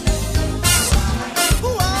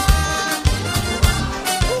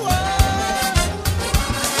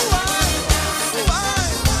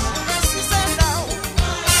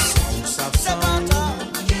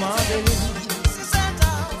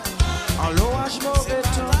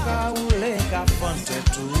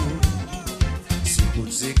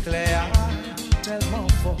 Éclair tellement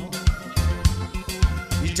fort,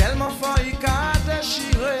 il tellement fort, il a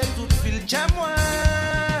déchiré toute fil témoin.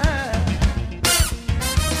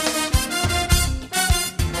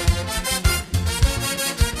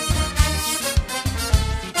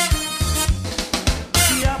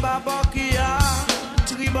 Qui a baba, qui a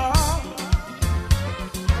tribord,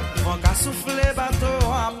 vent qu'à souffler bateau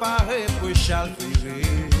apparaît pour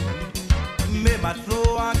chalfirer, mais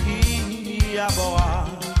matelot à qui à bord.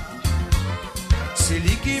 C'est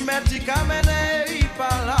lui qui met du camène, il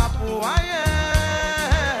parle là pour rien.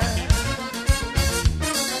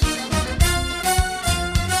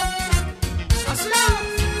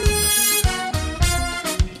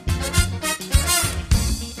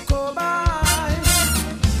 Cobaye,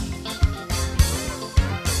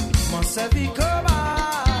 mon servi cobaye.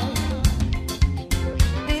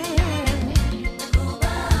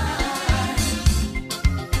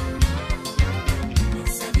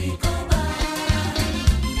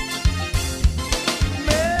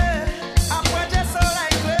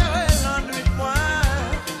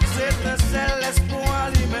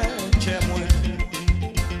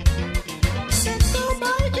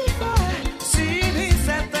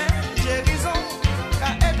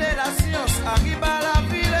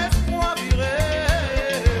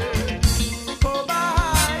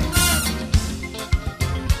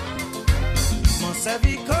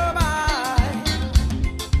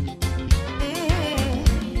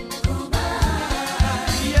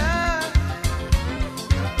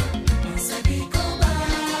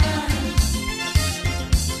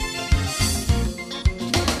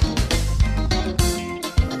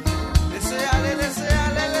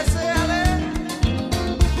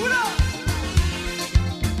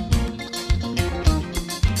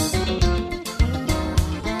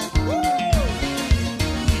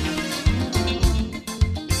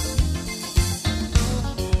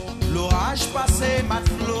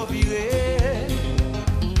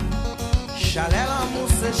 Chalet l'amour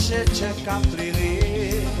séché, check à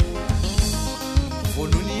pleurer. Pour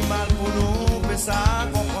nous ni mal, pour nous, mais ça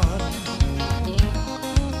comprendre.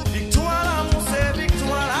 Victoire l'amour, c'est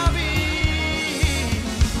victoire la vie.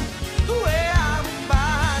 Où est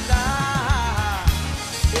Ambada?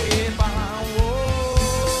 Et par en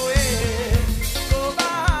haut, et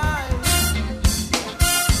cobaye.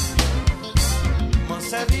 Mon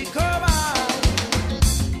servi cobaye.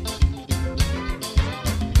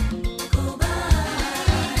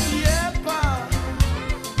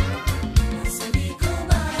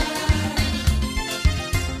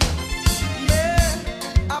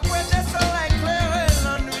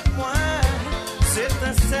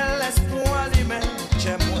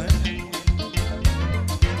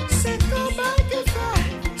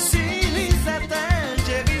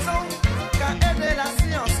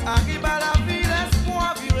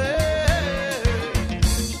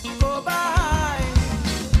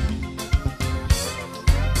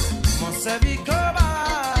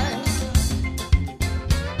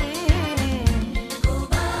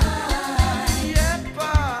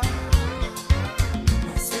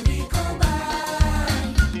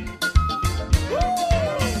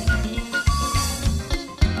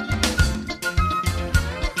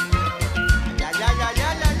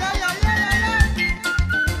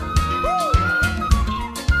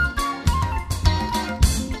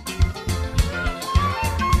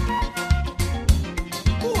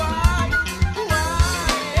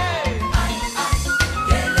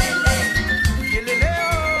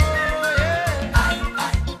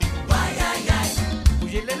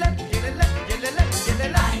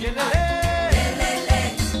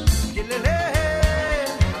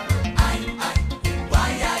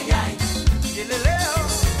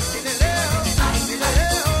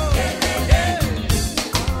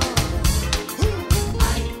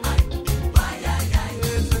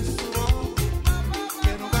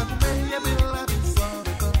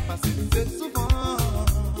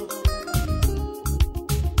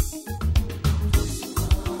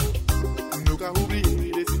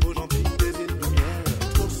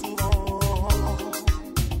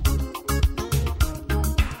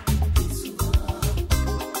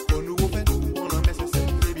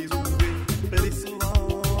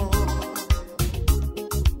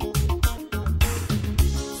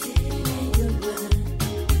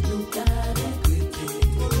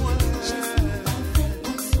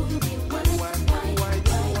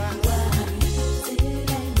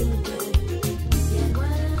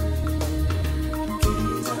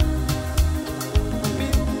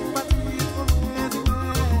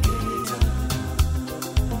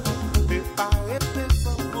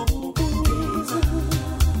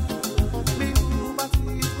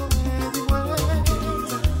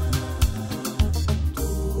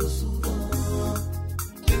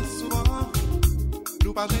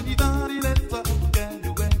 pas gêné dans les lettres, qu'elle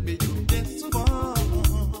nous aime bien souvent.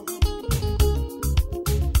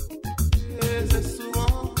 Et c'est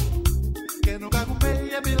souvent qu'elle nous a coupé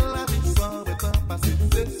et bien la vie sans le temps passé,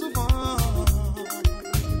 c'est souvent.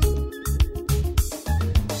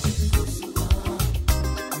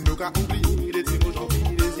 Nous avons oublié les petits mots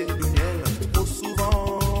gentils, les yeux de miel, trop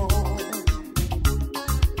souvent.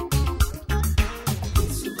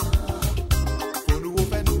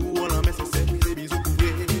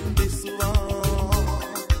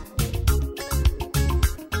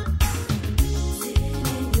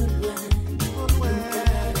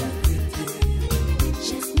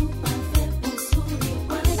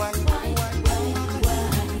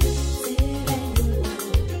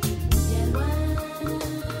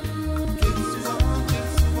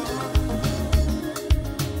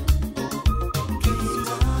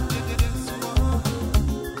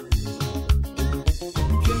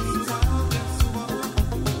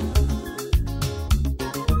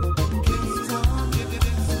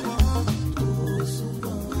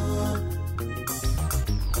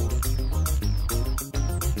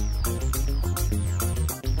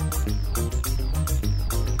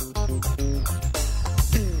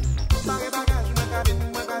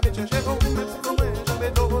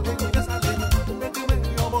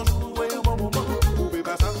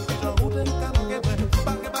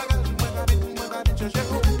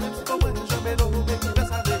 Chercher